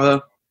goof-ass case out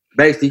here.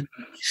 Basically,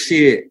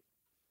 shit.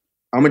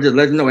 I'm going to just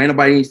let you know, ain't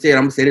nobody even said,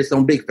 I'm going to say this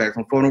on big facts,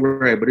 on phone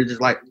grade, but it's just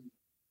like,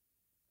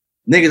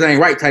 niggas ain't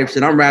right type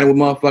shit. I'm riding with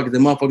motherfuckers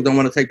and motherfuckers don't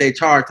want to take their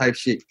charge type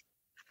shit.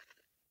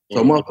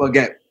 So motherfucker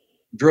got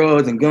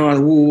drugs and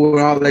guns, woo,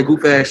 and all that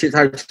goof ass shit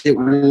type shit,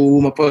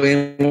 woo,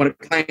 motherfucker ain't want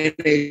to claim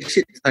their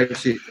shit type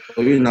shit.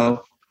 So, you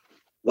know.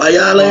 Why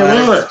y'all ain't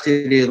run?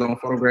 Shit is on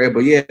phone grade,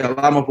 but yeah, a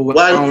lot of motherfuckers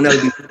don't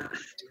know.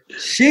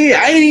 Shit,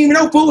 I ain't even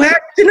know fool had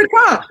in the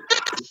car.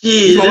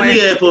 Shit, that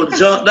nigga had to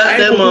jump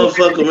that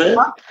motherfucker, man.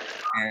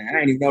 I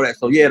didn't even know that.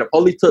 So yeah, the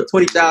police took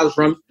 $20,000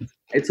 from me.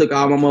 They took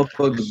all my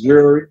motherfucking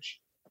jewelry.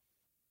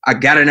 I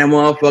got in that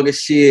motherfucking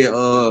shit.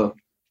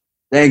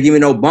 They ain't give me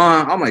no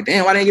bond. I'm like,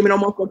 damn, why they ain't give me no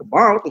motherfucking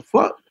bond? What the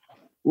fuck?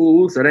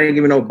 Ooh, so they ain't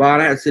give me no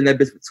bond. I had to sit in that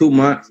bitch for 2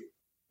 months.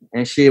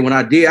 And shit, when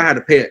I did, I had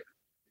to pay it.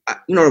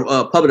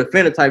 Public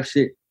defender type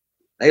shit.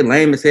 They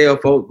lame as hell,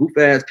 folks. Goof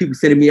ass people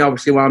sending me off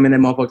with shit while I'm in that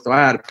motherfucker. So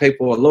I had to pay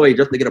for a lawyer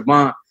just to get a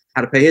bond. I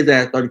had to pay his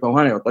ass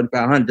 $3,400 or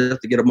 $3,500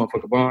 just to get a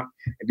motherfucking bond.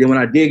 And then when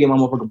I did get my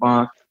motherfucking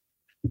bond,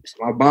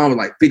 my bond was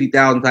like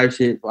 $50,000 type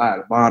shit. So I had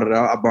to bond it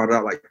out. I bonded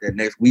out like that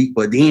next week.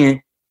 But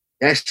then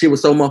that shit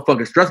was so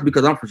motherfucking stressful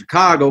because I'm from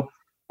Chicago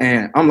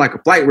and I'm like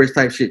a flight risk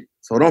type shit.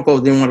 So them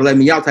folks didn't want to let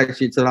me out type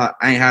shit till I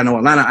ain't had no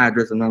Atlanta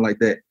address or nothing like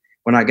that.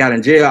 When I got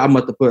in jail, I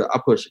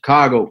put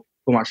Chicago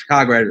for my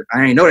Chicago address.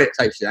 I ain't know that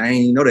type shit. I ain't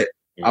even know that.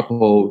 I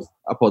supposed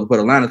to put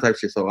Atlanta type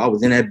shit. So I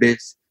was in that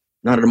bitch.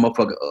 None of the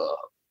motherfucker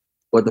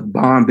but the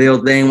bond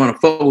bills, they ain't want to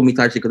fuck with me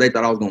type shit because they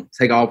thought I was gonna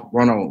take off,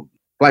 run on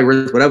flight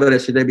risk, whatever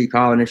that shit they be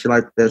calling and shit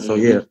like that. So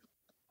yeah.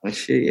 And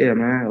shit, yeah,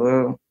 man.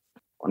 Well,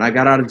 when I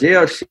got out of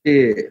jail,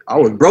 shit, I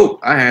was broke.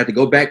 I had to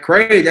go back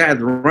crazy. I had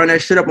to run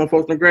that shit up on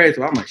Folsom Grade.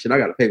 So I'm like, shit, I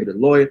gotta pay for the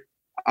lawyer,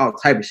 all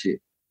type of shit.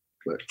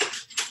 But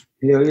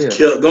hell yeah.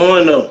 Kept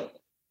going though.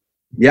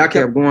 Yeah, I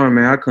kept going,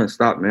 man. I couldn't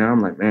stop, man.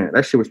 I'm like, man,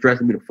 that shit was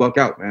stressing me the fuck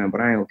out, man.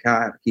 But I ain't okay.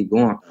 I have to keep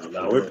going.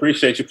 No, we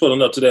appreciate you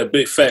pulling up to that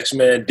Big Facts,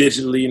 man,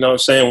 digitally. You know what I'm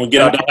saying? When we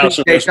get out the house.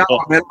 Man, I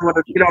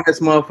want to get on this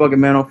motherfucker,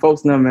 man, on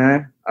folks now,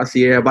 man. I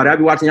see everybody. I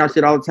be watching y'all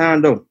shit all the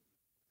time, though.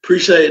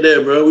 Appreciate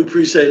that, bro. We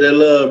appreciate that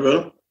love,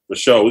 bro. For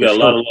sure. We got a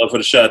lot of love for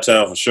the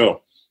Chi-Town, for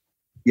sure.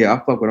 Yeah, I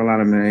fuck with a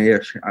lot of men. Yeah,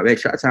 I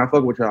bet Chi-Town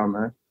fuck with y'all,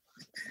 man.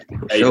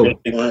 Hey, sure.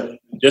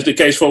 Just in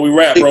case before we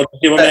wrap, bro,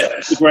 give them that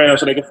Instagram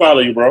so they can follow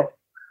you, bro.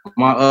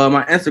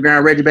 My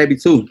Instagram, REGGIE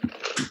 2.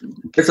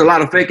 It's a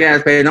lot of fake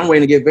ass pages. I'm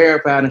waiting to get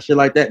verified and shit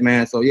like that,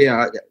 man. So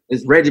yeah,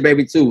 it's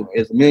REGGIE 2.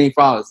 It's 1 million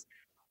followers.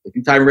 If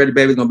you type in REGGIE,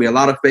 it's gonna be a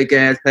lot of fake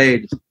ass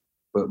pages.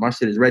 But my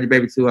shit is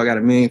REGGIE 2. I got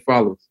 1 million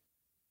followers.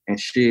 And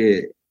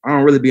shit, I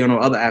don't really be on no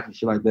other app and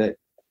shit like that.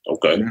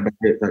 Okay.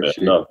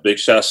 No, big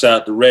shouts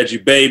out to Reggie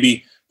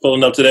Baby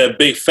pulling up to that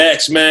Big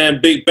Facts,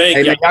 man. Big bank.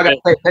 Hey man, y'all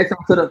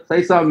gotta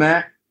say something,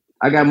 man.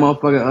 I got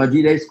motherfucker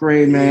DJ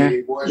Screen,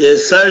 man.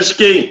 Yes, sir,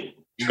 Ski.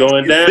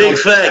 Going down. Big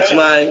Facts,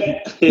 man.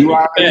 You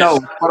already know.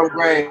 What a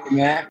great,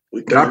 man.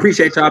 I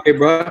appreciate y'all, big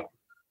bro.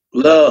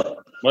 Love.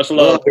 Much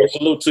love.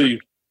 Salute to you.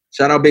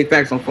 Shout out Big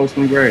Facts on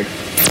Folsom Grade.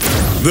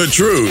 The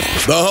truth,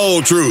 the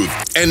whole truth,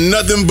 and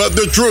nothing but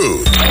the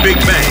truth. Big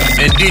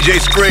Bang and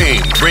DJ Scream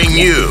bring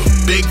you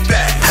Big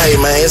Facts. Hey,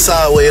 man, it's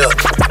all the way up.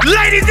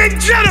 Ladies and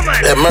gentlemen.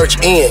 That merch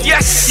in.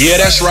 Yes. Yeah,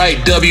 that's right.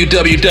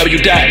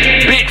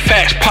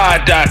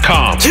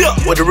 www.bigfactspod.com. Yeah.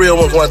 With the real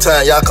ones one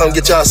time. Y'all come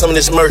get y'all some of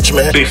this merch,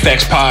 man.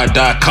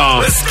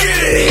 Bigfactspod.com. Let's get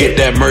it. Get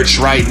that merch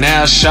right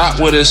now. Shop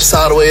with us. It's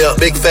all the way up.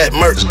 Big Fat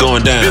merch. It's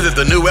going down. Visit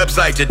the new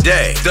website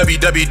today.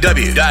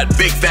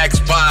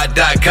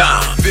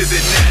 www.bigfactspod.com.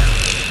 Visit now.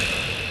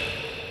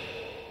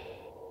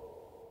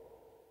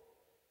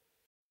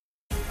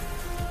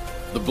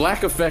 The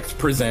Black Effect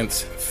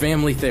presents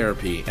Family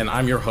Therapy, and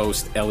I'm your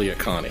host, Elliot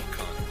Connie.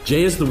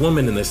 Jay is the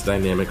woman in this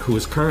dynamic who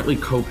is currently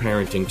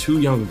co-parenting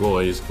 2 young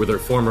boys with her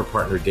former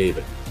partner,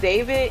 David.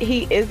 David,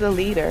 he is a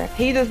leader.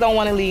 He just don't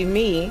want to leave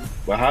me.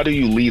 But how do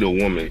you lead a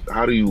woman?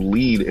 How do you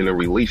lead in a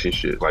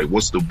relationship? Like,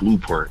 what's the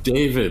blueprint?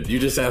 David, you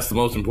just asked the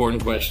most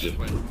important question.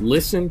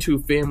 Listen to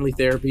Family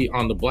Therapy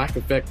on the Black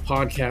Effect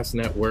Podcast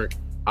Network,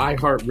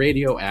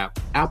 iHeartRadio app,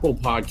 Apple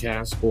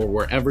Podcasts, or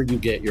wherever you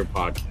get your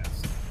podcasts.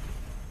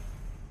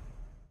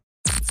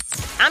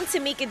 I'm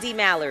Tamika D.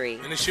 Mallory.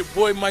 And it's your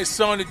boy, my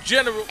son, the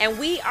General. And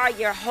we are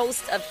your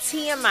hosts of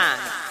TMI.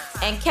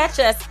 And catch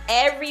us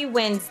every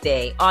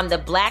Wednesday on the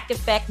Black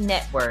Effect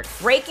Network,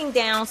 breaking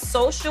down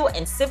social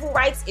and civil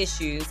rights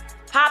issues,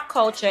 pop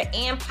culture,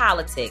 and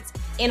politics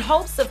in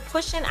hopes of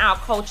pushing our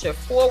culture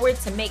forward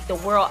to make the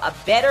world a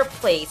better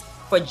place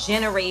for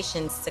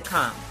generations to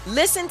come.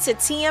 Listen to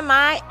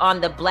TMI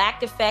on the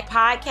Black Effect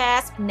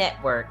Podcast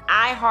Network,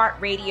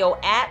 iHeartRadio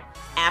app,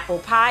 Apple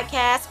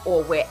Podcasts,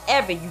 or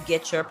wherever you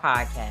get your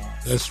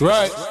podcasts. That's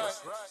right.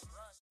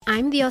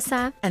 I'm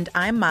Diosa. And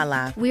I'm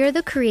Mala. We are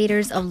the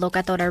creators of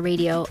Locatora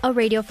Radio, a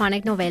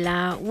radiophonic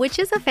novela, which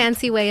is a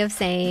fancy way of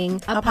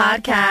saying a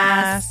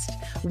podcast.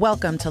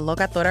 Welcome to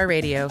Locatora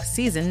Radio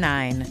Season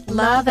 9.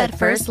 Love at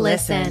first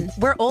listen.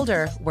 We're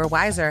older, we're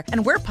wiser,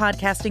 and we're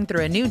podcasting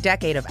through a new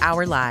decade of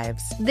our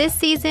lives. This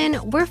season,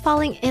 we're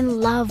falling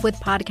in love with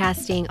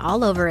podcasting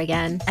all over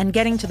again. And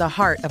getting to the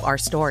heart of our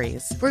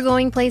stories. We're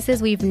going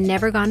places we've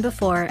never gone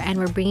before, and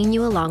we're bringing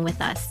you along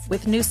with us.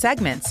 With new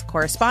segments,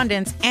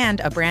 correspondence, and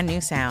a brand new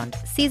sound.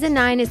 Season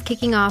 9 is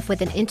kicking off with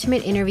an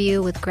intimate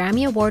interview with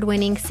Grammy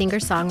Award-winning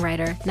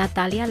singer-songwriter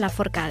Natalia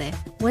Lafourcade.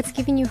 What's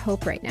giving you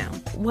hope right now?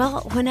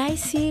 Well, when I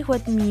see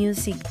what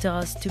music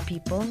does to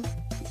people,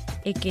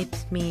 it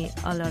gives me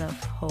a lot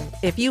of hope.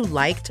 If you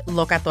liked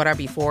Locatora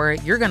before,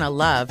 you're going to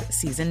love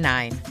Season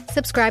 9.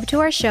 Subscribe to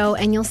our show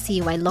and you'll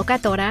see why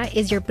Locatora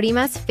is your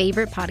prima's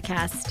favorite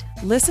podcast.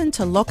 Listen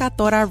to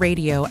Locatora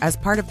Radio as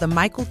part of the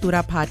My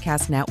Cultura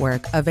Podcast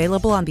Network,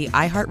 available on the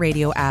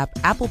iHeartRadio app,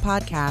 Apple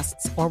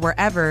Podcasts, or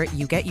wherever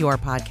you get your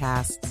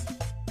podcasts.